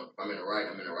 I'm in the wrong. If I'm in the right,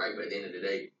 I'm in the right. But at the end of the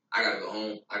day, I gotta go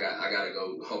home. I gotta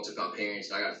go home to my parents.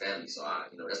 And I got a family, so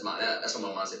that's what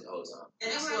my mindset the whole time.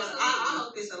 And that's what I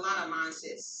hope it's a lot of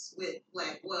mindsets with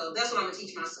black. Well, that's what I'm gonna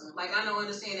teach my son. Like I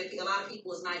understand that a lot of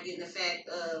people is not getting the fact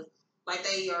of like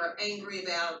they are angry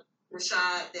about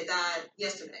Rashad that died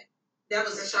yesterday. That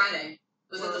was Friday.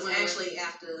 It was actually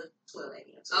after 12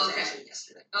 a.m. So it was actually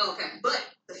yesterday. Oh, okay. But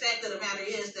the fact of the matter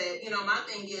is that, my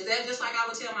thing is that just like I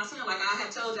would tell my son, like I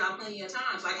have told y'all plenty of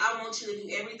times, like I want you to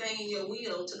do everything in your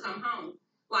will to come home.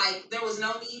 Like there was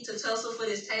no need to tussle for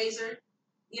this taser.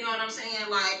 You know what I'm saying?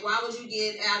 Like why would you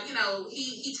get out?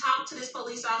 He talked to this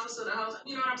police officer the whole time.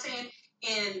 You know what I'm saying?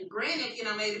 And granted,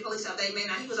 maybe the police officer, they may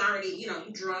not, he was already, you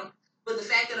drunk. But the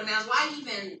fact of the matter is, why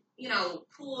even,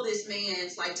 pull this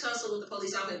man's, tussle with the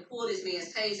police officer and pull this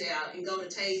man's taser out and go to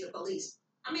tase the police?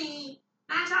 I mean,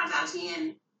 9 times out of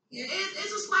 10,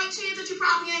 it's a slight chance that you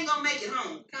probably ain't gonna make it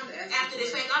home after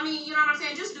this fact. I mean, you know what I'm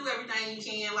saying? Just do everything you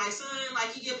can. Like, son,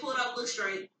 you get pulled up, look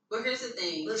straight. But here's the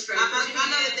thing. Look straight. I know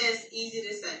that that's easy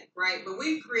to say, right? But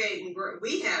we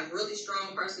have really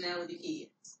strong personality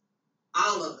kids.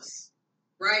 All of us.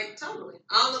 Right? Totally.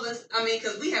 All of us,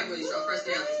 because we have really strong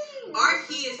personalities. Our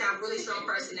kids have really strong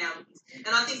personalities.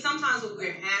 And I think sometimes what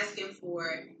we're asking for,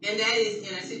 and that is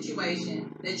in a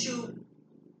situation that you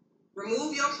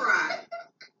remove your pride.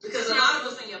 Because a lot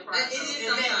of us, in your pride. It is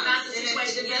sometimes. Not the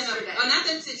situation yesterday. Not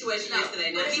the situation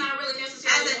yesterday. But it's not really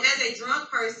necessarily. As a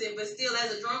drunk person, but still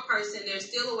as a drunk person, there's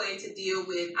still a way to deal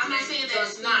with. I'm not saying that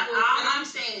it's not. All I'm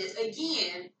saying is,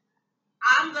 again,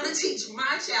 I'm going to teach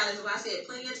my child, as I said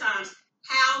plenty of times,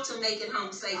 how to make it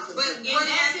home safely. But in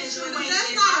that situation,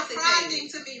 that's not a pride thing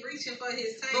to be reaching for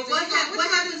his taser. But what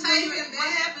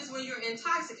happens when you're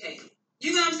intoxicated?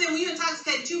 You know what I'm saying? When you're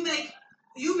intoxicated,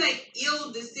 you make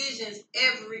ill decisions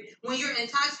when you're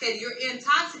intoxicated. You're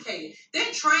intoxicated.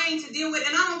 They're trained to deal with,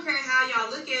 and I don't care how y'all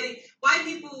look at it. White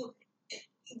people,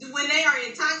 when they are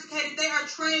intoxicated, they are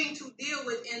trained to deal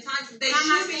with intoxication. They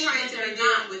should be trained to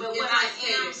deal with but intoxicated. What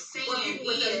I am saying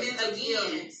is,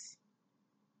 again,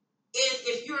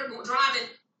 if you're driving,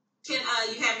 can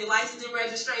you have your license and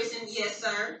registration? Yes,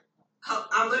 sir.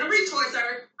 I'm going to retort,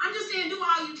 sir. I'm just saying, do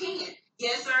all you can.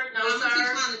 Yes, sir. No, sir. I'm going to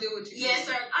teach mine to do what you can. Yes,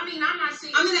 sir. I mean, I'm not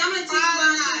saying. I'm going to teach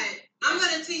mine. I'm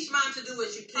going to teach mine to do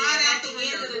what you can. At the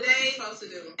end of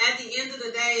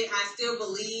the day, I still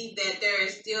believe that there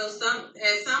is still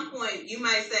at some point, you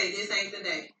might say, this ain't the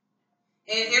day.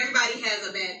 And everybody has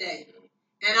a bad day.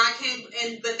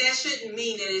 And but that shouldn't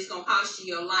mean that it's going to cost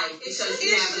you your life because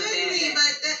you have a bad day.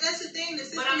 But that's the thing. The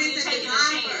system isn't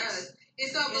designed for us.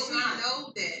 And so, but we know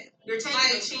that. You're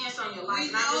taking a chance on your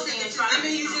life. Not just saying try to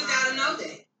you just got to know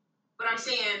that. But I'm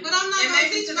saying. But I'm not going to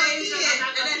teach my kids.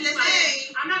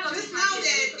 I'm not going to just know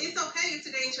that it's okay if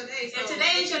today ain't your day. And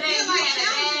today ain't your day. You had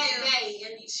a bad day,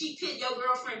 and your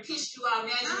girlfriend pissed you off.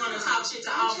 Now you want to talk shit to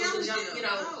officers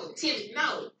and timid.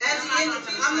 No.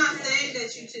 I'm not saying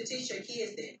that you should teach your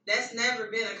kids that. That's never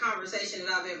been a conversation that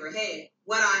I've ever had.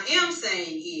 What I am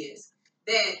saying is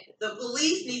that the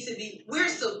police need to be. We're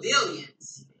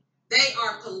civilians. They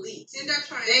are police. And they're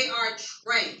trained. They are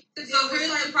trained. So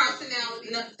here's the personality.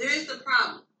 No, here's the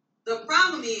problem. The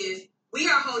problem is we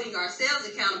are holding ourselves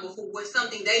accountable for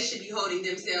something they should be holding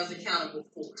themselves accountable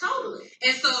for. Totally.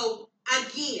 And so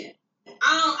again,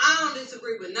 I don't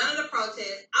disagree with none of the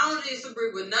protests. I don't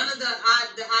disagree with none of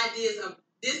the ideas of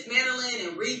dismantling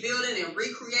and rebuilding and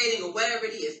recreating or whatever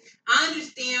it is. I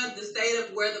understand the state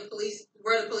of where the police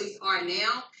are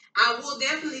now. I will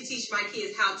definitely teach my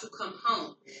kids how to come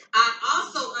home. I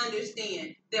also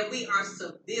understand that we are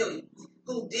civilians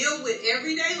who deal with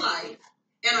everyday life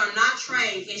and are not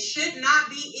trained and should not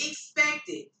be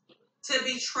expected to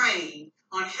be trained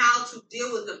on how to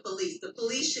deal with the police. The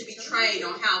police should be trained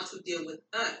on how to deal with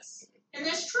us. And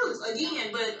that's true.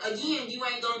 Again, you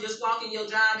ain't gonna just walk in your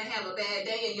job and have a bad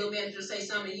day and your manager say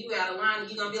something you out of line and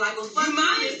you're gonna be like, well, fuck you,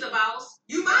 Mr. Boss.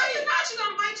 You might. If not, you're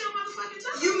gonna bite your motherfucking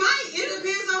tongue. You might. It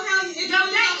depends on how you. Your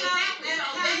day, exactly. So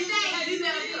that day, you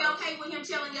better be okay with him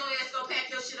telling your ass go pack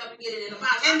your shit up and get it in a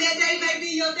box. And that day may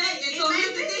be your day. And so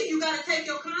here's the thing: you gotta take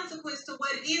your consequence to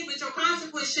what it is, but your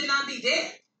consequence should not be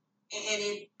death. And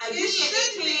it can be. It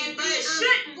shouldn't.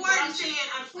 But I'm saying,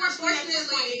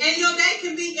 unfortunately, and your day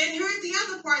can be. And here's the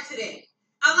other part to that: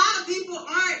 a lot of people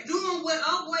aren't doing what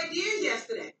old boy did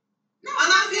yesterday. No, a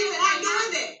lot of people aren't doing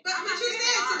that. But you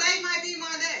said today might be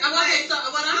my day. Okay, so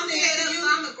what I'm saying to you,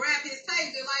 I'm gonna grab his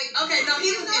taser. Okay, no,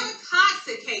 he was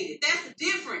intoxicated. That's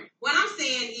different. What I'm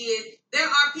saying is there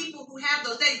are people who have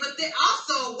those days, but there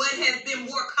also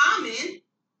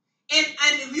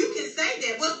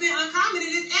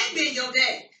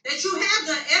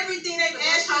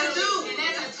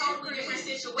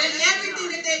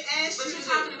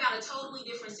a totally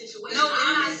different situation. No,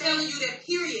 I'm not just telling you that,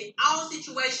 period. All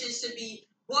situations should be,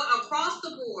 across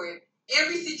the board,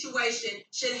 every situation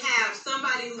should have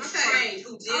somebody who's trained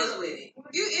who deals with it.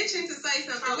 You itching to say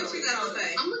something. What you got to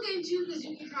say? I'm looking at you because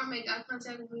you keep trying to make eye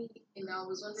contact with me, and I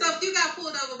was wondering. So if you got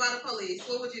pulled over by the police,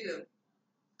 what would you do?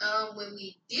 When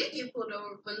we did get pulled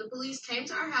over, when the police came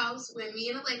to our house, when me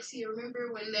and Alexia,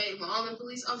 remember when all the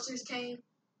police officers came,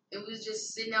 and we was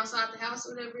just sitting outside the house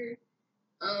or whatever,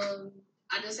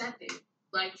 I just sat there.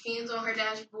 Like, hands on her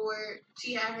dashboard,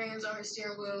 she had her hands on her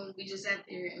steering wheel, and we just sat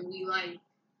there, and we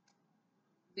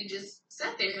just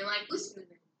sat there and, listened to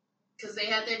them. Because they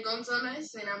had their guns on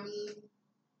us, and,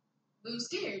 we were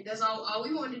scared. That's all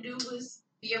we wanted to do was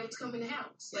be able to come in the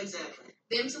house. Exactly.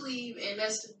 Them to leave and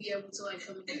us to be able to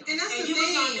come in the house. And that's and the you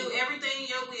thing. was gonna do everything in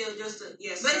your will just to But you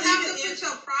have to put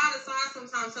your pride aside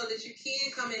sometimes so that you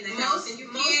can come in the house and you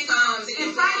can come to and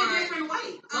your fight a car. different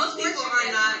way. Most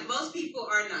people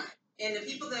are not. And the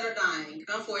people that are dying,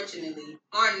 unfortunately,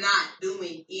 are not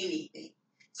doing anything.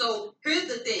 So here's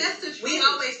the thing. That's the truth. We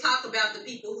always talk about the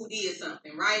people who did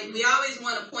something, right? We always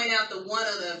want to point out the one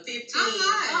of the 15 who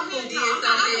did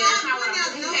something,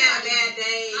 who had a bad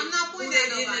day, I'm not who pointing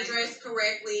at didn't nobody. dress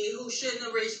correctly, who shouldn't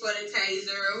have reached for the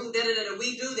taser, who da-da-da-da.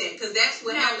 We do that because that's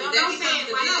what happens. Don't say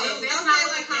it like that. That's not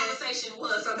what the conversation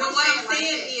was. So but what I'm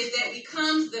saying is that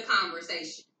becomes the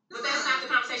conversation. But that's not the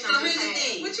conversation. So here's the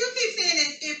thing. What you keep saying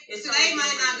is if today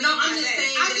might not be No, my I'm just day.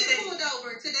 saying I that get pulled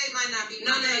over. Today might not be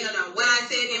my day. No. What I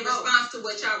said in response to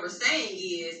what y'all were saying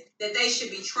is that they should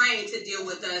be trained to deal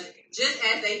with us just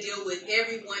as they deal with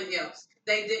everyone else.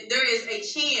 There is a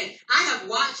chance. I have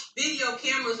watched video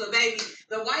cameras of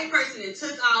the white person that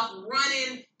took off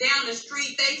running down the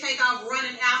street. They take off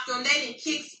running after them. They didn't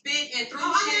kick, spit, and threw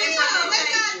shit in front of They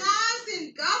their got faces. knives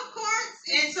and golf carts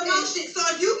And some more shit. So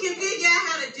if you can figure out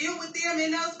how to deal with them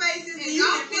in those spaces, then you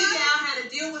can figure out how to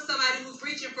deal with somebody who's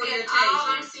reaching for your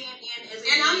all I'm taser. seeing is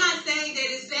And I'm not saying that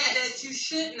it's that you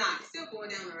should not. still going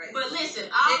down the race. But listen,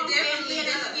 all I'm saying definitely is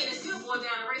does. again, it's still going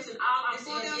down the race, and all I'm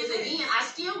saying is again, I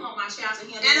still want my child to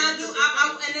handle And it I do,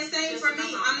 and the same Just for to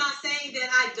me. come I'm not saying that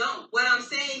I don't. What I'm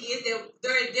saying is that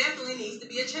there definitely needs to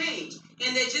be a change.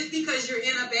 And that just because you're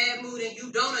in a bad mood and you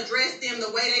don't address them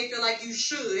the way they feel like you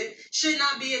should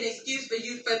not be an excuse for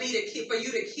you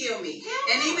to kill me.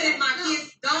 And even if my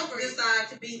kids don't decide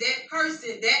to be that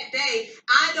person that day,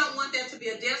 I don't want that to be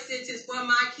a death sentence for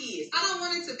my kids. I don't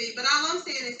want it to be, but all I'm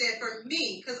saying is that for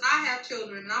me, because I have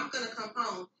children and I'm going to come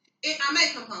home, I may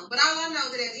come home, but all I know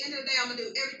that at the end of the day, I'm going to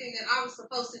do everything that I was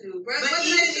supposed to do. But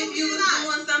even if you were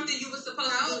doing something you were supposed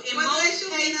to do, in most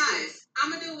cases, I'm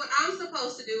going to do what I'm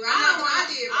supposed to do. I don't want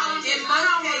cases, to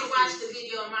watch the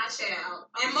video of my child.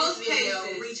 In most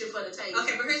cases, reaching for the taser.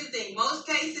 Okay, but here's the thing. Most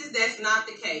cases, that's not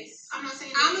the case. I'm not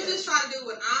saying I'm going to just try to do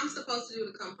what I'm supposed to do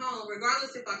to come home,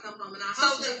 regardless if I come home. And I So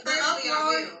hope the I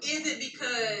uproar will. isn't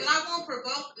because... But I won't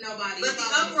provoke nobody. But the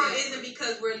uproar isn't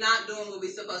because we're not doing what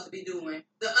we're supposed to be doing.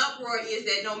 The uproar is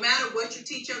that no matter what you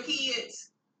teach your kids,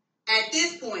 at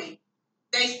this point,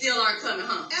 they still aren't coming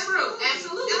home.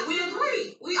 Absolutely. We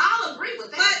agree. We all agree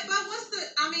with that. But what's the,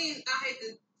 I hate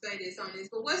to say this on this,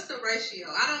 but what's the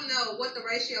ratio? I don't know what the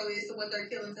ratio is to what they're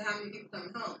killing to how many people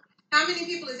coming home. How many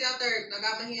people is out there, I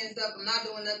got my hands up, I'm not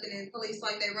doing nothing, and police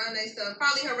they run their stuff,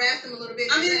 probably harass them a little bit.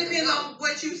 It depends on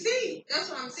what you see. That's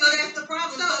what I'm So saying. that's the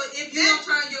problem. So So if you don't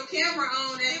turn your camera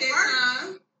on at that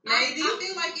time, maybe. I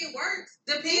feel like it works.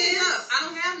 Depends. I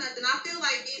don't have nothing. I feel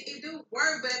like it do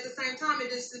work, but at the same time, it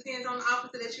just depends on the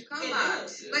officer that you come by.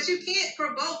 But you can't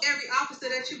provoke every officer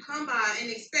that you come by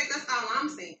and expect. That's all I'm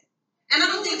saying. And I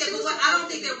don't think that we're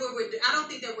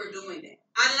doing that.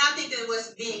 I think that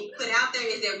what's being put out there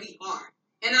is that we are.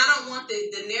 And I don't want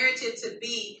the narrative to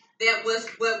be that what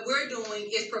we're doing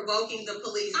is provoking the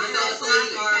police. And so the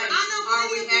police are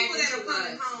reacting to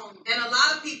us. And a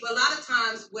lot of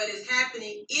times what is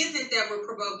happening isn't that we're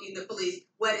provoking the police.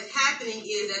 What is happening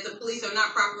is that the police are not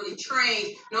properly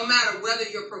trained, no matter whether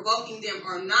you're provoking them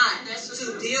or not,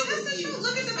 to deal with you.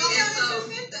 Look at the video that you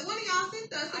sent us. One of y'all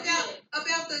sent us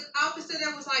about the officer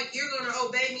that was like, you're going to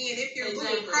obey me, and if you're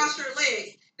rude, cross your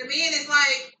legs. The man is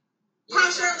like,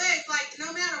 cross your legs. Like,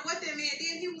 no matter what that man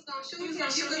did, he was going to shoot him. You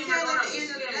could tell at the end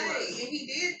of the day. And he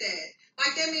did that.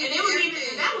 Like, that man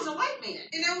that was a white man.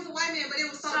 And that was a white man, but it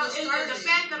was so the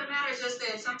fact of the matter is just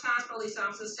that sometimes police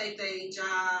officers take their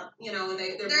job, and they're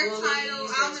bullies, title,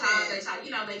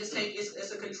 they just take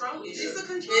it's a control issue. It's a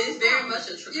control. It is very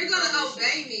much a control. You're gonna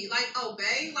obey me, like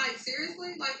obey, like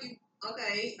seriously, like you.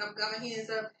 Okay, I've got my hands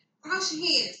up. wash your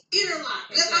hands, interlock.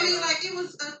 I mean, like, it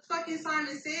was a fucking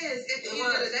Simon Says at the end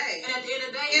of the day. And at the end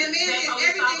of the day, and the man did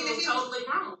everything that was totally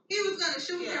wrong. He was going to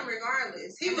shoot him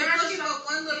regardless. He was looking for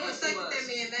one little mistake that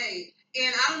man made.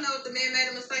 And I don't know if the man made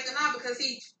a mistake or not because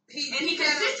he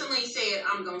consistently said,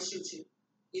 I'm going to shoot you.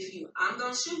 I'm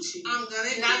going to shoot you. I'm going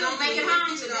to. You're not going to make it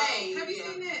home today. Have you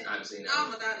seen that? I've seen that. Oh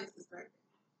my God, it's disturbing.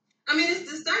 I mean, it's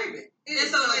disturbing. It and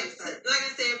is so, so like disturbing. like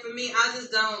I said, for me, I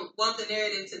just don't want the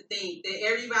narrative to think that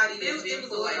everybody that's been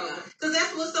pulled over. Because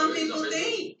that's what some people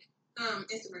think.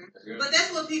 Instagram. But that's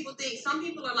what people think. Some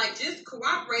people are like, just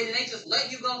cooperate and they just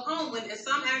let you go home. When in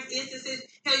some instances,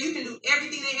 hell, you can do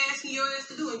everything they asking your ass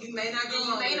to do and you may not go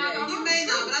home. You may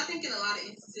not, but I think in a lot of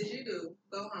instances you do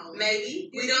go home. Maybe.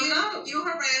 We don't know. You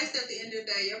harassed at the end of the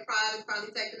day. Your pride is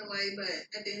probably taken away, but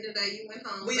at the end of the day, you went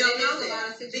home. We don't know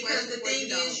that. Because the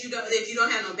thing is, if you don't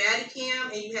have no body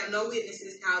cam and you have no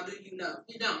witnesses, how do you know?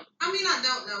 You don't. I mean, I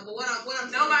don't know, but what I'm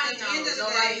saying nobody is at the end of the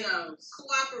nobody day, knows.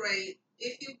 Cooperate.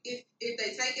 If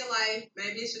they take your life,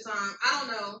 maybe it's your time. I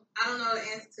don't know the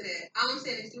answer to that. All I'm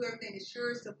saying is do everything that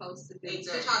you're supposed to do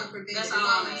to try to prevent it. That's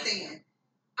all I'm saying.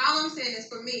 All I'm saying is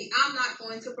for me, I'm not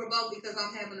going to provoke because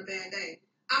I'm having a bad day.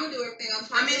 I'm gonna do everything I'm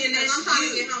trying to do. And I'm trying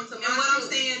to get home to my And what children. I'm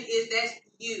saying is that's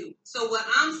you. So what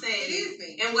I'm saying it is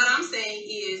me. And what I'm saying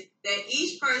is that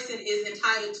each person is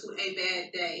entitled to a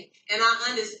bad day. And I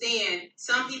understand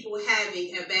some people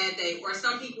having a bad day or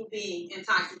some people being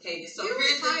intoxicated. So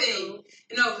here's the thing.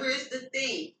 Here's the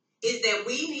thing is that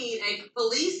we need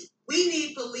police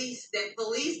that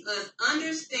police us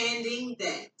understanding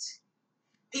that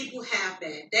people have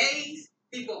bad days.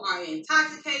 People are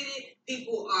intoxicated.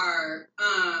 People are,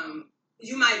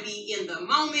 you might be in the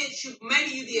moment.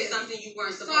 Maybe you did something you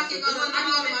weren't supposed to do. I can go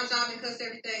to my job and cuss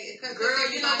everything. Girl,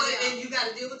 you know what? And you got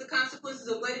to deal with the consequences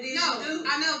of what it is you do.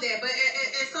 I know that. But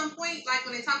at some point, like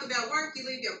when they talk about work, you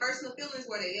leave your personal feelings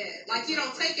where they at. Like you don't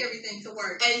take everything to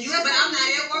work. But I'm not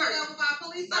at work.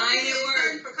 But I ain't at work.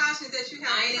 Certain precautions that you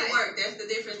have. I ain't at work. That's the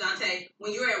difference, Dante.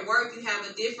 When you're at work, you have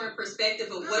a different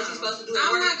perspective of what you're supposed to do at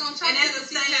work. I'm not gonna try to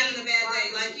see you having a bad day.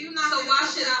 Like you not. So why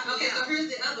should I? Okay, so here's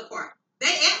the other part.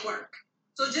 They at work.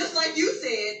 So just like you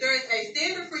said, there's a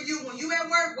standard for you when you at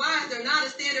work. Why is there not a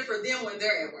standard for them when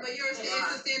they're at work? But it's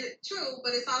a standard, true,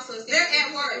 but it's also a standard. They're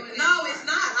at work. No, it's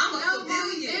not. I'm a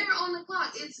civilian. They're on the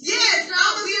clock. I'm a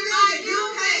civilian. You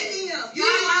pay them.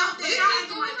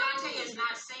 Dante is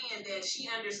not saying that she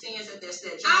understands that that's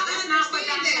their job. That's not what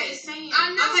Dante's saying.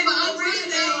 I know, okay, but I'm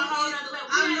saying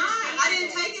I'm not. I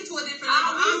didn't take it to a different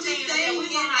level. I'm just saying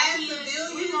as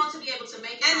civilians, we want to be able to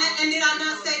make it. And did I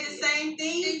not say the same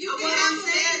thing? What I'm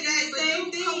saying is the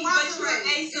same thing, but you're a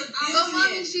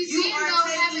civilian. She's saying though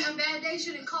having a bad day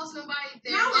shouldn't cost nobody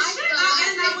their life.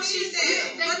 That's not what she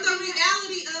said. But the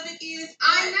reality of it is,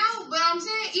 I know, but I'm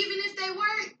saying even if they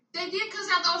were, they did cuss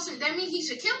out the officer. That mean he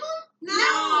should kill him?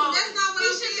 No, that's not what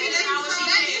I'm saying. That's not what she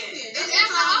said. It's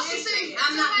after the officer.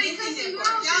 I'm not missing it.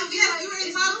 Yes, you're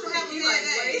entitled to have a bad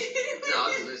day.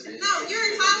 No, you're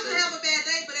entitled to have a bad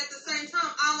day, but at the same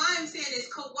time, all I'm saying is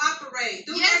cooperate.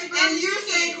 And you're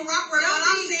saying cooperate, but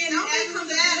I'm saying as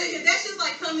combative. That's just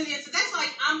like coming in. So that's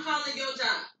like I'm calling your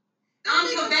job. I'm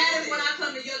combative when I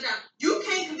come to your job. You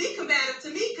can't be combative to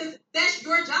me because that's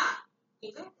your job.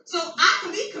 So I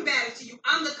can be combative to you.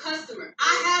 I'm the customer.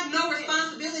 I have no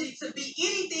responsibility to be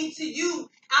anything to you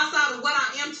outside of what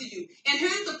I am to you. And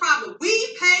here's the problem.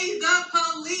 We pay the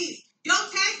police. Your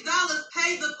tax dollars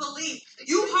pay the police.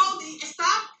 We need to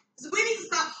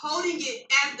stop holding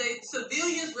it as the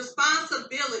civilian's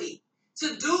responsibility to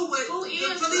do what the police.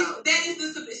 That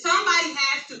is somebody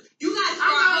has to. You got to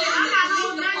start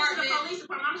holding the police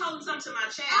department. I'm holding something to my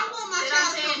child. I want my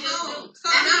child to know.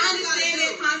 And I understand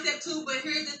that concept too, but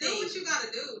here's the thing. Do what you got to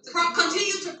do.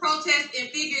 Continue to protest and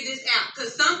figure this out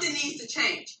because something needs to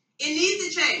change. It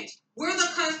needs to change. We're the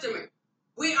customer.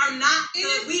 We are not.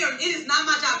 It is not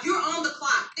my job. You're on the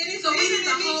clock. It is so we need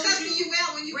to hold you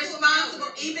out when you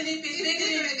responsible, even if it's bigger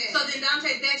than that. So then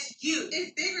Dante, that's you.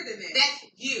 It's bigger than that.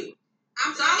 That's you.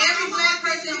 Every black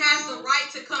person has the right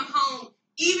to come home,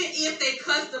 even if they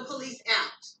cuss the police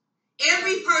out.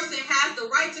 Every person has the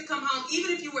right to come home, even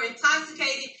if you were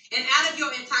intoxicated, and out of your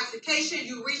intoxication,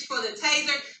 you reach for the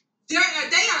taser.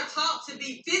 They are taught to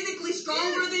be physically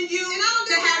stronger than you,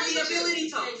 to have the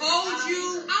ability to hold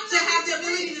you, to have the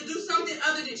ability to do something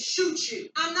other than shoot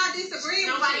you. I'm not disagreeing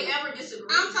with you. Nobody ever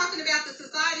disagrees. I'm talking about the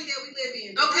society that we live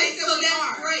in. Okay, so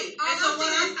that's great. And so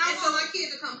I want my kid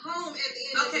to come home at the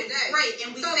end of the day. Great.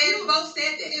 And we both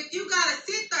said that. If you gotta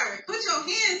sit there, put your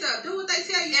hands up, do what they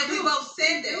tell you to do. And we both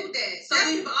said that. Do that. So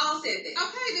we've all said that.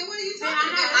 Okay, then what are you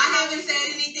talking about? I haven't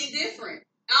said anything different.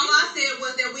 All I said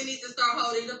was that we need to start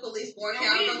holding the police more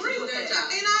accountable to do their job.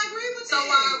 And I agree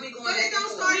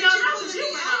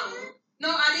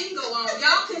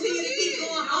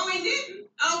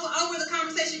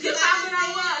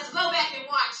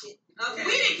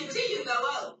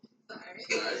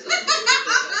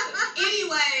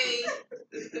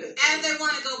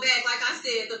back, like I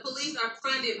said, the police are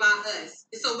funded by us,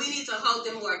 so we need to hold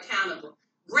them more accountable.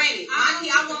 Granted,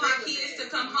 I want my kids to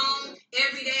come home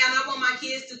every day, and I want my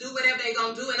kids to do whatever they're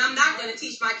going to do, and I'm not going to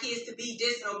teach my kids to be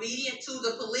disobedient to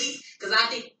the police, because I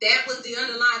think that was the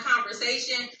underlying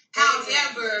conversation.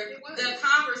 However, the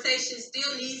conversation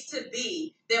still needs to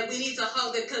be that we need to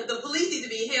hold the police need to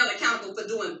be held accountable for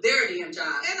doing their damn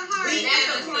job. As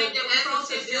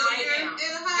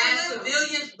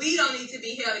civilians, we don't need to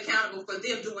be held accountable for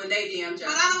them doing their damn job.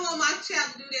 But I don't want my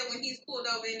child to do that when he's pulled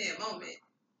over in that moment.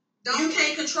 You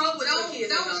can't control what your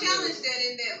kids are going to do. Don't challenge that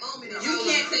in that moment. You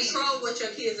can't control what your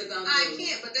kids are going to do. I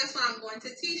can't, but that's what I'm going to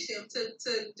teach them, to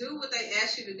do what they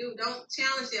ask you to do. Don't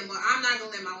challenge them. Well, I'm not going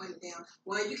to let my window down.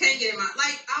 Well, you can't get in my...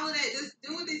 Like, all of that. Just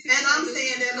do what these people do. And I'm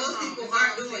saying that most people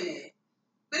aren't doing it.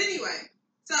 But anyway,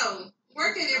 so,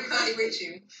 where can everybody reach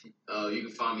you? You can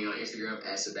find me on Instagram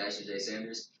at Sebastian J.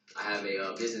 Sanders. I have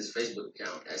a business Facebook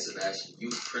account at Sebastian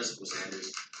Youth Principal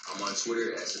Sanders. I'm on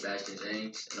Twitter at Sebastian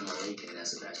James, and I'm on LinkedIn at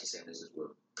Sebastian Sanders as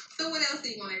well. So what else do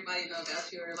you want everybody to know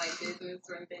about your business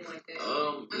or anything like that?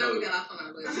 I know we got off on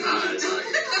our list.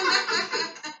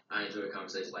 I enjoy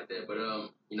conversations like that, but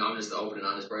I'm just an open and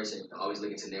honest person. Always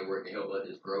looking to network and help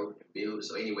others grow and build.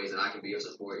 So any ways that I can be of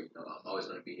support, I'm always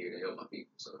going to be here to help my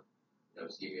people. So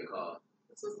just give me a call.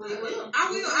 I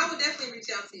would definitely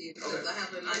reach out to you because I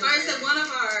have a nice. All right, so one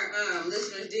of our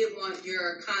listeners did want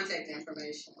your contact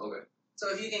information. Okay. So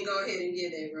if you can go ahead and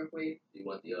get that real quick. You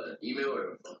want the email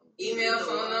or phone? Email,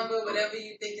 phone number, whatever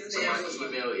you think is there. So my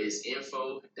email is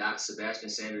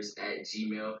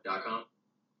info.sebastiansanders@gmail.com.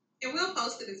 And we'll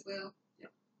post it as well. Yeah.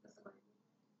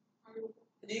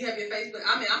 Do you have your Facebook?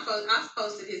 I mean, I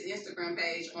posted his Instagram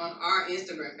page on our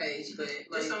Instagram page, but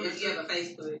like if you have a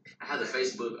Facebook. I have the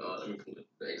Facebook, let me put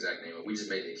the exact name. We just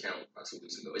made the account about 2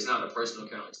 weeks ago. It's not a personal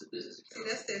account, it's the business account. See,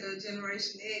 that's the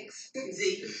Generation X.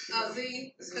 Z. Oh,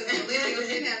 Z? Because millennials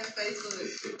didn't have a Facebook.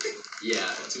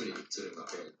 Yeah, too many of my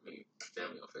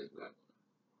family on Facebook. I want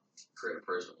to create a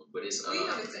personal one. But it's, we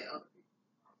always say,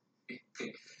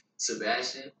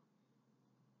 Sebastian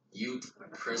Youth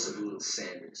Principal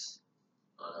Sanders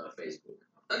on Facebook.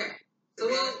 Okay. So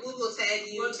we will tag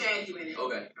you. We'll tag you in it.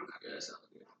 Okay. Yeah, that sounds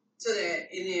good. To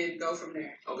that, and then go from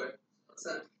there. Okay.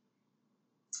 So,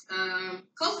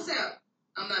 close us out.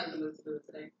 I'm not in the mood to do it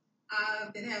today.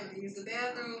 I've been having to use the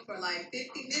bathroom for like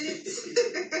 50 minutes.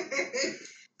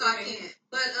 So I can't.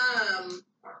 But,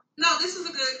 no, this was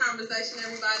a good conversation,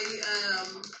 everybody.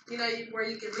 Where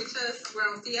you can reach us. We're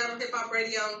on Seattle Hip Hop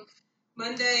Radio,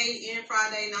 Monday and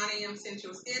Friday, 9 a.m.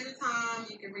 Central Standard Time.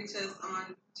 You can reach us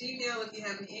on Gmail if you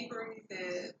have any inquiries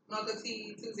at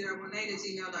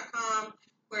mochaT2018@gmail.com.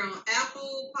 We're on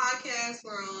Apple Podcasts.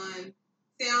 We're on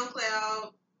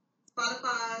SoundCloud,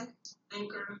 Spotify,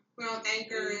 Anchor. We're on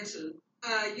Anchor YouTube.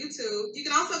 and YouTube. You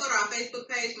can also go to our Facebook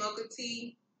page, Mocha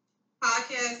T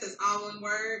Podcast. That's all one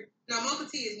word. No, Mocha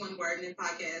T is one word, and then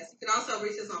podcast. You can also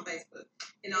reach us on Facebook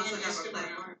and also have our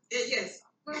platform. Yes.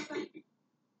 What did I say?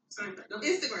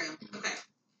 Instagram. Okay.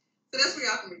 So that's where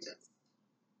y'all can reach us.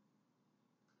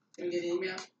 Can we get an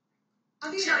email?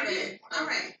 Sure. All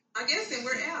right. I guess then